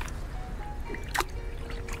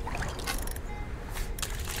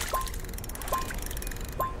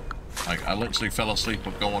 Like, I literally fell asleep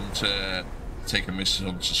of going to taking my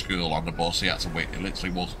son to school on the bus. He had to wait. It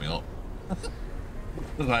literally woke me up. I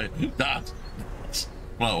was like, Dad.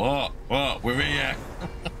 I'm like, what? We're here.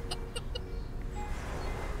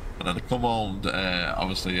 And then I come home,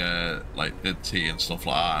 obviously, like, did tea and stuff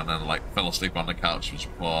like that, and then, like, fell asleep on the couch just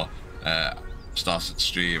before started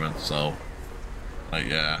streaming. So, like,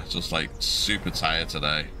 yeah, just, like, super tired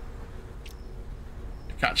today.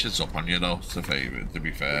 It catches up on you, though, to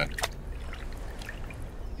be fair.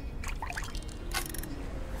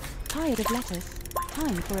 Tired of lettuce?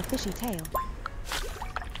 Time for a fishy tail.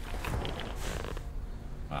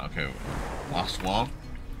 Okay, last one.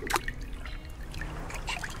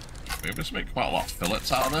 We're able to make quite a lot of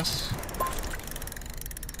fillets out of this.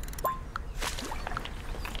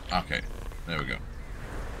 Okay, there we go.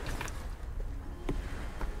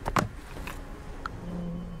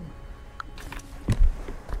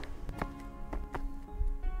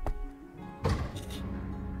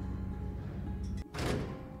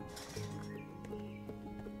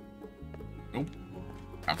 Nope.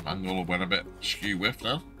 Angle went a bit skew whiff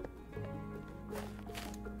now.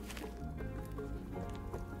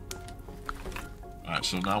 Alright,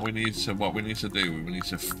 so now we need to, what we need to do, we need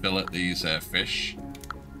to fillet these fish.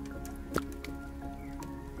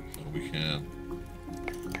 So we can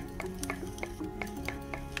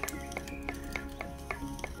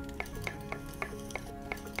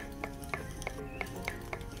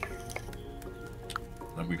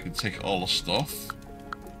we can take all the stuff.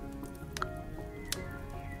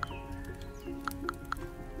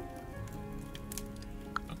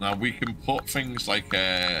 Now we can put things like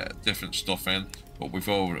different stuff in, but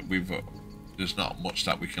there's not much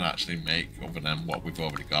that we can actually make other than what we've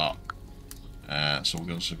already got. So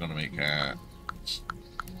we're also going to make out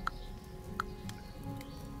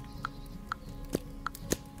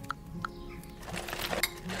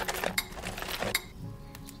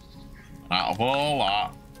of all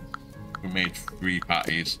that, we made 3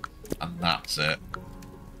 patties, and that's it.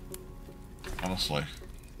 Honestly,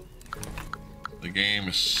 the game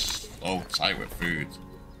is so tight with food.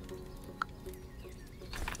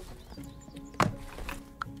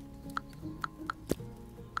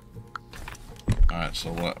 Alright,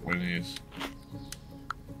 so what we need?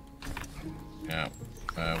 Yeah,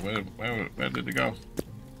 where did it go?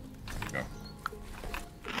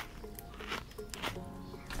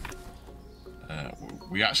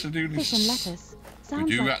 We actually do need Fish and lettuce. Sounds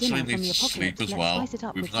we do like actually dinner need to from the sleep apocalypse. as Let's well. spice it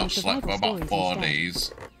up We've with not some slept for survival about stories 4 instead.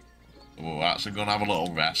 days. So we're actually going to have a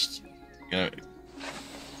little rest. Yeah.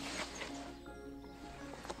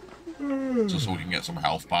 Just so we can get some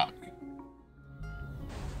health back.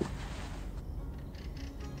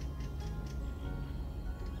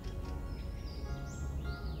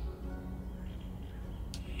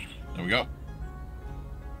 There we go.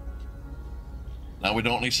 Now we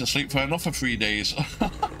don't need to sleep for another 3 days.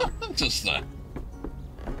 Just that.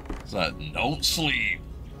 Don't sleep.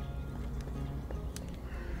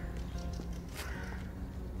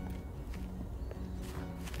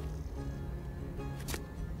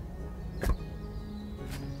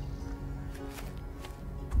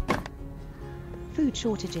 Food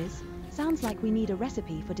shortages. Sounds like we need a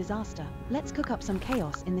recipe for disaster. Let's cook up some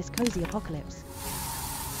chaos in this cozy apocalypse.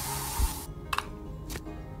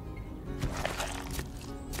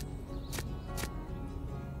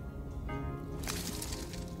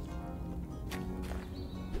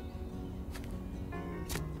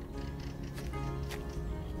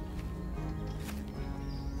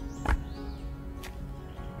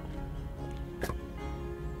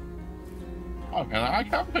 Okay, I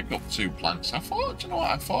can't pick up 2 planks. I thought, do you know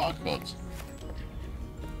what? I thought I could.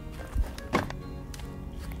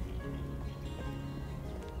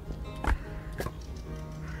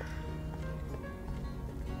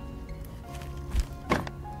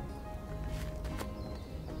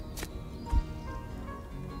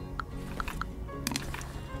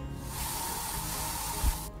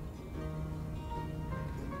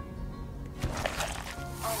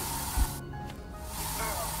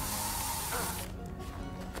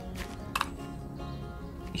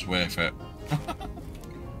 It's worth it.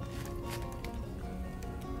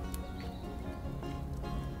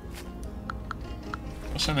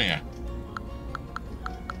 What's in here?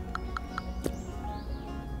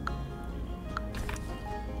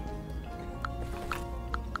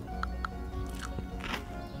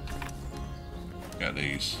 Get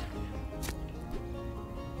these.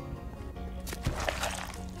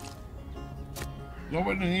 What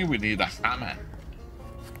we need? We need a hammer.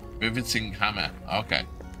 Riveting hammer. Okay.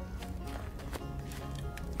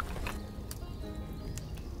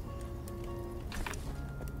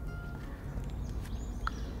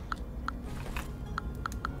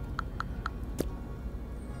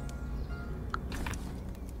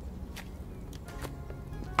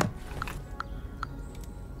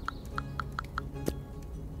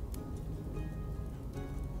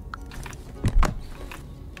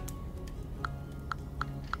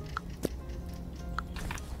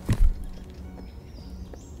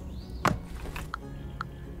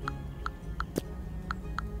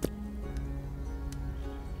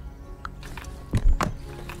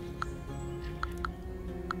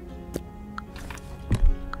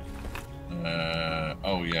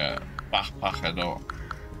 Oh yeah, backpack. I don't.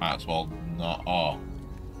 Might as well not. Oh,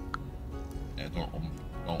 yeah. Don't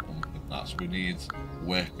unpick that. So we need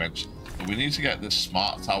workbench. So we need to get this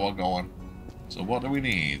smart tower going. So what do we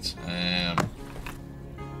need?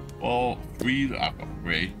 Well, 3. I've got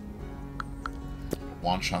 3.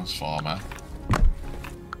 1 transformer.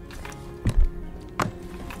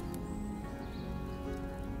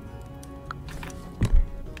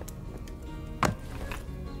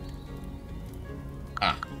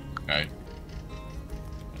 Okay.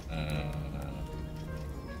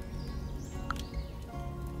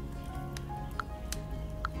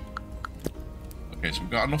 Okay, so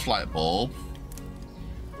we've got enough light bulb.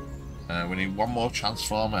 We need 1 more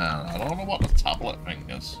transformer. I don't know what the tablet thing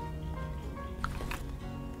is.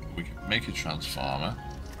 We can make a transformer.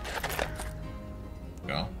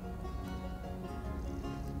 Go.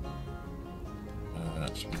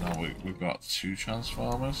 So now we've got 2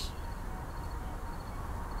 transformers.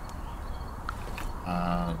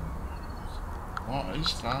 And what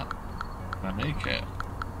is that? Can I make it?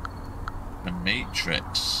 The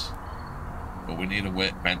matrix. But we need a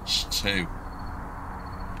workbench too.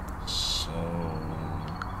 So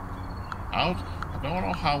I don't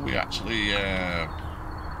know how we actually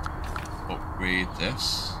upgrade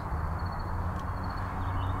this.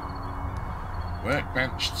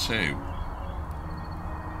 Workbench 2.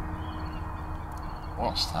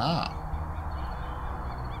 What's that?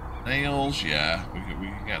 Nails, yeah. We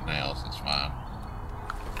can get nails, that's fine.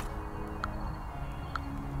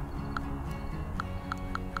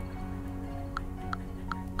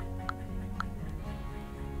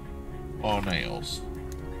 Or nails.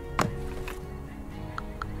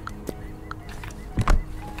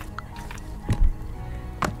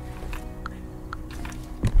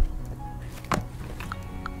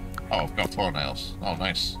 Oh, I've got 4 nails. Oh,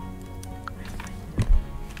 nice.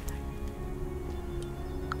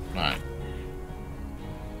 Right.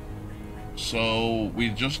 So we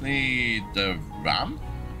just need the RAM.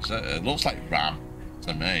 So it looks like RAM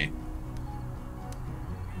to me.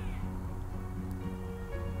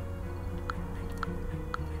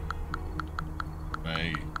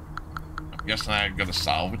 I'm guessing I gotta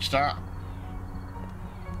salvage that.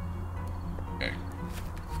 Okay.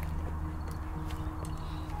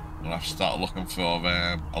 I'll have to start looking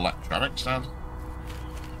for electronics then.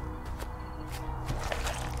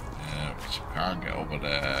 Which I can't get over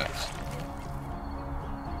there.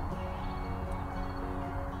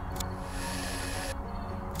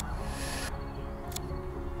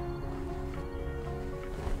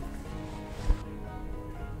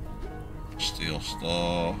 Steel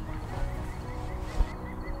store.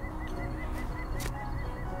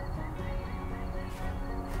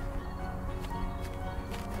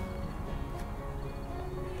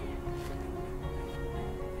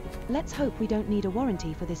 Let's hope we don't need a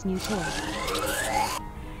warranty for this new toy.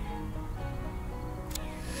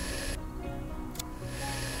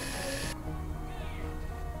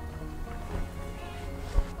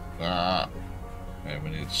 That. Okay,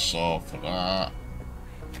 we need a saw for that.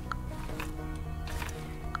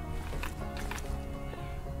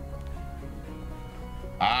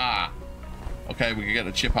 Ah! Okay, we can get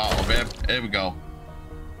the chip out of him. Here we go.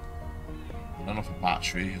 Enough a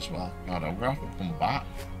battery as well. God, I'm gonna have to come back.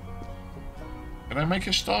 Can I make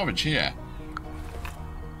a storage here?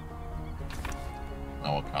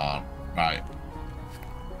 No, I can't. Right.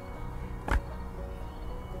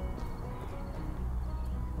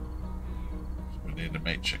 We need a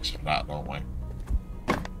matrix for that, don't we?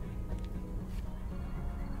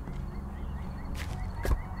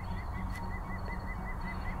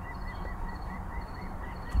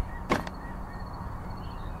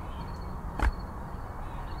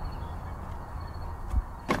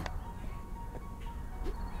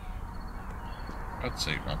 Let's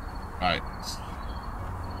see, man. Right.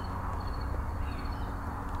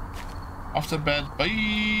 Off to bed.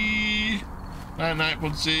 Bye. Night, night,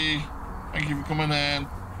 Budsy. Thank you for coming in.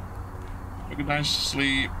 Have a good night's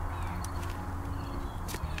sleep.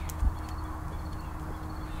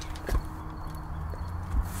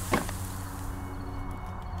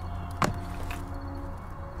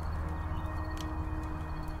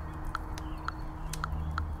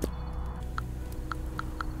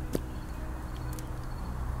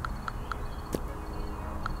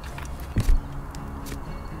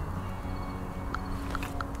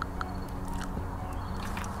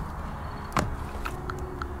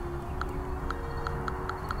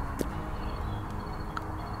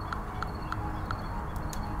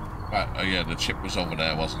 Right, oh yeah, the chip was over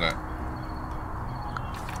there, wasn't it?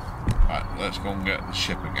 Right, let's go and get the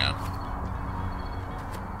ship again.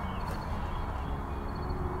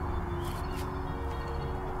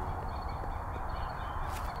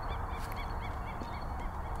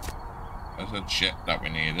 There's a chip that we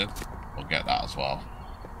needed. We'll get that as well.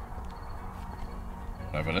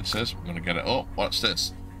 Whatever this is, we're going to get it up. What's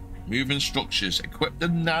this? Moving structures. Equip the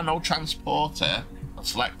nano transporter and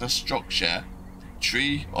select the structure,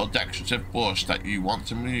 tree or decorative bush that you want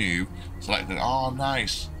to move. Select it. Oh,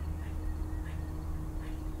 nice.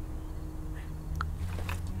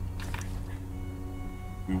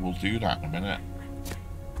 We will do that in a minute.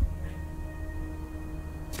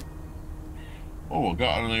 Oh, we've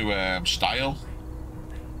got a new style.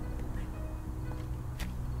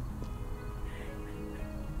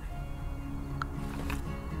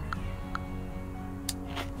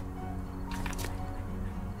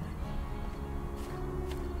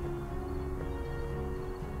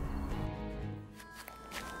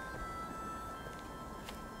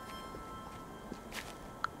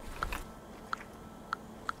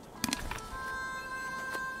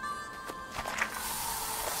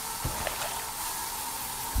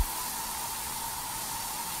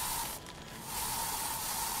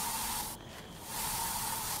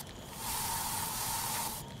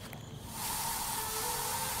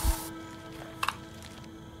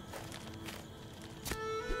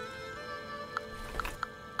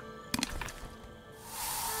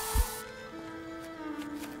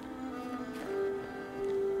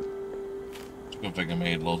 Good thing I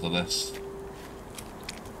made loads of this.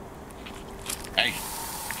 Hey,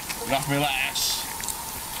 get off me lettuce.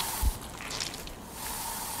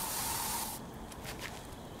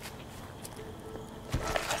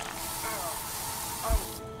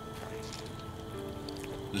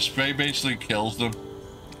 The spray basically kills them.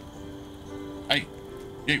 Hey,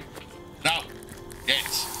 you, no,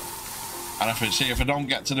 get. And if I don't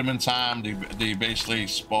get to them in time, they basically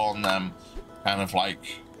spawn them, kind of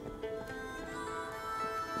like.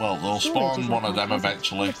 Well, they'll spawn one of them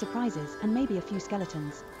eventually. Full of surprises and maybe a few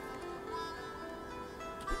skeletons.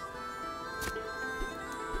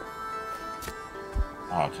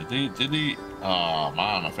 Oh, did he? Oh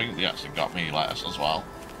man, I think they actually got me lettuce as well.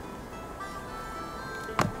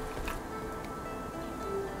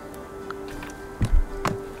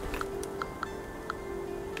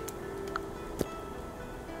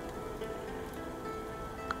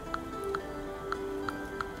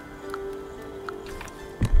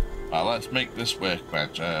 Let's make this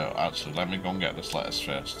workbench. Actually, let me go and get this lettuce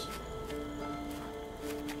first.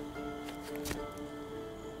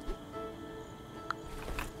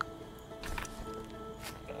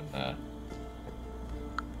 And,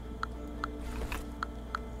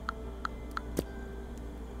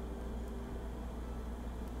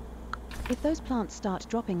 if those plants start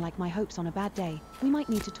dropping like my hopes on a bad day, we might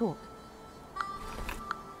need to talk.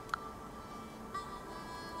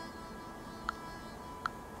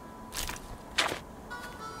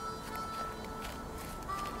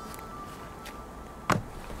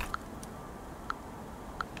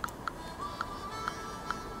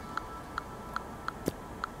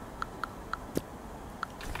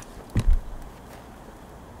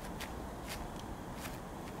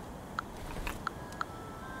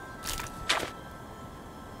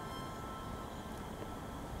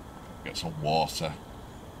 get some water.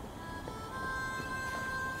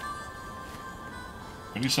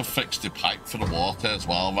 We need to fix the pipe for the water as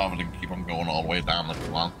well, rather than keep on going all the way down the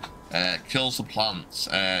plant. Kills the plants,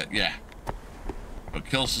 yeah. It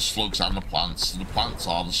kills the slugs and the plants. The plants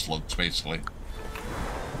are the slugs, basically.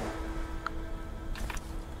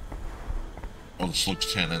 Or the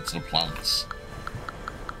slugs turn into the plants.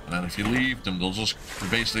 And then if you leave them, they'll just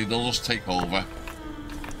take over.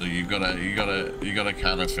 So you gotta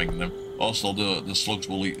kind of thing them. Also, the slugs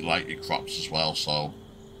will eat like your crops as well. So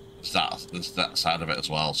there's that side of it as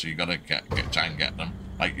well. So you gotta try and get them.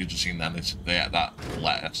 Like you just seen then, they had that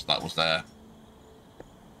lettuce that was there.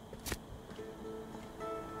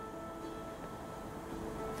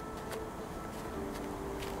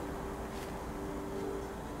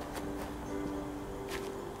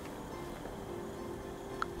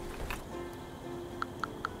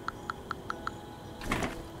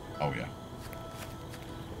 Oh yeah.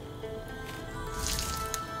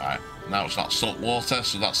 Alright, now it's not salt water,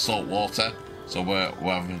 so that's salt water. So we're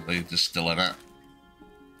having the distilling it.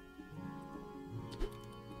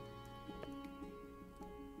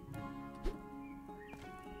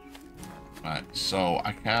 Right, so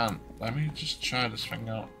I can't. Let me just try this thing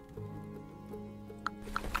out.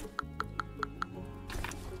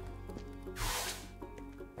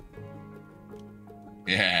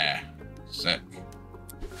 Yeah, sick.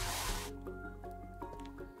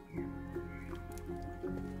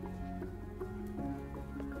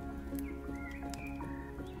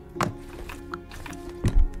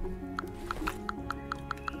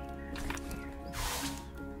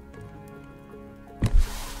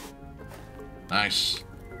 Nice.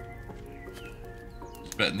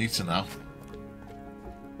 It's a bit neater now.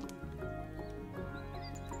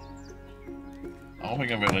 I don't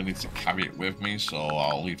think I really need to carry it with me, so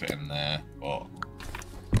I'll leave it in there. But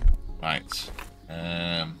right,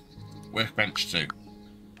 workbench 2.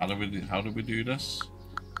 How do we do this?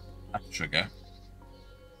 A trigger.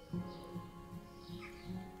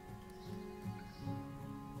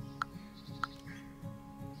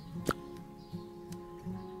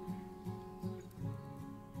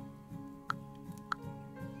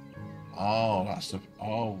 Oh, that's the.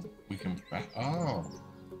 Oh, we can. Oh,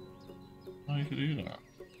 oh, you can do that.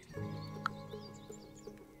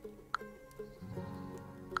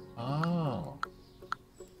 Oh.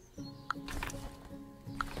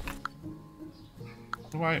 How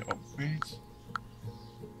do I upgrade?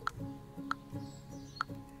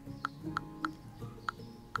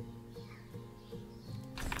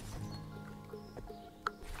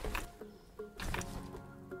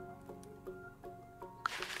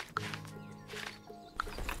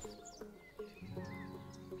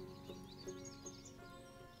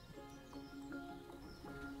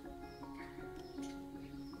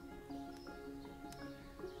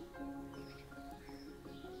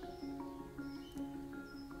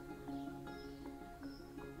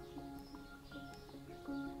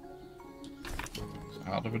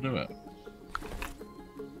 How do we do it?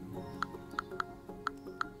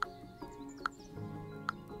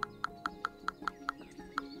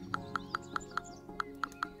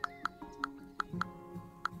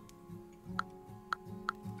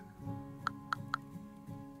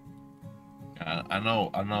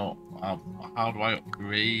 I know. How do I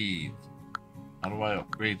upgrade? How do I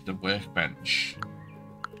upgrade the workbench?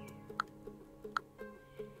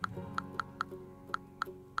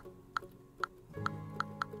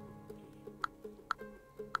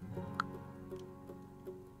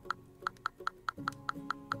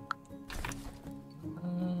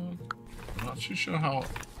 I'm not too sure how.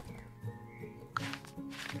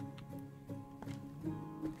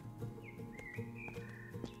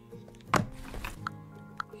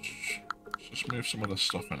 Just move some of the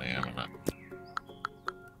stuff in here a minute.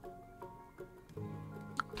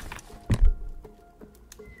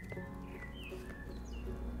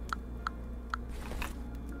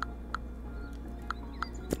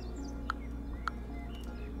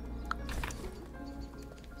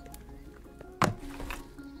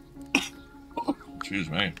 Excuse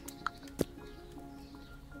me.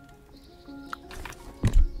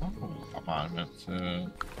 Oh, come on, I meant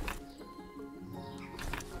to...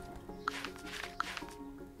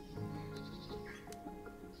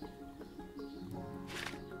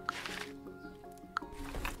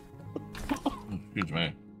 Excuse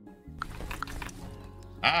me.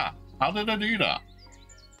 Ah, how did I do that?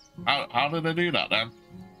 How did I do that then?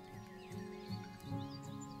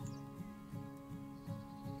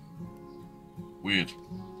 Weird.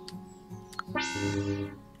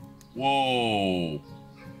 Whoa.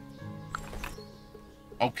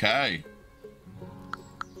 Okay.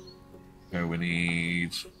 Okay, we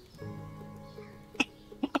need...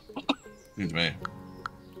 Excuse me.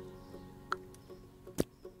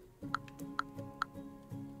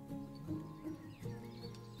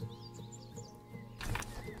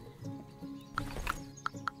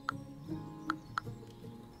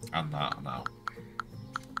 And that now.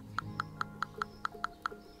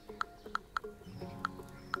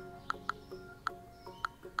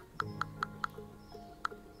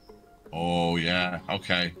 Oh yeah,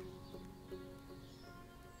 okay.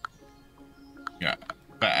 Yeah,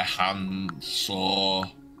 better hand saw.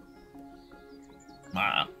 Man,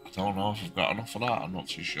 I don't know if I've got enough of that, I'm not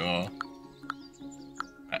too sure.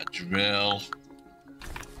 Better drill.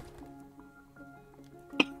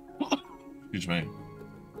 Excuse me.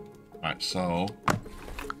 Right, so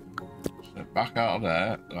step back out of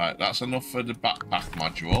there. Right, that's enough for the backpack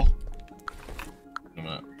module. A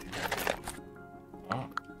minute. Ah.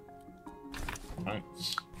 Right.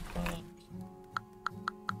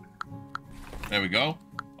 There we go.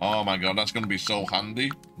 Oh my god, that's going to be so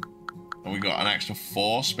handy. And we got an extra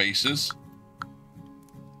 4 spaces.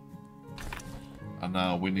 And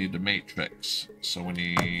now we need the matrix. So we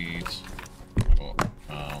need... Oh,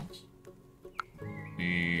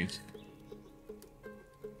 need...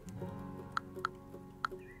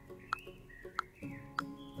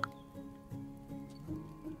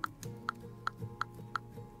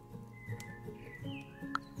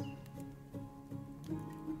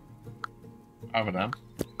 Over them.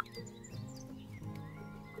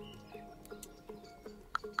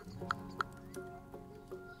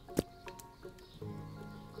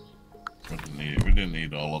 We didn't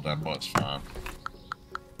need all of them, but it's fine.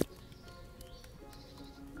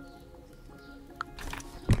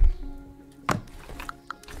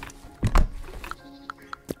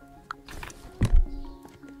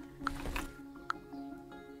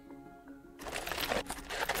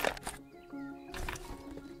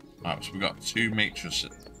 Right, so we got 2 matrix.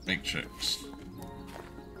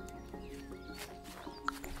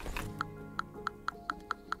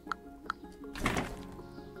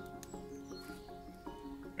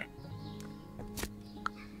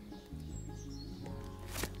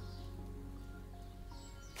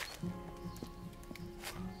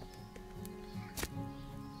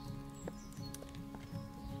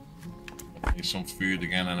 Need some food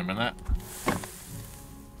again in a minute.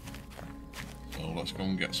 So let's go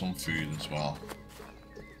and get some food as well.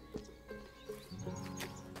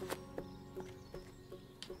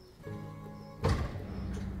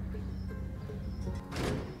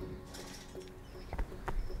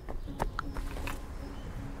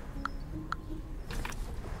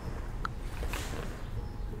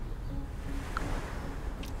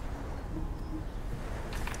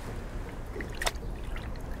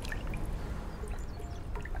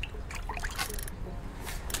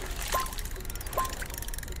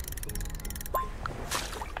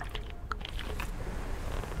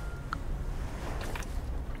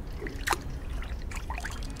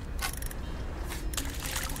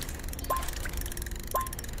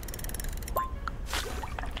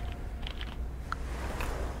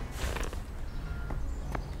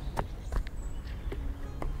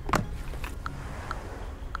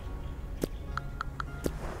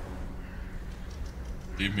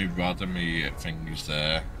 Leave me rod and me fingers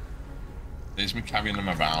there. There's me carrying them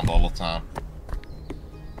around all the time.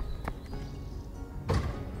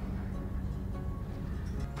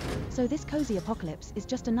 So this cozy apocalypse is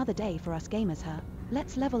just another day for us gamers, huh?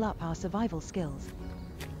 Let's level up our survival skills.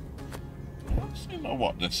 I don't know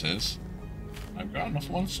what this is. I've got enough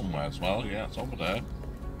one somewhere as well. Yeah, it's over there.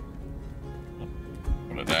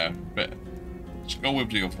 Put it there. Let's go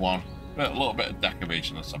with the other one. A little bit of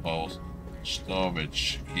decoration, I suppose.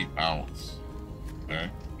 Storage. Keep out. Okay.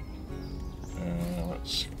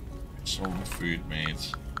 Let's get some food made.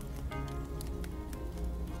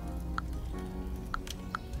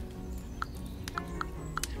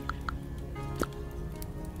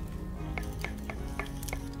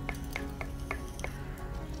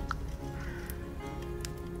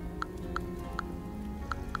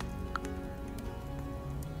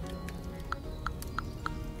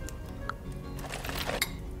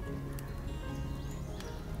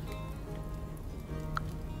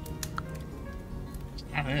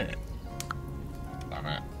 It. Damn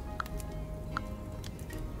it.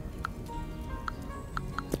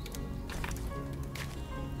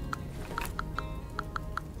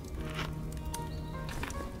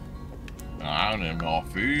 I don't need more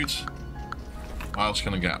food. What else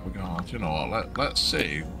can I get? We're going, you know what, let's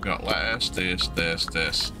see. We've got lettuce,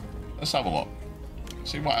 this. Let's have a look.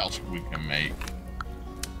 See what else we can make.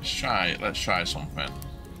 Let's try something.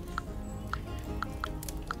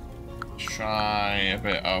 Try a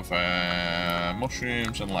bit of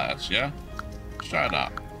mushrooms and lettuce, yeah? Let's try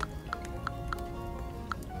that.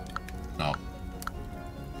 No.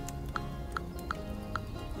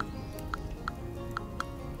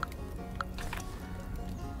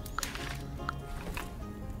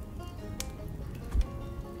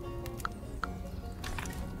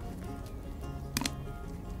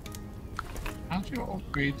 How do you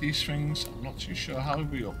upgrade these things? I'm not too sure how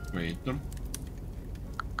we upgrade them.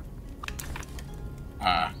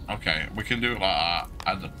 Okay, we can do it like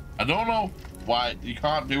that. I don't know why you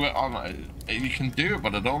can't do it on... You can do it,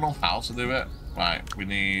 but I don't know how to do it. Right, we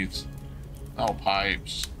need metal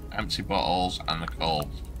pipes, empty bottles, and the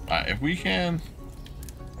coal. Right, if we can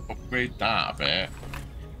upgrade that a bit,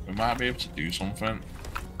 we might be able to do something.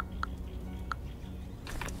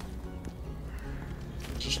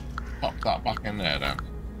 Just pop that back in there then.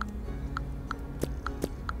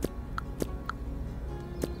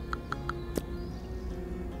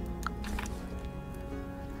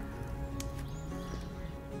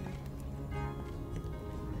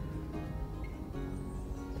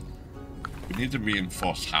 We need a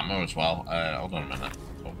reinforced hammer as well. Hold on a minute.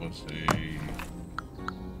 What was the...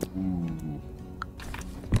 Ooh.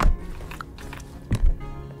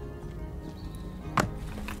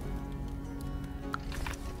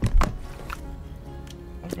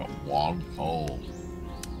 I've got one coal.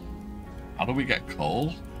 How do we get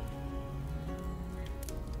coal?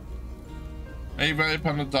 Hey, Rape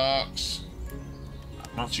on the Docks.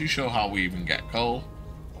 I'm not too sure how we even get coal.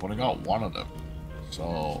 I've only got one of them.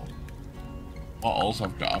 So... bottles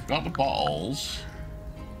I've got the bottles.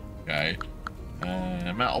 Okay.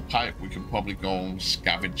 Metal pipe we can probably go and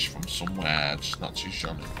scavenge from somewhere, just not too sure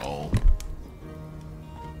on the coal.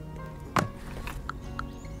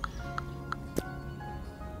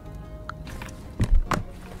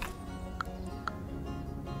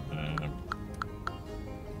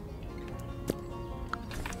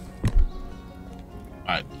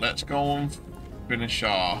 Right, let's go and finish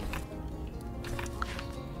our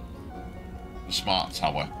smart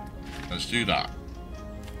tower. Let's do that.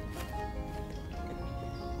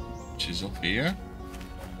 Which is up here.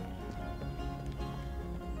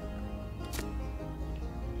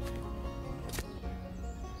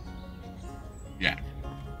 Yeah.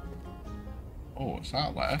 Oh, is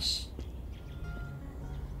that less?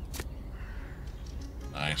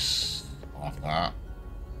 Nice. I'll have that.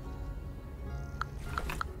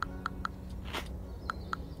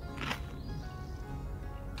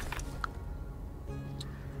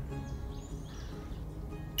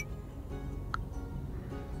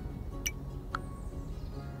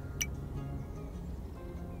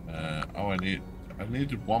 I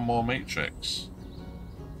needed one more matrix.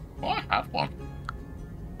 Oh, I had one.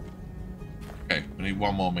 Okay, we need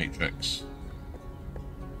one more matrix.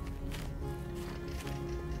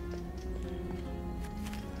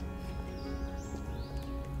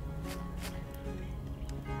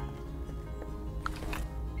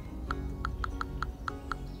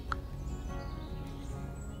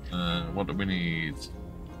 What do we need?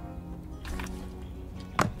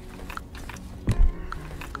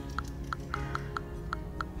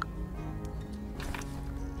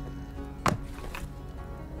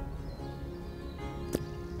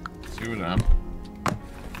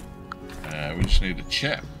 we just need a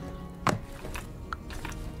chip.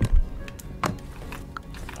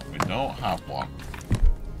 And we don't have one.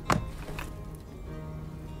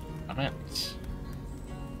 Damn it.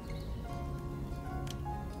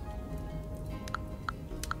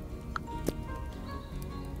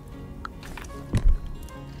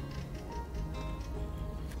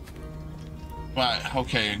 Right,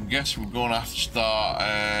 okay, I guess we're going to have to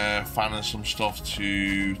start finding some stuff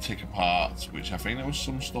to take apart, which I think there was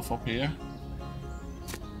some stuff up here.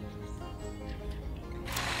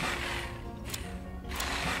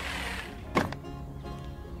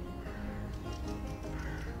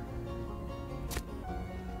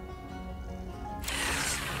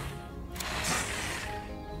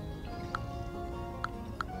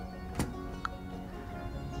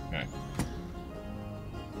 Okay.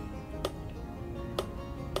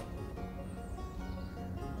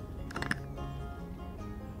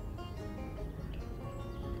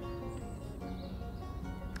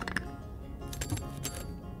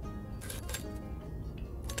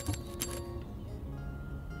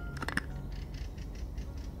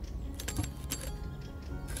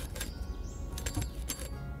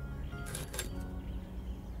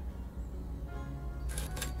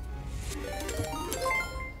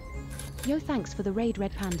 Yo, thanks for the raid,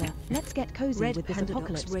 Red Panda. Let's get cozy Red with this Panda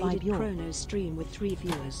apocalypse raided vibe. Yo. Chrono stream with 3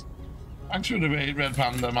 viewers. Thanks for the raid, Red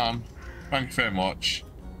Panda, man. Thank you very much.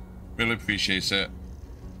 Really appreciate it.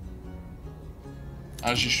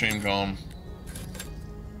 How's your stream going?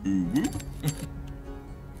 Ooh.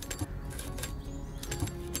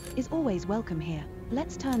 Is always welcome here.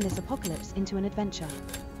 Let's turn this apocalypse into an adventure.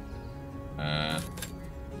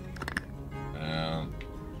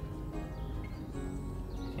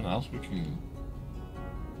 What else we can...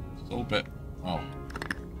 Still a bit... Oh.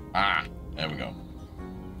 Ah! There we go.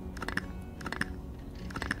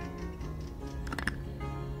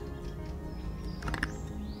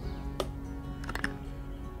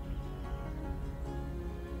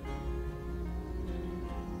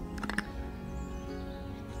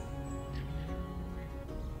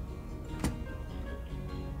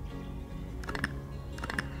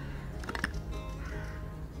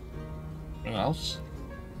 What else?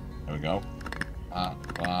 There we go.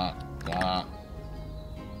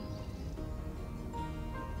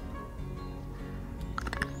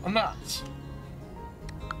 And that.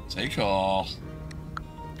 Take off.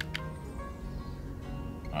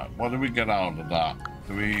 Right, what did we get out of that?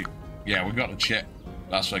 Do we... Yeah, we got the chip.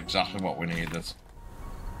 That's exactly what we needed.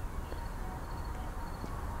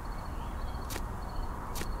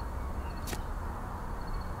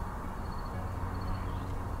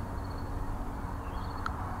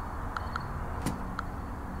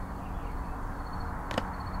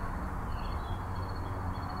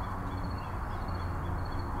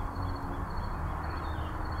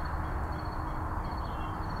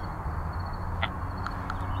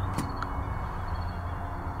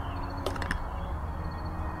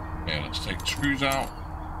 Let's take the screws out.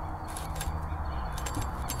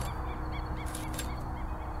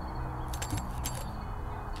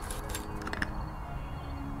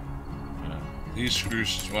 These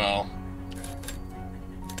screws as well.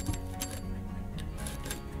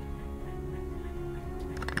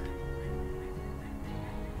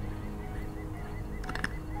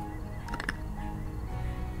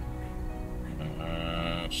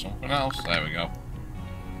 Something else. There we go.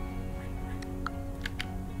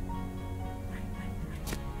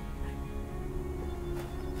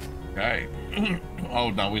 Okay.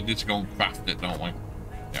 Oh no, we need to go and craft it, don't we?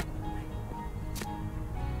 Yeah.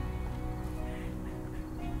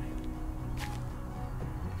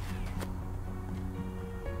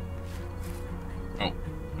 Oh,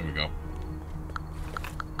 there we go.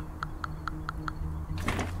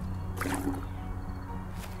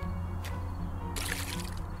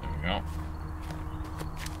 There we go.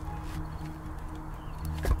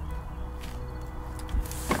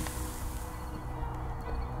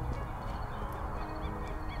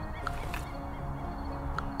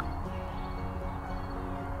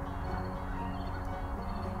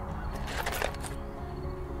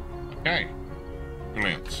 Okay,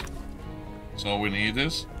 brilliant. So all we need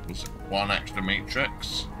is one extra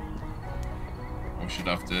matrix. We should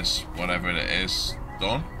have this, whatever it is,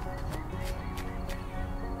 done.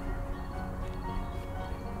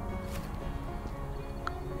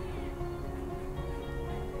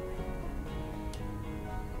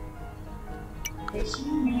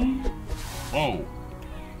 Whoa.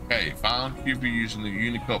 Okay, found QB using the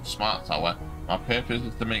Unicup Smart Tower. My purpose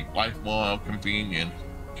is to make life more convenient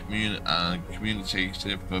and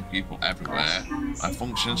communicative for people everywhere. My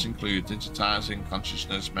functions include digitizing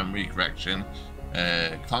consciousness, memory correction,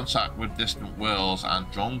 Contact with distant worlds and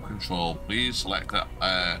drone control. Please select that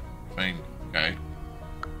thing. Okay.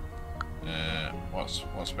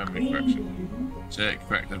 What's memory correction? Take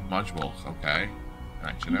corrected module. Okay.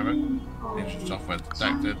 Connection error. Initial software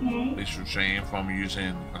detected. Please refrain from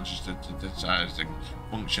using consistentizing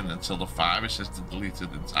function until the file is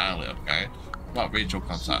deleted entirely. Okay. Got radio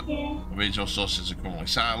contact. The radio sources are currently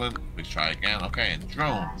silent. Please try again. Okay. And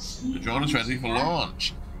drone. The drone is ready for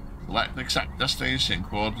launch. Select the exact destination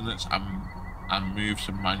coordinates and move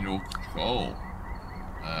to manual control.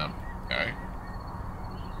 Okay.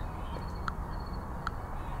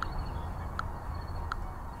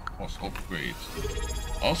 What's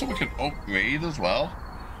upgrades? Also, we can upgrade as well.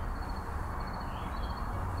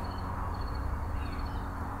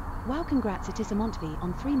 Wow, congrats Etisamontvi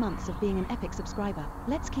on 3 months of being an epic subscriber.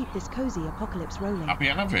 Let's keep this cozy apocalypse rolling. Happy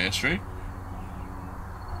anniversary.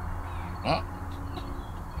 What?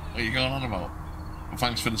 What are you going on about? Well,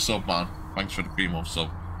 thanks for the sub, man. Thanks for the 3-month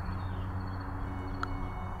sub.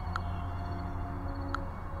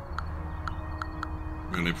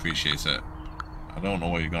 Really appreciate it. I don't know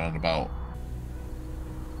what you're going on about.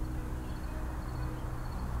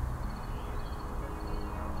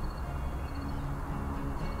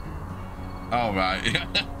 Oh, right.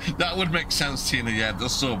 That would make sense, Tina. Yeah, the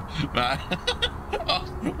sub. Right. Oh,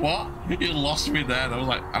 what? You lost me there. I was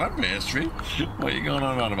like, anniversary? What are you going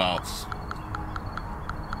on about?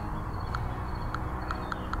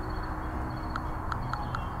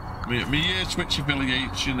 My year Twitch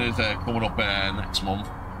affiliation is coming up next month.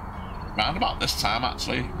 Around about this time,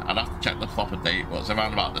 actually. I'd have to check the proper date, but it's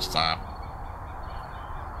around about this time.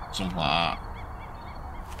 Something like that.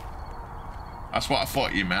 That's what I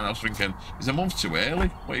thought you meant. I was thinking, is a month too early?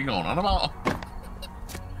 What are you going on about?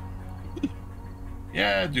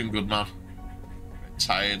 Yeah, doing good, man.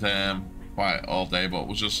 Tired quite all day, but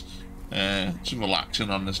was just relaxing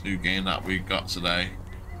on this new game that we got today.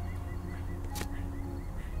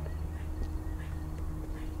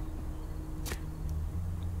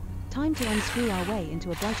 Time to unscrew our way into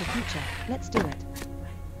a brighter future. Let's do it.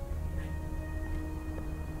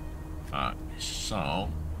 Alright, so...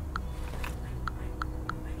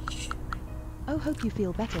 Oh, hope you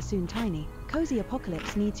feel better soon, Tiny. Cozy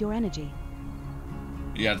Apocalypse needs your energy.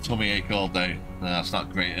 Yeah, the tummy ache all day. No, that's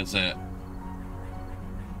not great, is it?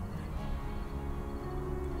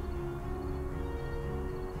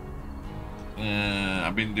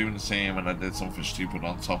 I've been doing the same and I did something stupid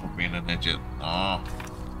on top of being an idiot. Oh.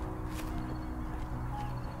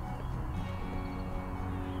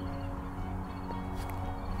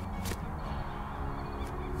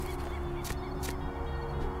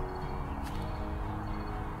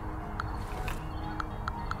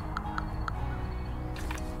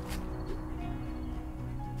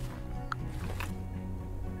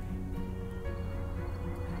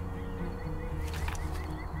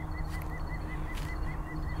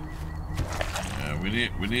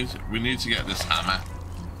 We need to get this hammer.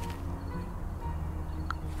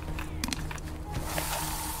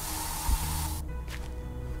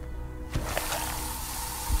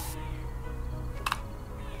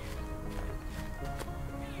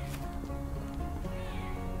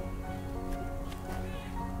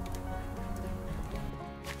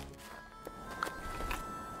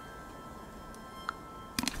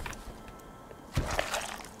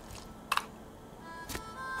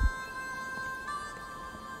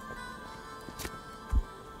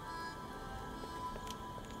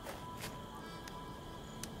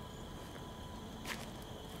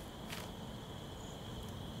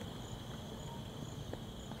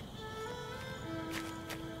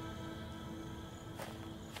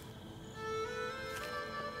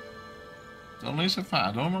 At least if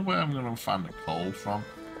I don't know where I'm going to find the coal from.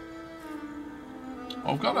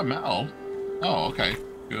 Oh, I've got a metal. Oh, okay,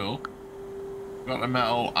 cool. Got a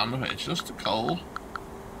metal and it's just the coal.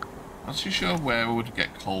 Not too sure where we would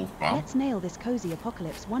get coal from. Let's nail this cozy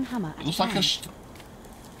apocalypse one hammer at a time. Looks like a...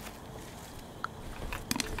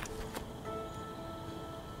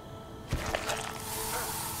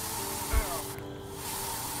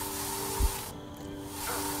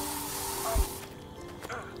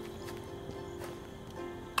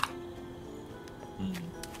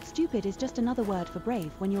 Stupid is just another word for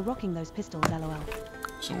brave when you're rocking those pistols, lol.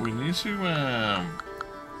 So we need to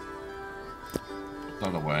put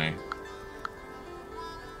that away.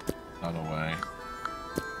 That away.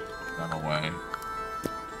 That away.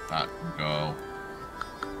 That can go.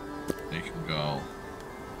 They can go.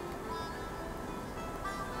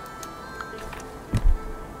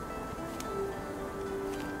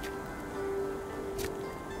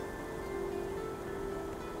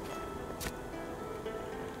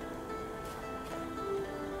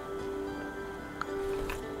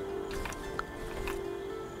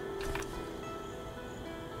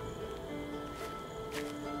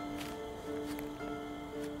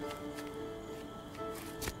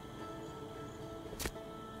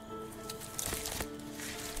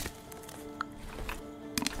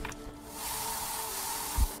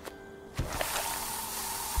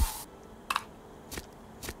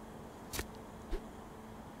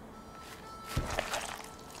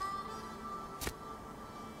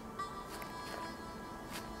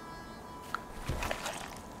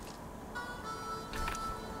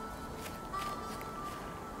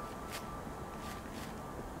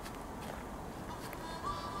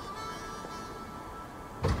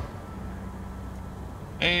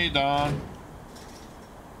 Hey, Don.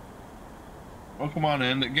 Well, come on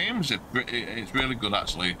in. The game's it's really good,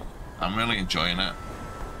 actually. I'm really enjoying it.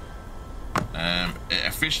 It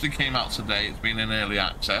officially came out today. It's been in early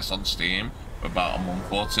access on Steam for about a month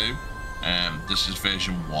or two. This is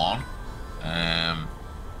version 1.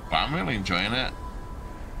 But I'm really enjoying it.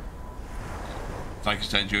 Like I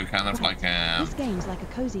said, you're kind of like this game's like a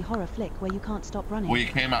cozy horror flick where you can't stop running. Well, you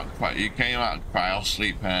came out cryo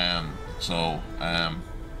sleep, and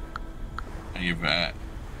you've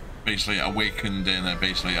basically awakened in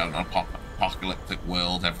basically an apocalyptic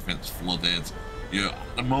world. Everything's flooded. You're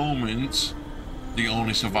at the moment the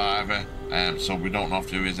only survivor, so we don't know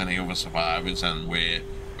if there is any other survivors, and we've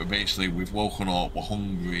woken up, we're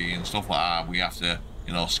hungry and stuff like that. We have to,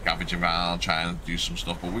 you know, scavenge around, try and do some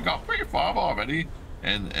stuff, but we got pretty far already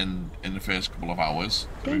in the first couple of hours,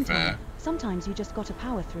 to be fair. Sometimes you just gotta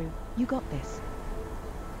power through. You got this.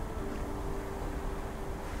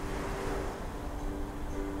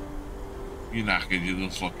 You're knackered, you're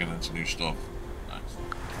just looking into new stuff. Nice.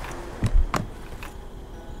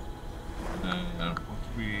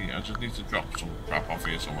 I just need to drop some crap off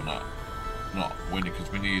here so we're not winning,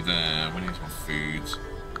 because we need some food.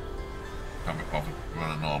 Can't be bothered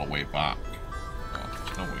running all the way back.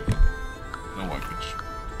 There's no way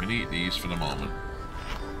we can eat these for the moment.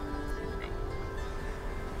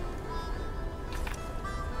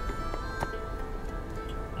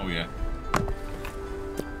 Oh yeah.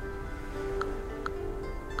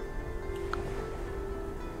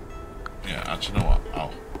 Yeah, actually, you know what?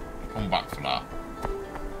 I'll come back for that.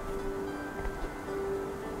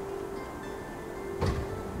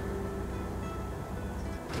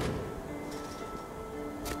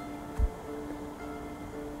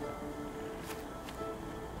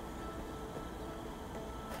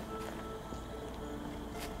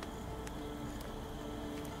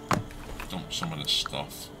 Dump some of this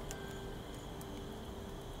stuff.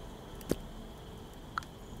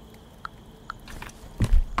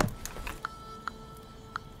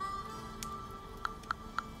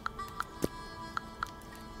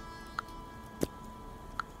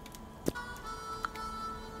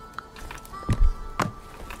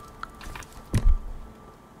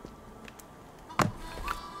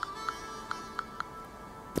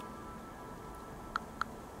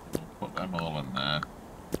 Put them all in there.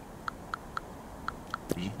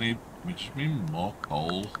 We just need more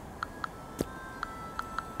coal.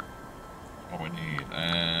 What we need,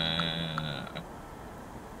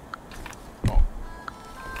 oh,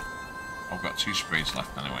 I've got 2 sprays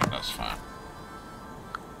left anyway, that's fine.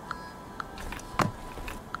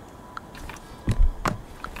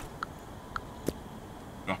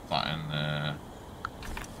 Drop that in there.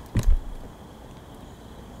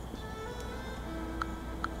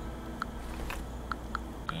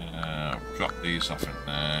 Drop these off in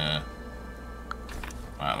there.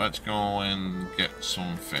 Right, let's go and get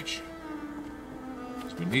some fish.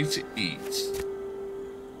 So we need to eat.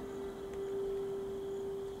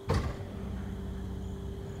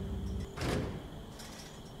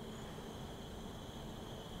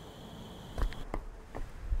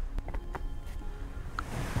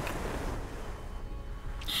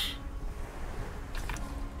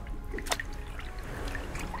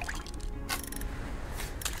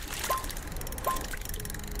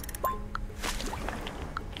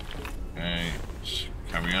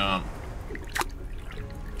 Carry on.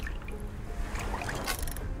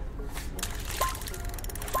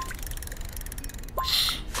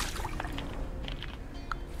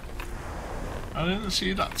 I didn't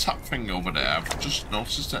see that tap thing over there. I've just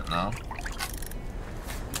noticed it now.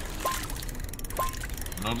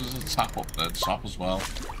 I know there's a tap up there, top as well.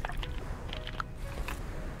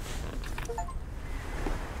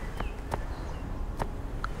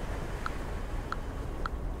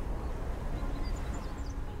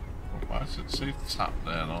 Why does it say tap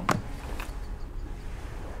there though?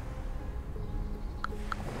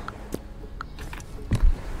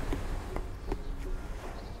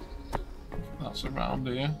 That's around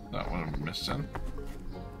here. That one I'm missing.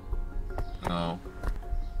 No.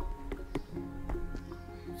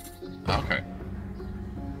 Okay.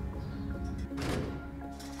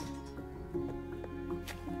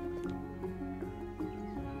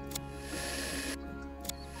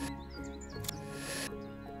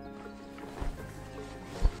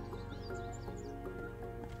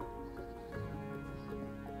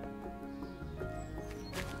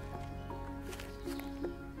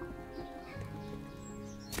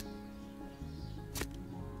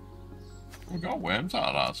 We got worms out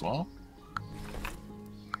of that as well.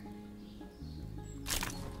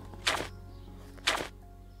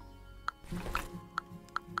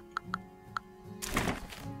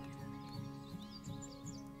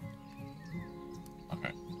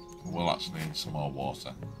 just need some more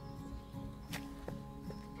water.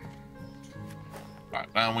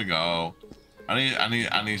 Right, down we go. I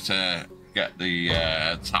need to get the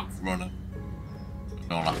tap running. I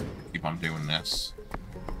don't have to keep on doing this.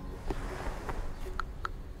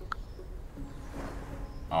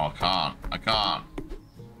 Oh, I can't.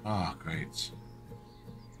 Oh, great.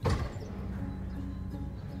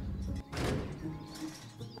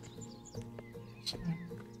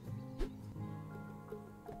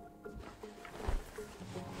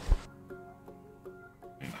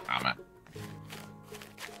 Hammer.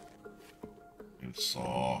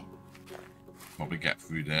 So probably get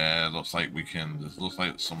through there. Looks like we can. Looks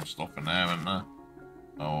like some stuff in there, isn't there?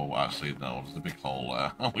 Oh, actually, no. There's a big hole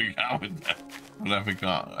there. Oh, we can't with that. We'll never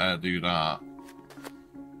can't do that.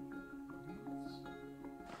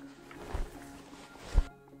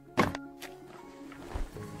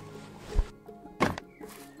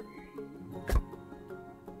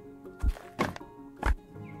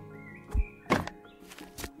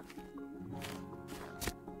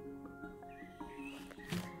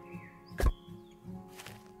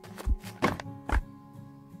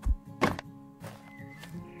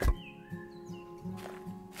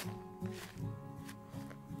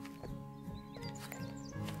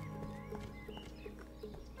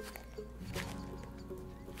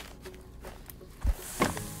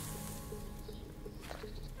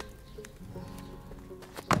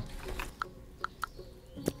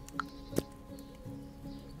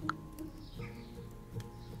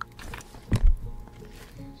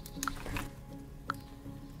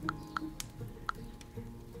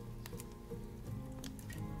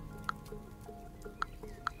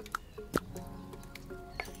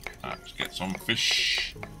 Let's get some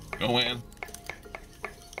fish going.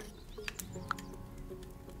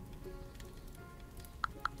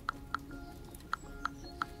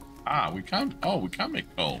 Ah, we can. Oh, we can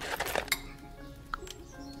make coal.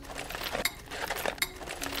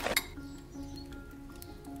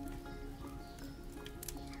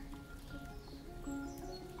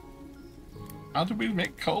 How do we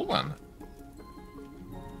make coal then?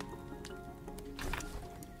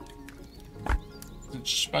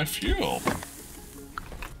 Just by fuel.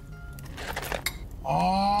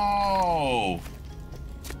 Oh,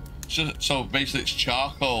 so basically it's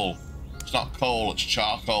charcoal. It's not coal, it's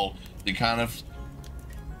charcoal. You kind of,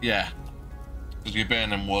 yeah, because you're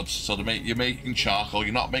burning wood. So you're making charcoal.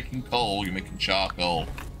 You're not making coal. You're making charcoal.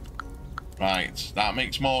 Right, that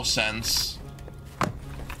makes more sense.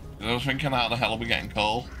 I was thinking, how the hell are we getting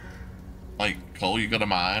coal? Like coal, you gotta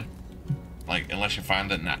mine. Like unless you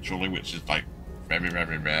find it naturally, which is like very,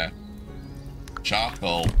 very rare.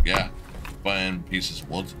 Charcoal, yeah. Burn pieces of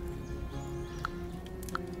wood.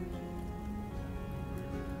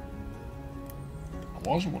 I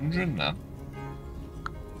was wondering then.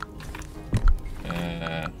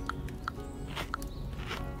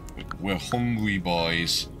 We're hungry,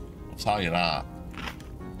 boys. I'll tell you that.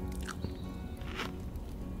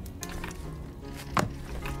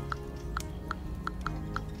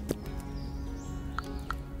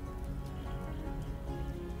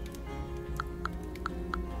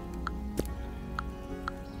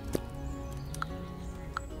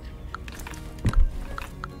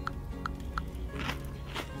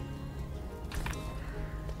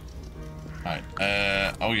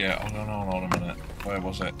 Oh yeah, oh no, hold a minute. Where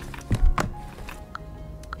was it?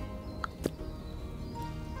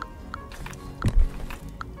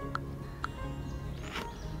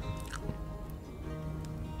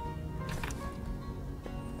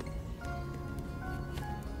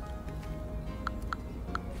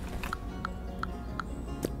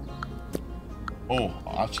 Oh,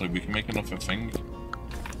 actually we can make another thing.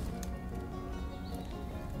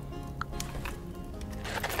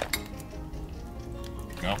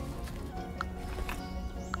 Go.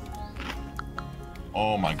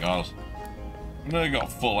 Oh my god. I nearly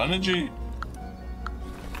got full energy.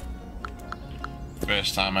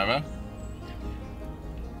 First time ever.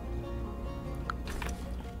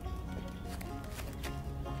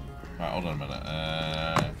 Right, hold on a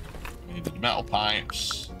minute. Needed metal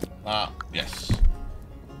pipes. That, yes.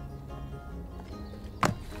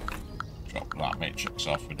 Drop that matrix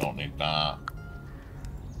off, we don't need that.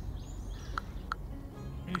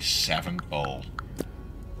 We need 7 coal.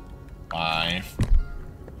 5.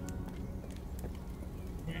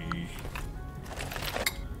 3.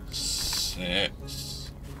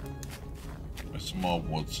 6. With some more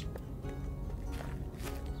wood.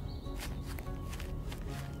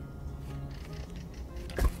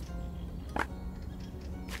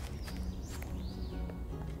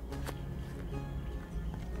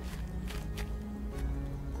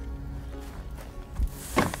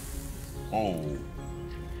 Oh.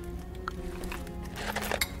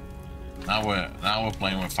 Now we're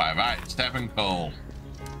playing with 5. Right, 7 coal.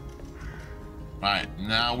 Right,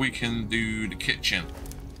 now we can do the kitchen.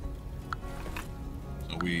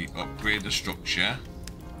 So we upgrade the structure.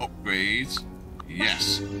 Upgrade.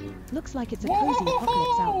 Yes. Looks like it's a cozy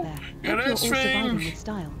apocalypse out there. Hope you're all surviving with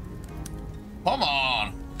style. Come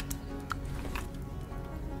on.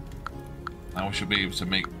 Now we should be able to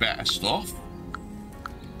make better stuff.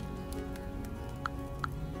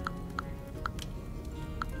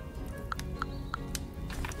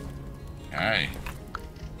 Okay.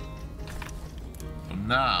 So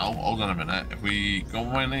now, hold on a minute. If we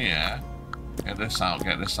go in here, get this out,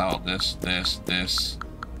 this.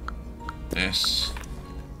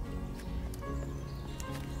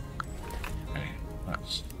 Okay,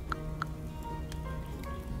 let's.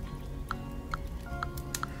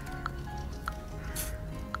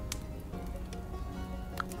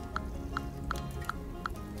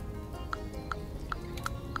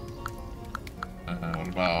 What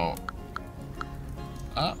about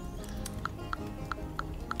that?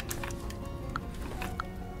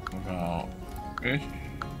 What about fish?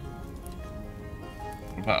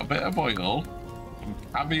 What about a bit of oil? Some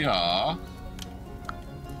caviar?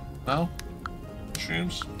 No?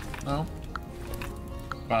 Mushrooms? No?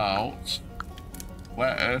 About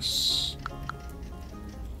lettuce?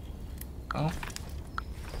 No?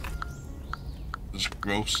 Just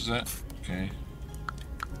gross, is it? Okay.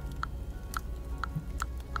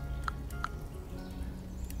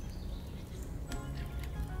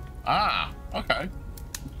 Ah, okay.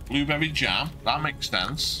 Blueberry jam, that makes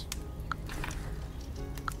sense.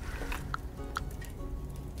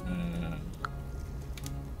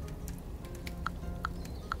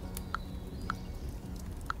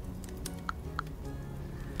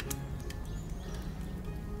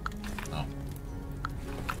 No.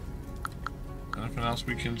 Anything else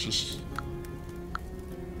we can just...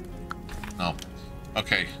 No.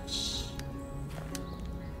 Okay.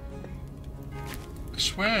 I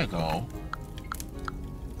swear though.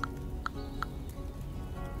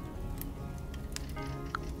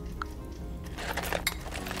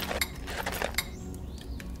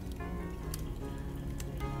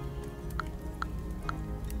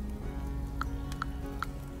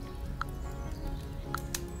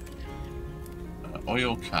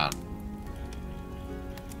 Oil can.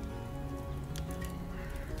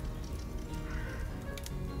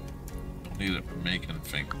 Don't need it for making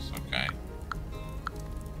things, okay.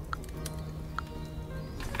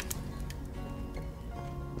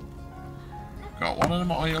 Got one of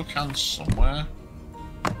them oil cans somewhere.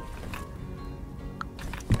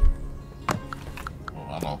 Oh,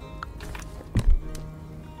 hello.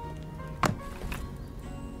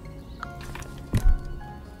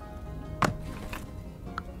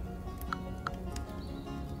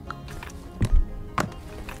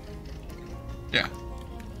 Yeah.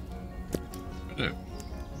 I do.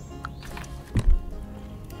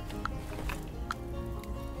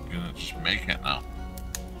 I'm gonna just make it now.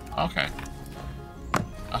 Okay.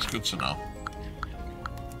 That's good to know.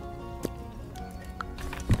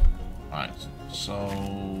 Right,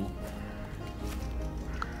 so...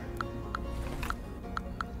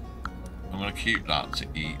 I'm gonna keep that to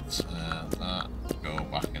eat. That go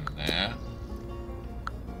back in there.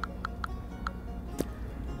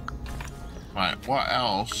 Right, what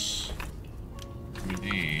else we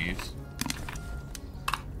need?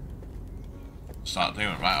 Start doing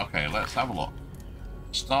it. Right, okay, let's have a look.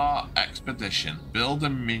 Start expedition. Build a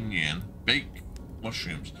minion. Bake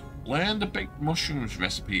mushrooms. Learn the baked mushrooms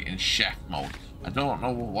recipe in chef mode. I don't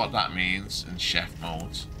know what that means in chef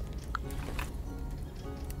mode.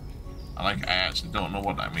 I actually don't know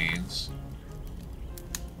what that means.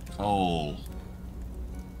 Coal.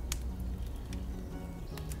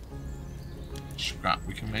 Scrap.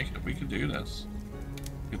 We can make it. We can do this.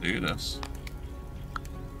 We can do this.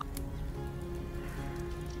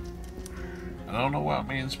 I don't know what it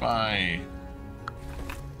means by...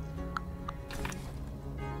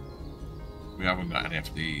 We haven't got any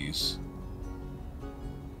of these.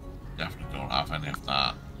 Definitely don't have any of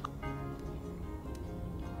that.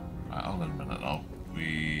 Right, hold on a minute though.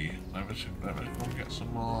 Let me go and get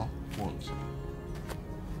some more wood.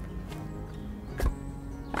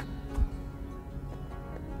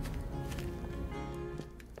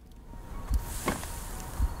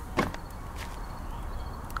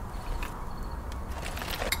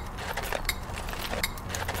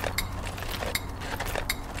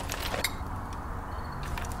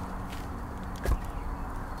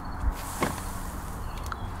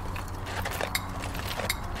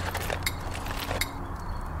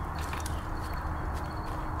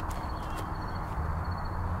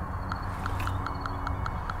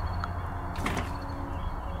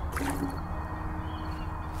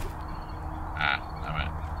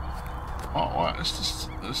 what is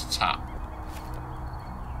this tap?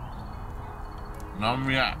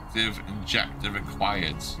 Non-reactive injector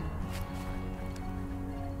required.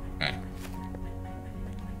 Okay.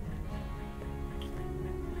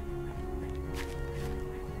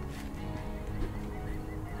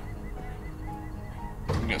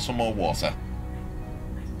 Get some more water.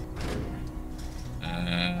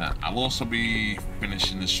 I'll also be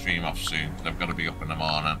finishing the stream off soon because I've got to be up in the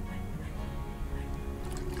morning.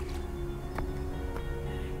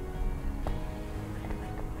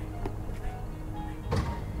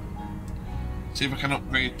 See if I can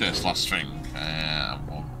upgrade this last thing.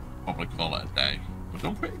 We'll probably call it a day. We've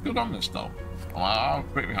done pretty good on this though. I'm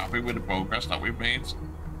pretty happy with the progress that we've made.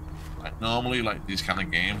 Like normally, like these kind of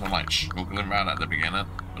games, I'm like struggling right at the beginning,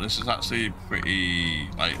 but this is actually pretty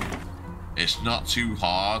like it's not too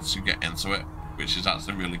hard to get into it, which is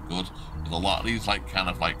actually really good. Because a lot of these like kind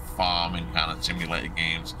of like farming kind of simulator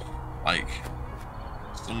games, like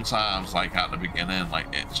sometimes like at the beginning, like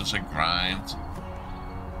it's just a grind.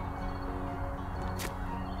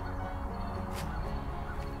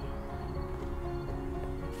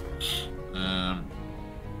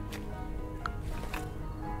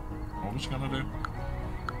 What was I gonna do?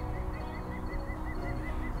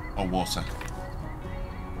 Oh, water.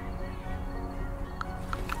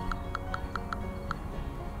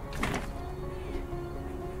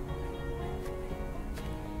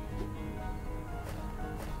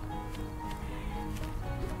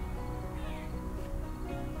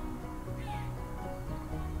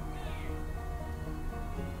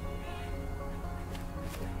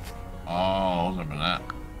 Oh, hold on a minute.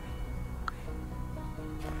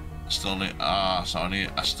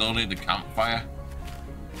 I still need the campfire.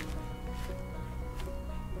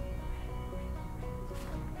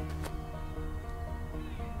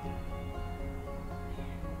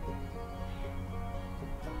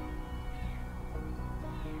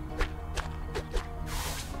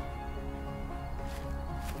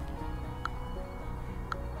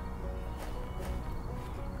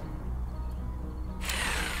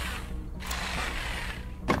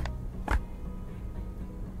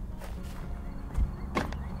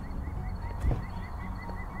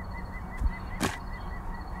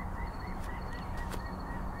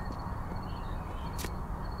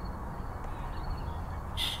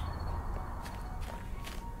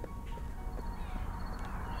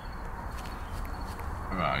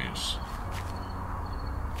 Values.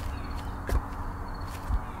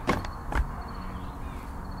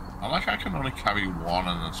 I can only carry one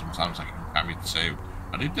and then sometimes I can carry two.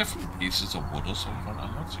 I need different pieces of wood or something,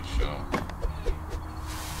 I'm not too sure.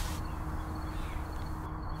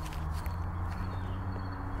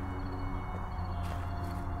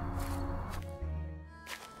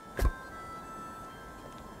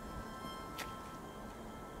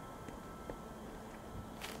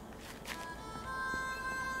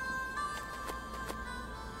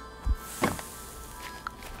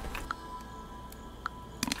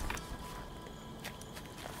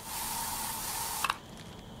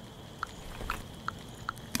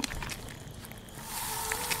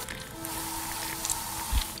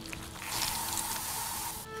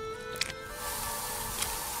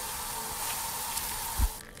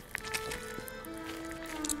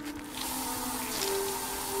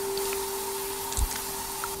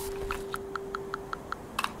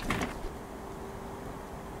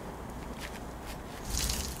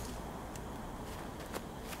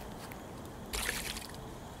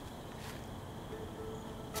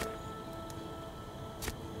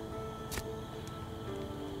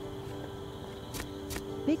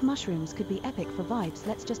 Big mushrooms could be epic for vibes,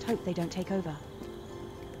 let's just hope they don't take over.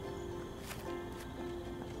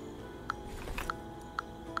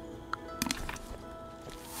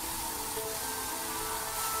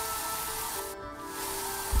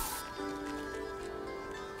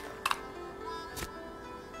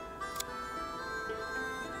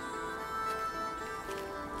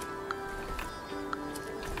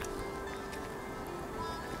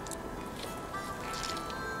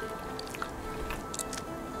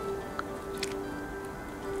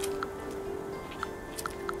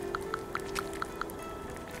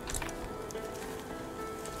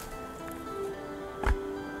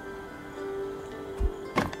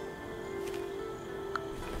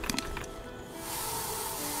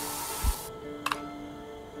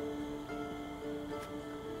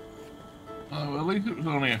 Well, at least it was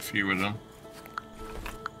only a few of them.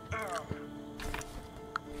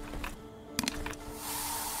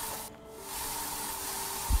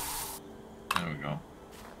 There we go.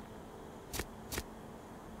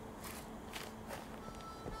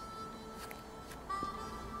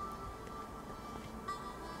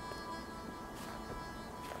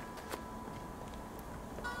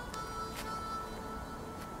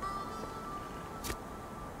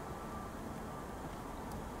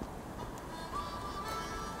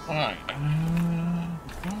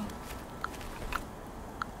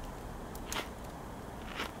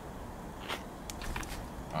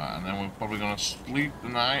 probably gonna sleep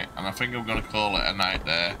tonight, and I think I'm gonna call it a night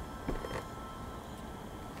there.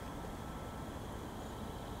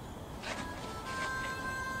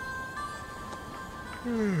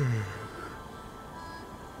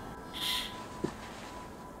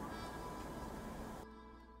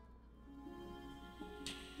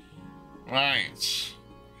 Right.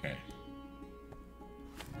 Okay.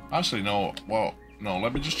 Actually, no. Well, no.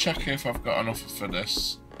 Let me just check if I've got enough for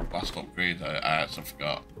this last upgrade. I actually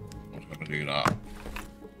forgot I was gonna do that.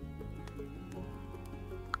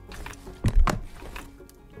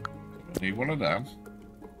 I need one of them.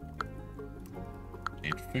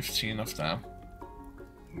 Need 15 of them.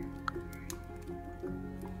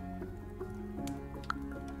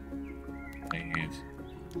 I need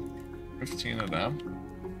 15 of them.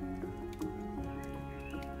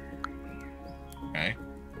 Okay.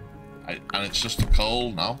 And it's just a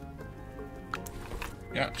coal now.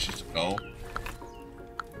 Yeah, it's just a coal.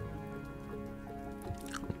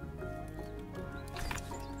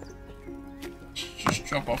 Let's just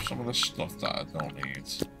drop off some of the stuff that I don't need.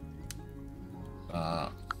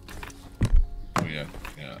 Oh yeah,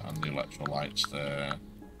 and the electrolytes there.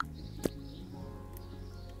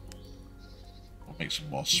 I'll make some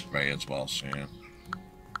more spray as well soon.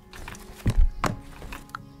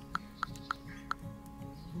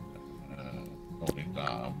 Don't need that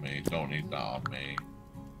on me. Don't need that on me.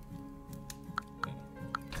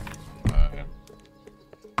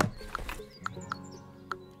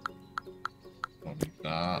 Don't need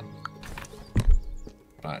that.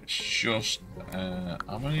 Right, it's just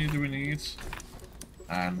how many do we need?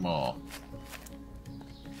 And more.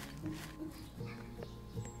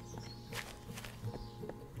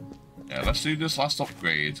 Yeah, let's do this last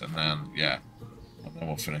upgrade and then and then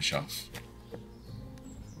we'll finish off.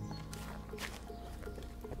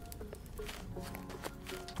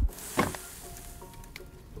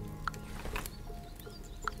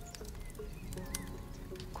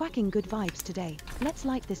 Quacking good vibes today. Let's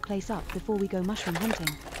light this place up before we go mushroom hunting.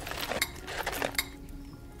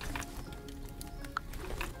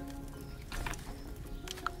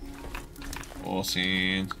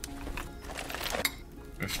 $14,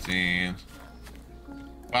 $15,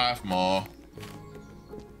 5 more.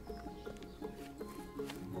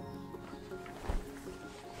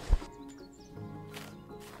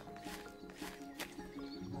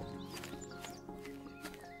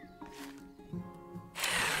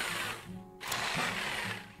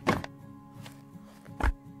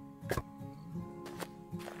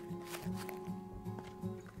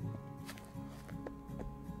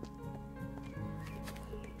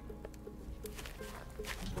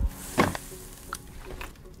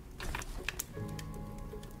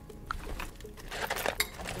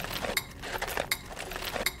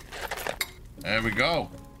 There we go.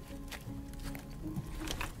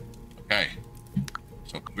 Okay.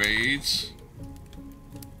 So upgrades.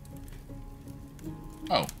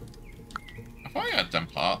 Oh. I thought I had them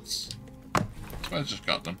parts. So I just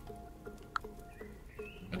got them.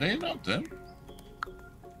 Are they not them?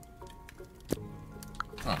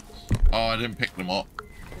 Oh. Oh, I didn't pick them up.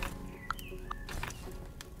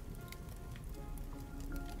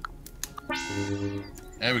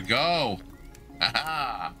 There we go.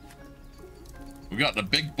 Haha. We got the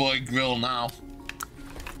big boy grill now.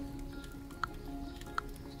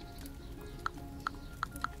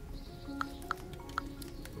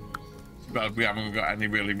 Too bad we haven't got any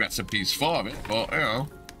really recipes for it, but you know,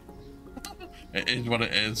 it is what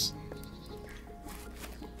it is.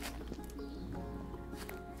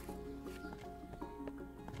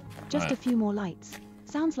 Just a few more lights.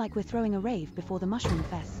 Sounds like we're throwing a rave before the mushroom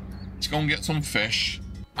fest. Let's go and get some fish,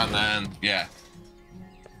 and then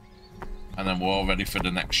and then we're all ready for the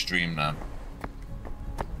next stream now.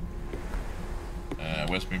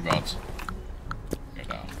 Where's my rod? Go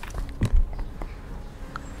down.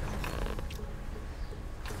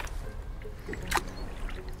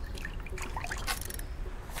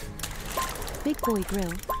 Big boy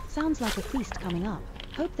grill. Sounds like a feast coming up.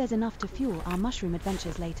 Hope there's enough to fuel our mushroom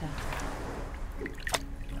adventures later.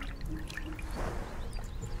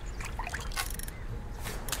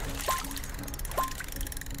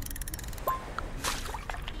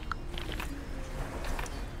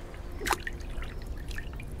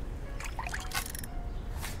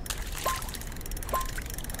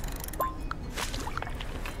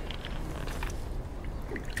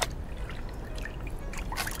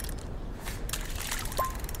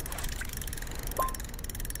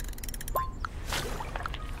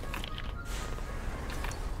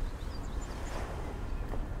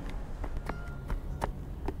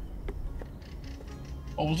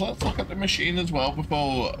 Oh, let's look at the machine as well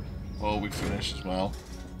before we finish as well.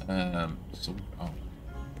 So, oh.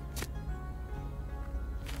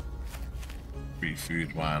 Free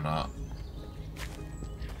food, why not?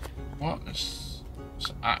 What is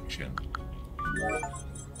action?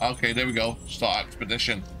 Okay, there we go. Start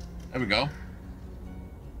expedition. There we go.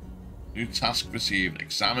 New task received.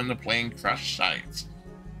 Examine the plane crash site.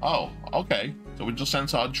 Oh, okay. So we just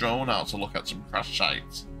sent our drone out to look at some crash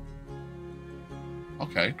sites.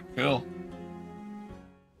 Okay, cool.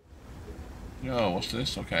 Yo, what's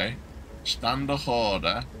this? Okay. Standard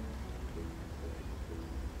order.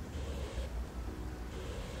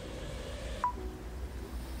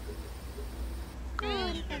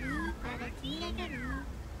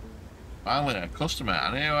 Finally, a customer.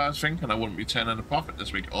 I knew I was thinking I wouldn't be turning a profit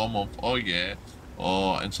this week or month or year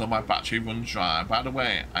or until my battery runs dry. By the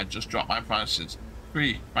way, I just dropped my prices.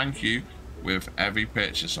 Free, thank you, with every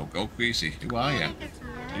purchase, so go crazy. Who are you?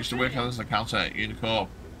 I used to work as an accountant at Unicorp.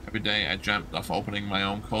 Every day I dreamt of opening my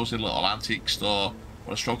own cozy little antique store.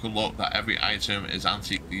 What a stroke of luck that every item is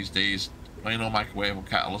antique these days. Plain old microwave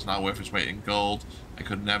kettle is now worth its weight in gold. I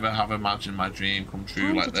could never have imagined my dream come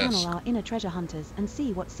true like this. Time to channel our inner treasure hunters and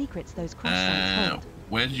see what secrets those crash sites hold.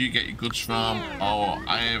 Where did you get your goods from? Oh,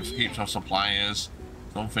 I have heaps of suppliers.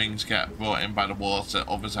 Some things get brought in by the water,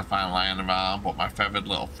 others I find lying around, but my feathered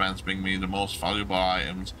little friends bring me the most valuable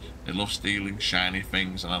items. They love stealing shiny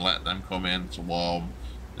things and I let them come in to warm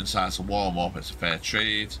up. It's a fair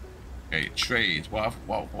trade. Okay, trade. What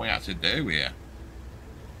can we have to do here?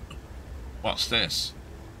 What's this?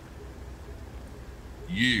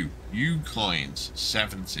 U coins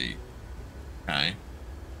 70. Okay.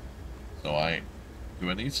 So do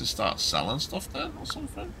I need to start selling stuff then or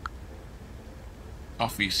something?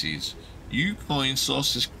 Coffee seeds. U coin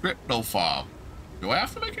sources crypto farm. Do I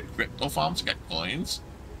have to make a crypto farm to get coins?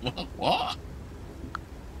 What?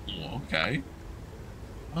 Okay.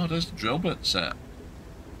 Oh, there's the drill bit set.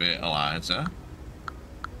 Fertilizer.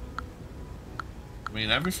 I mean,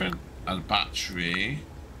 everything. And battery.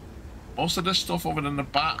 Most of this stuff other than the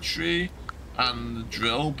battery and the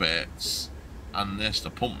drill bits and this, the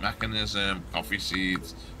pump mechanism, coffee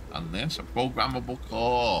seeds, and this, a programmable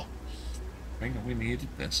core. I think we needed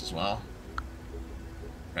this as well.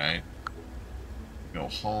 Okay. Go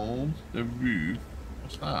home, the roof.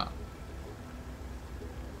 What's that?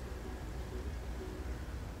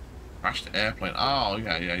 Crashed airplane. Oh,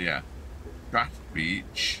 yeah. Craft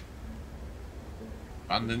beach.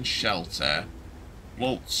 Abandoned shelter.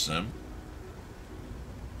 Flotsam.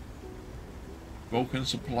 Broken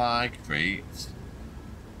supply crate. Let's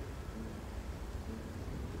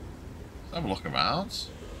have a look around.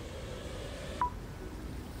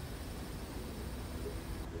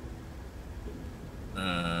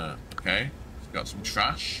 Okay. It's got some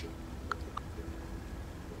trash.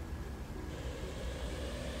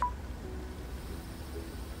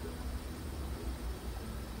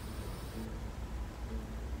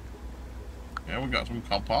 Yeah, we got some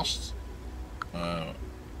compost.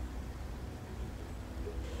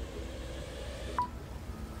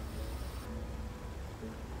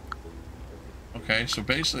 Okay, so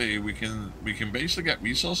basically we can basically get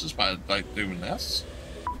resources by like doing this.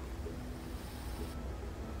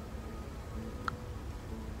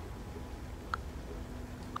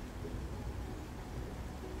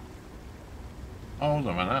 Hold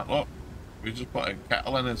on a minute, look. We just put a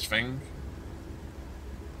kettle in his thing.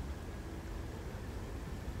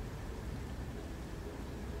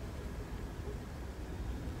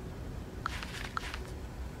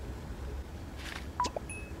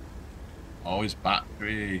 Oh, his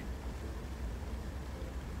battery.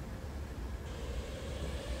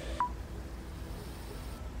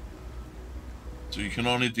 So you can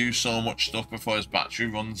only do so much stuff before his battery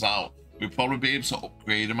runs out. We'll probably be able to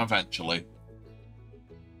upgrade him eventually.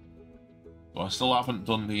 So I still haven't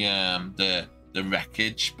done the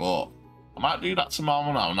wreckage, but I might do that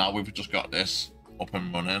tomorrow now we've just got this up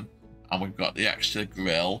and running and we've got the extra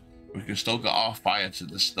grill. We can still get our fire to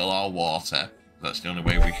distill our water. That's the only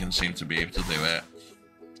way we can seem to be able to do it.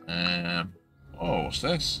 Oh, what's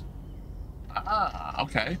this? Ah,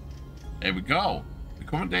 okay. Here we go. The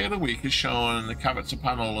current day of the week is shown in the character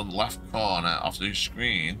panel on the left corner of the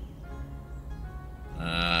screen.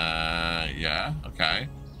 Yeah, okay.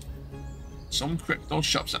 Some crypto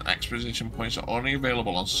shops and exposition points are only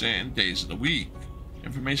available on certain days of the week.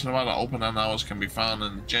 Information about the opening hours can be found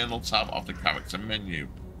in the Journal tab of the character menu.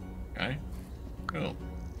 Okay, cool.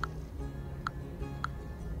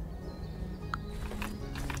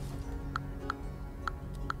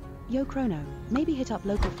 Yo Chrono, maybe hit up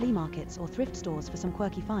local flea markets or thrift stores for some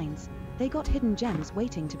quirky finds. They got hidden gems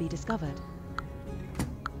waiting to be discovered.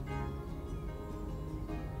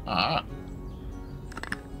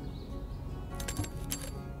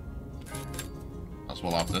 So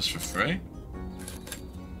we'll have this for free.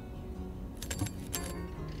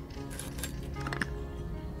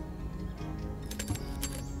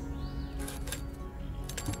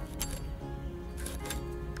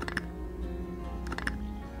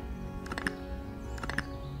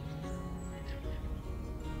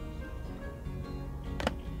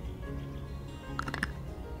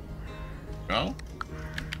 Go.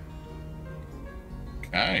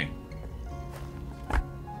 Okay.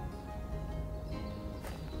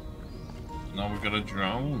 Now we've got a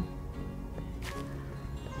drone.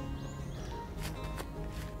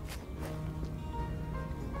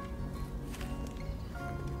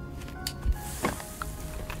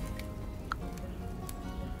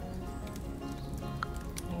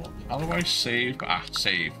 Oh, how do I save? Ah,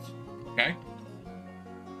 saved. Okay.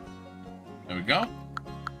 There we go.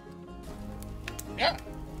 Yeah.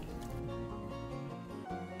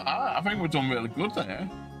 I think we're doing really good there.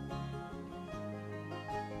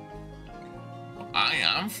 I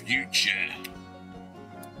am future.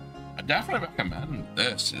 I definitely recommend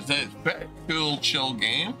this. It's a very cool, chill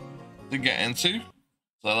game to get into.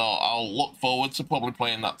 So I'll look forward to probably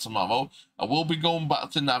playing that tomorrow. I will be going back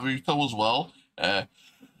to Naruto as well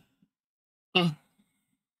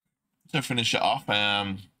to finish it off.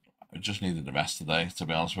 I just needed the rest today, to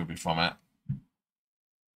be honest with you, from it.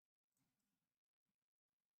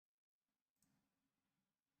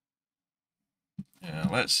 Yeah,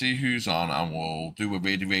 let's see who's on, and we'll do a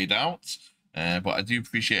raid out. But I do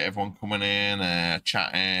appreciate everyone coming in,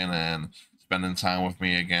 chatting, and spending time with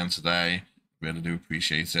me again today. Really do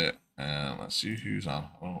appreciate it. Let's see who's on.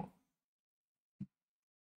 Oh.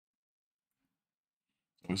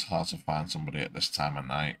 It's always hard to find somebody at this time of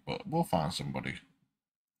night, but we'll find somebody.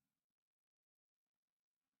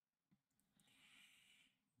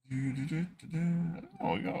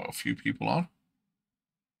 Oh, we got a few people on.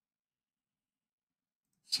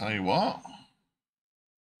 Tell you what.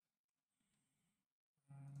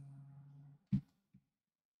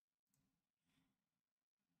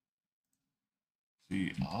 Is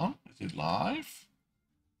he on? Is it live?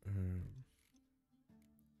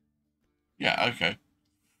 Yeah, okay.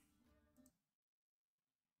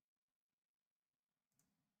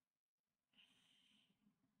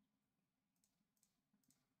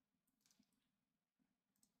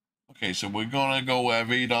 Okay, so we're gonna go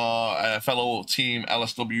read our fellow team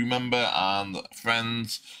LSW member and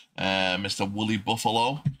friends, Mr. Woolly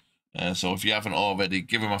Buffalo. So if you haven't already,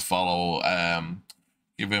 give him a follow.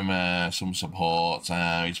 Give him some support.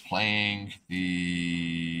 He's playing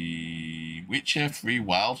the Witcher 3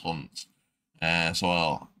 Wild Hunt.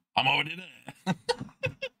 So I'm already there.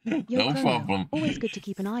 No problem. Always good to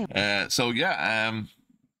keep an eye on. So yeah,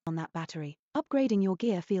 on that battery. Upgrading your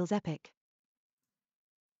gear feels epic.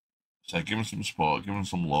 So give him some support, give him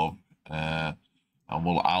some love, and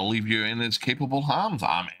I'll leave you in his capable hands.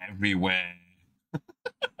 I'm everywhere.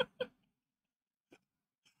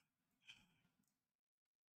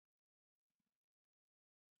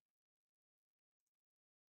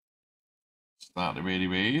 Start the really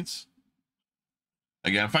raids.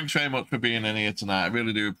 Again, thanks very much for being in here tonight. I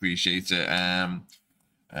really do appreciate it.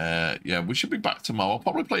 Yeah, we should be back tomorrow. I'll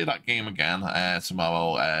probably play that game again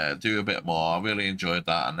tomorrow. Do a bit more. I really enjoyed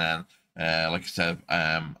that, and then. Like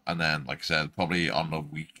I said, probably on the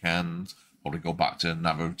weekend, probably go back to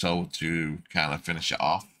Naruto to kind of finish it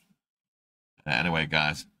off. Anyway,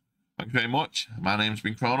 guys, thank you very much. My name's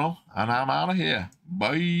been Chrono, and I'm out of here.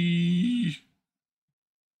 Bye.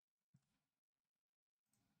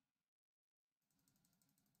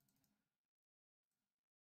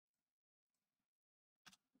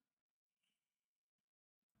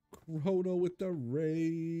 Chrono with the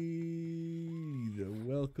raid.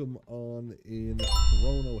 Welcome on in,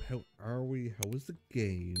 Chrono. How are we? How was the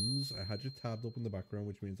games? I had you tabbed up in the background,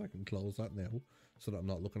 which means I can close that now so that I'm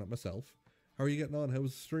not looking at myself. How are you getting on? How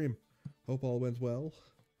was the stream? Hope all went well.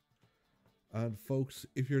 And folks,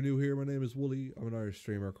 if you're new here, my name is Wooly. I'm an Irish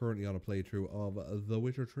streamer currently on a playthrough of The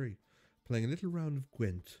Witcher 3, playing a little round of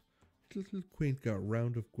Gwent. Little quaint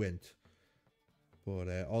round of Gwent. But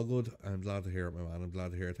all good. I'm glad to hear it, my man. I'm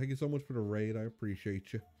glad to hear it. Thank you so much for the raid. I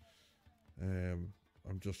appreciate you.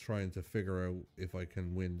 I'm just trying to figure out if I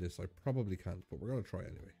can win this. I probably can't, but we're going to try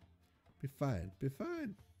anyway. Be fine. Be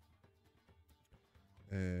fine.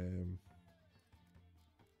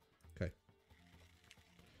 Okay.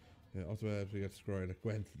 Automatically get destroyed at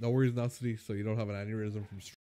Gwent. No worries, Nasty, so you don't have an aneurysm from